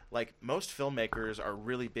like most filmmakers are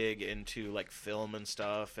really big into like film and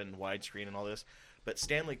stuff and widescreen and all this, but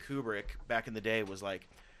Stanley Kubrick back in the day was like,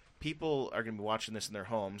 people are going to be watching this in their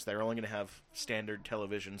homes. They're only going to have standard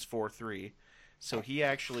televisions 4:3, so he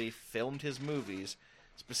actually filmed his movies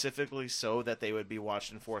specifically so that they would be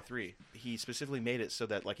watched in 4:3. He specifically made it so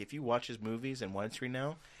that like if you watch his movies in widescreen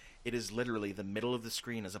now, It is literally the middle of the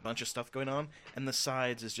screen is a bunch of stuff going on, and the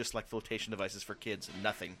sides is just like flotation devices for kids.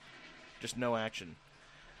 Nothing. Just no action.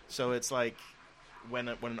 So it's like when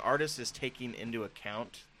an artist is taking into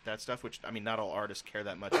account that stuff, which, I mean, not all artists care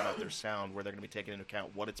that much about their sound, where they're going to be taking into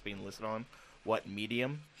account what it's being listed on, what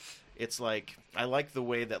medium. It's like, I like the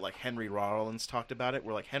way that, like, Henry Rollins talked about it,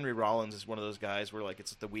 where, like, Henry Rollins is one of those guys where, like,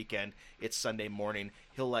 it's the weekend, it's Sunday morning,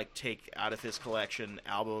 he'll, like, take out of his collection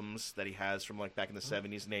albums that he has from, like, back in the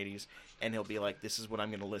 70s and 80s, and he'll be like, this is what I'm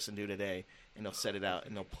going to listen to today, and he'll set it out,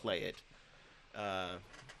 and he'll play it.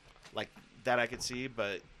 Like, that I could see,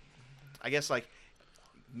 but I guess, like,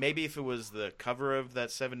 maybe if it was the cover of that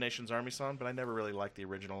Seven Nations Army song, but I never really liked the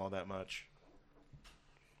original all that much.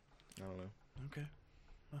 I don't know. Okay.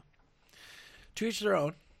 Well, to each their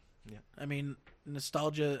own. Yeah. I mean,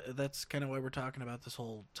 nostalgia, that's kind of why we're talking about this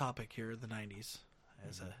whole topic here, the 90s,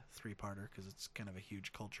 as a three-parter, because it's kind of a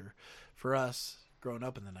huge culture for us growing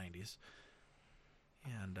up in the 90s.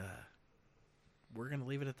 And we're going to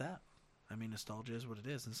leave it at that. I mean, nostalgia is what it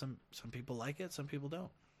is. And some people like it, some people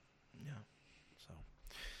don't. Yeah. So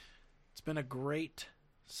it's been a great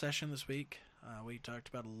session this week. We talked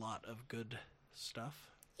about a lot of good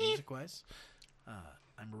stuff, music-wise.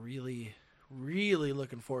 I'm really, really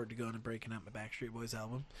looking forward to going and breaking out my Backstreet Boys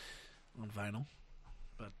album on vinyl.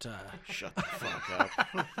 But Shut the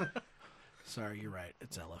fuck up. sorry, you're right.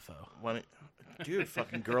 It's LFO. Dude,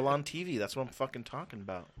 fucking girl on TV. That's what I'm fucking talking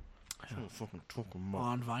about. That's what I'm fucking talking about.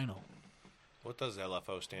 On vinyl. What does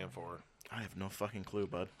LFO stand for? I have no fucking clue,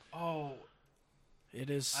 bud. Oh,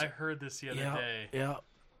 It is. I heard this the other yeah, day. Yeah.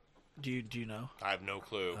 Do you know? I have no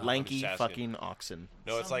clue. I'm Lanky just asking. fucking oxen.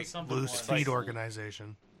 No, it's like Something Loose was. Feet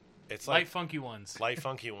Organization. it's Light like funky ones. light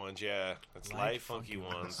funky ones. Yeah, it's Light light funky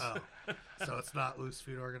funky ones. Oh, so it's not Loose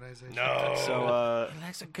Feet Organization. No. So, He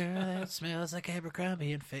likes a girl that smells like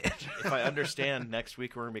Abercrombie and Fitch. if I understand, next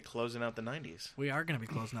week we're going to be closing out the 90s. We are going to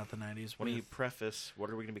be closing out the 90s. Why don't you with- preface, what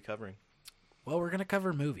are we going to be covering? Well, we're going to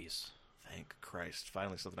cover movies. Thank Christ.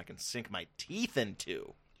 Finally something I can sink my teeth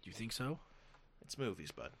into. Do you think so? It's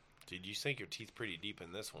movies, bud. Dude, you sink your teeth pretty deep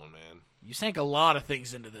in this one, man. You sank a lot of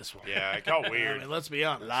things into this one. Yeah, it got I weird. mean, let's be A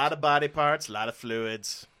honest. lot of body parts, a lot of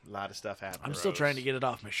fluids, a lot of stuff happening. I'm still Gross. trying to get it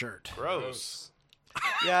off my shirt. Gross.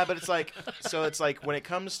 Yeah, but it's like, so it's like when it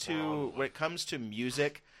comes to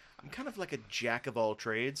music, I'm kind of like a jack of all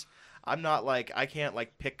trades. I'm not like, I can't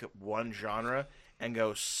like pick one genre and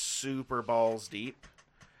go super balls deep,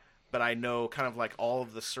 but I know kind of like all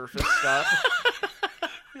of the surface stuff.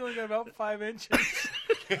 You only got about 5 inches.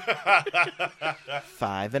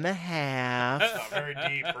 5.5. Not very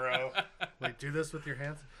deep, bro. Wait, do this with your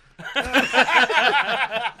hands.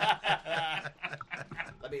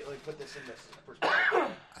 Let me put this in this perspective.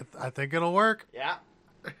 I think it'll work. Yeah.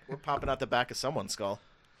 We're popping out the back of someone's skull.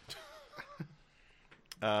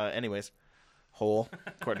 Anyways, Hole,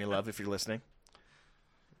 Courtney Love, if you're listening.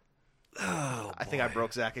 Oh, I think I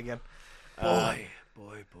broke Zach again. boy.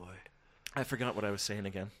 I forgot what I was saying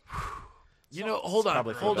again. You know, hold on.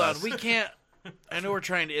 probably for Hold the on. best. We can't. I know we're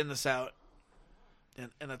trying to end this out, and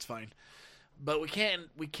that's fine. But we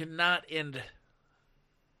cannot end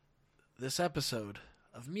this episode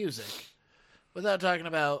of music without talking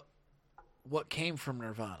about what came from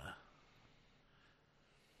Nirvana.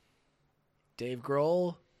 Dave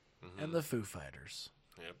Grohl and the Foo Fighters.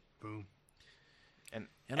 Yep. Boom. And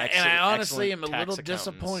I honestly am a excellent little tax accountants,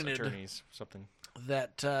 disappointed attorneys, something.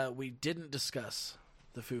 that we didn't discuss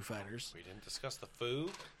the Foo Fighters. We didn't discuss the Foo.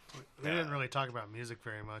 We didn't really talk about music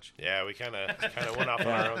very much. Yeah, we kind of went off on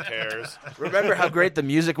our own tears. Remember how great the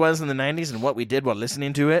music was in the 90s and what we did while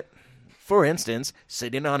listening to it? For instance,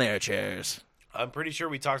 sitting on air chairs. I'm pretty sure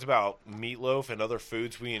we talked about meatloaf and other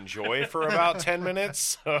foods we enjoy for about 10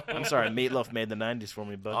 minutes. I'm sorry, Meatloaf made the 90s for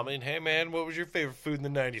me, bud. I mean, hey man, what was your favorite food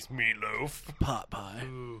in the 90s? Meatloaf. Pot pie.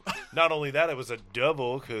 Ooh. Not only that, it was a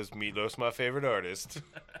double because Meatloaf's my favorite artist.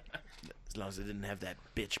 As long as it didn't have that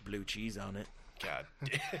bitch blue cheese on it. God.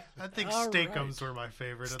 I think All Steakums right. were my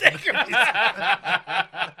favorite.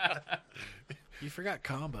 You forgot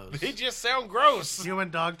combos. They just sound gross. Human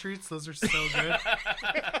dog treats, those are so good.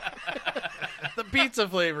 The pizza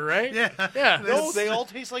flavor, right? Yeah. Yeah. No, they all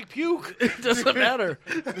taste like puke. It doesn't matter.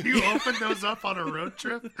 You open those up on a road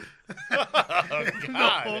trip, Oh,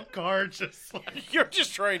 the whole God. car just like, You're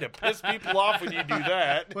just trying to piss people off when you do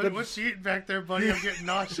that. what's she eating back there, buddy? I'm getting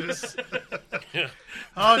nauseous.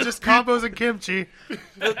 Oh, just combos and kimchi.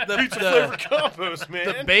 Flavor combos,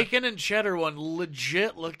 man. The bacon and cheddar one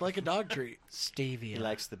legit looked like a dog treat. He Stevia.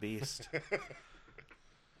 likes the beast.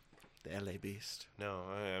 The LA Beast. No,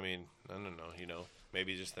 I mean, I don't know. You know,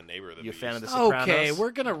 maybe just the neighbor of the You a beast. fan of The Sopranos? Okay,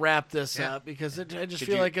 we're gonna wrap this Yeah. up because I just Did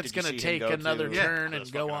feel you- like it's did you gonna see him take go another to- turn That's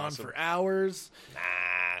and go fucking on awesome. for hours.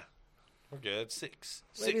 Nah, we're good. Six,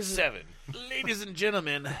 Ladies and- 7. Ladies and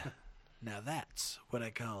gentlemen, now that's what I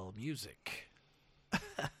call music.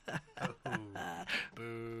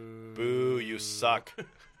 Boo, you suck.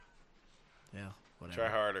 Yeah, whatever. Try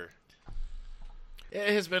harder.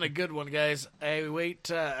 It has been a good one, guys.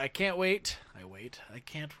 I can't wait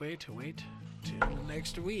to wait till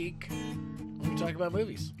next week when we talk about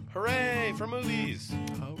movies. Hooray for movies.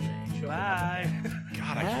 Bye.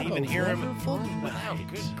 God, I Have can't even a hear him. wonderful Wow, night.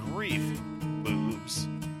 good grief. Boobs.